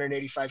on a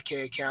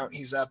 185K account,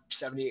 he's up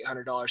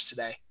 $7,800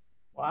 today.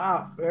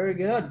 Wow, very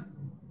good.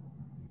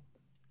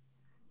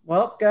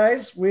 Well,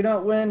 guys, we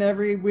don't win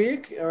every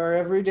week or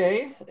every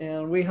day,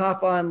 and we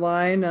hop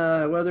online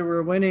whether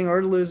we're winning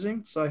or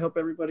losing. So I hope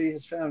everybody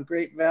has found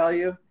great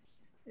value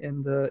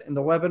in the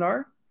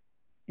webinar,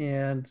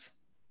 and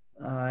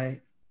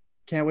I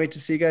can't wait to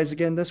see you guys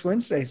again this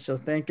Wednesday. So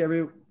thank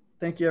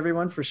you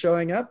everyone for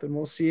showing up, and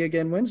we'll see you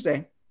again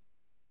Wednesday.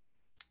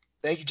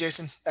 Thank you,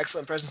 Jason.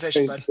 Excellent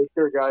presentation, bud. Take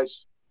care,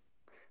 guys.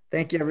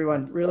 Thank you,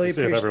 everyone. Really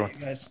appreciate it,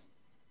 guys.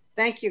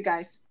 Thank you,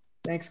 guys.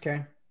 Thanks,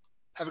 Karen.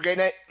 Have a great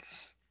night.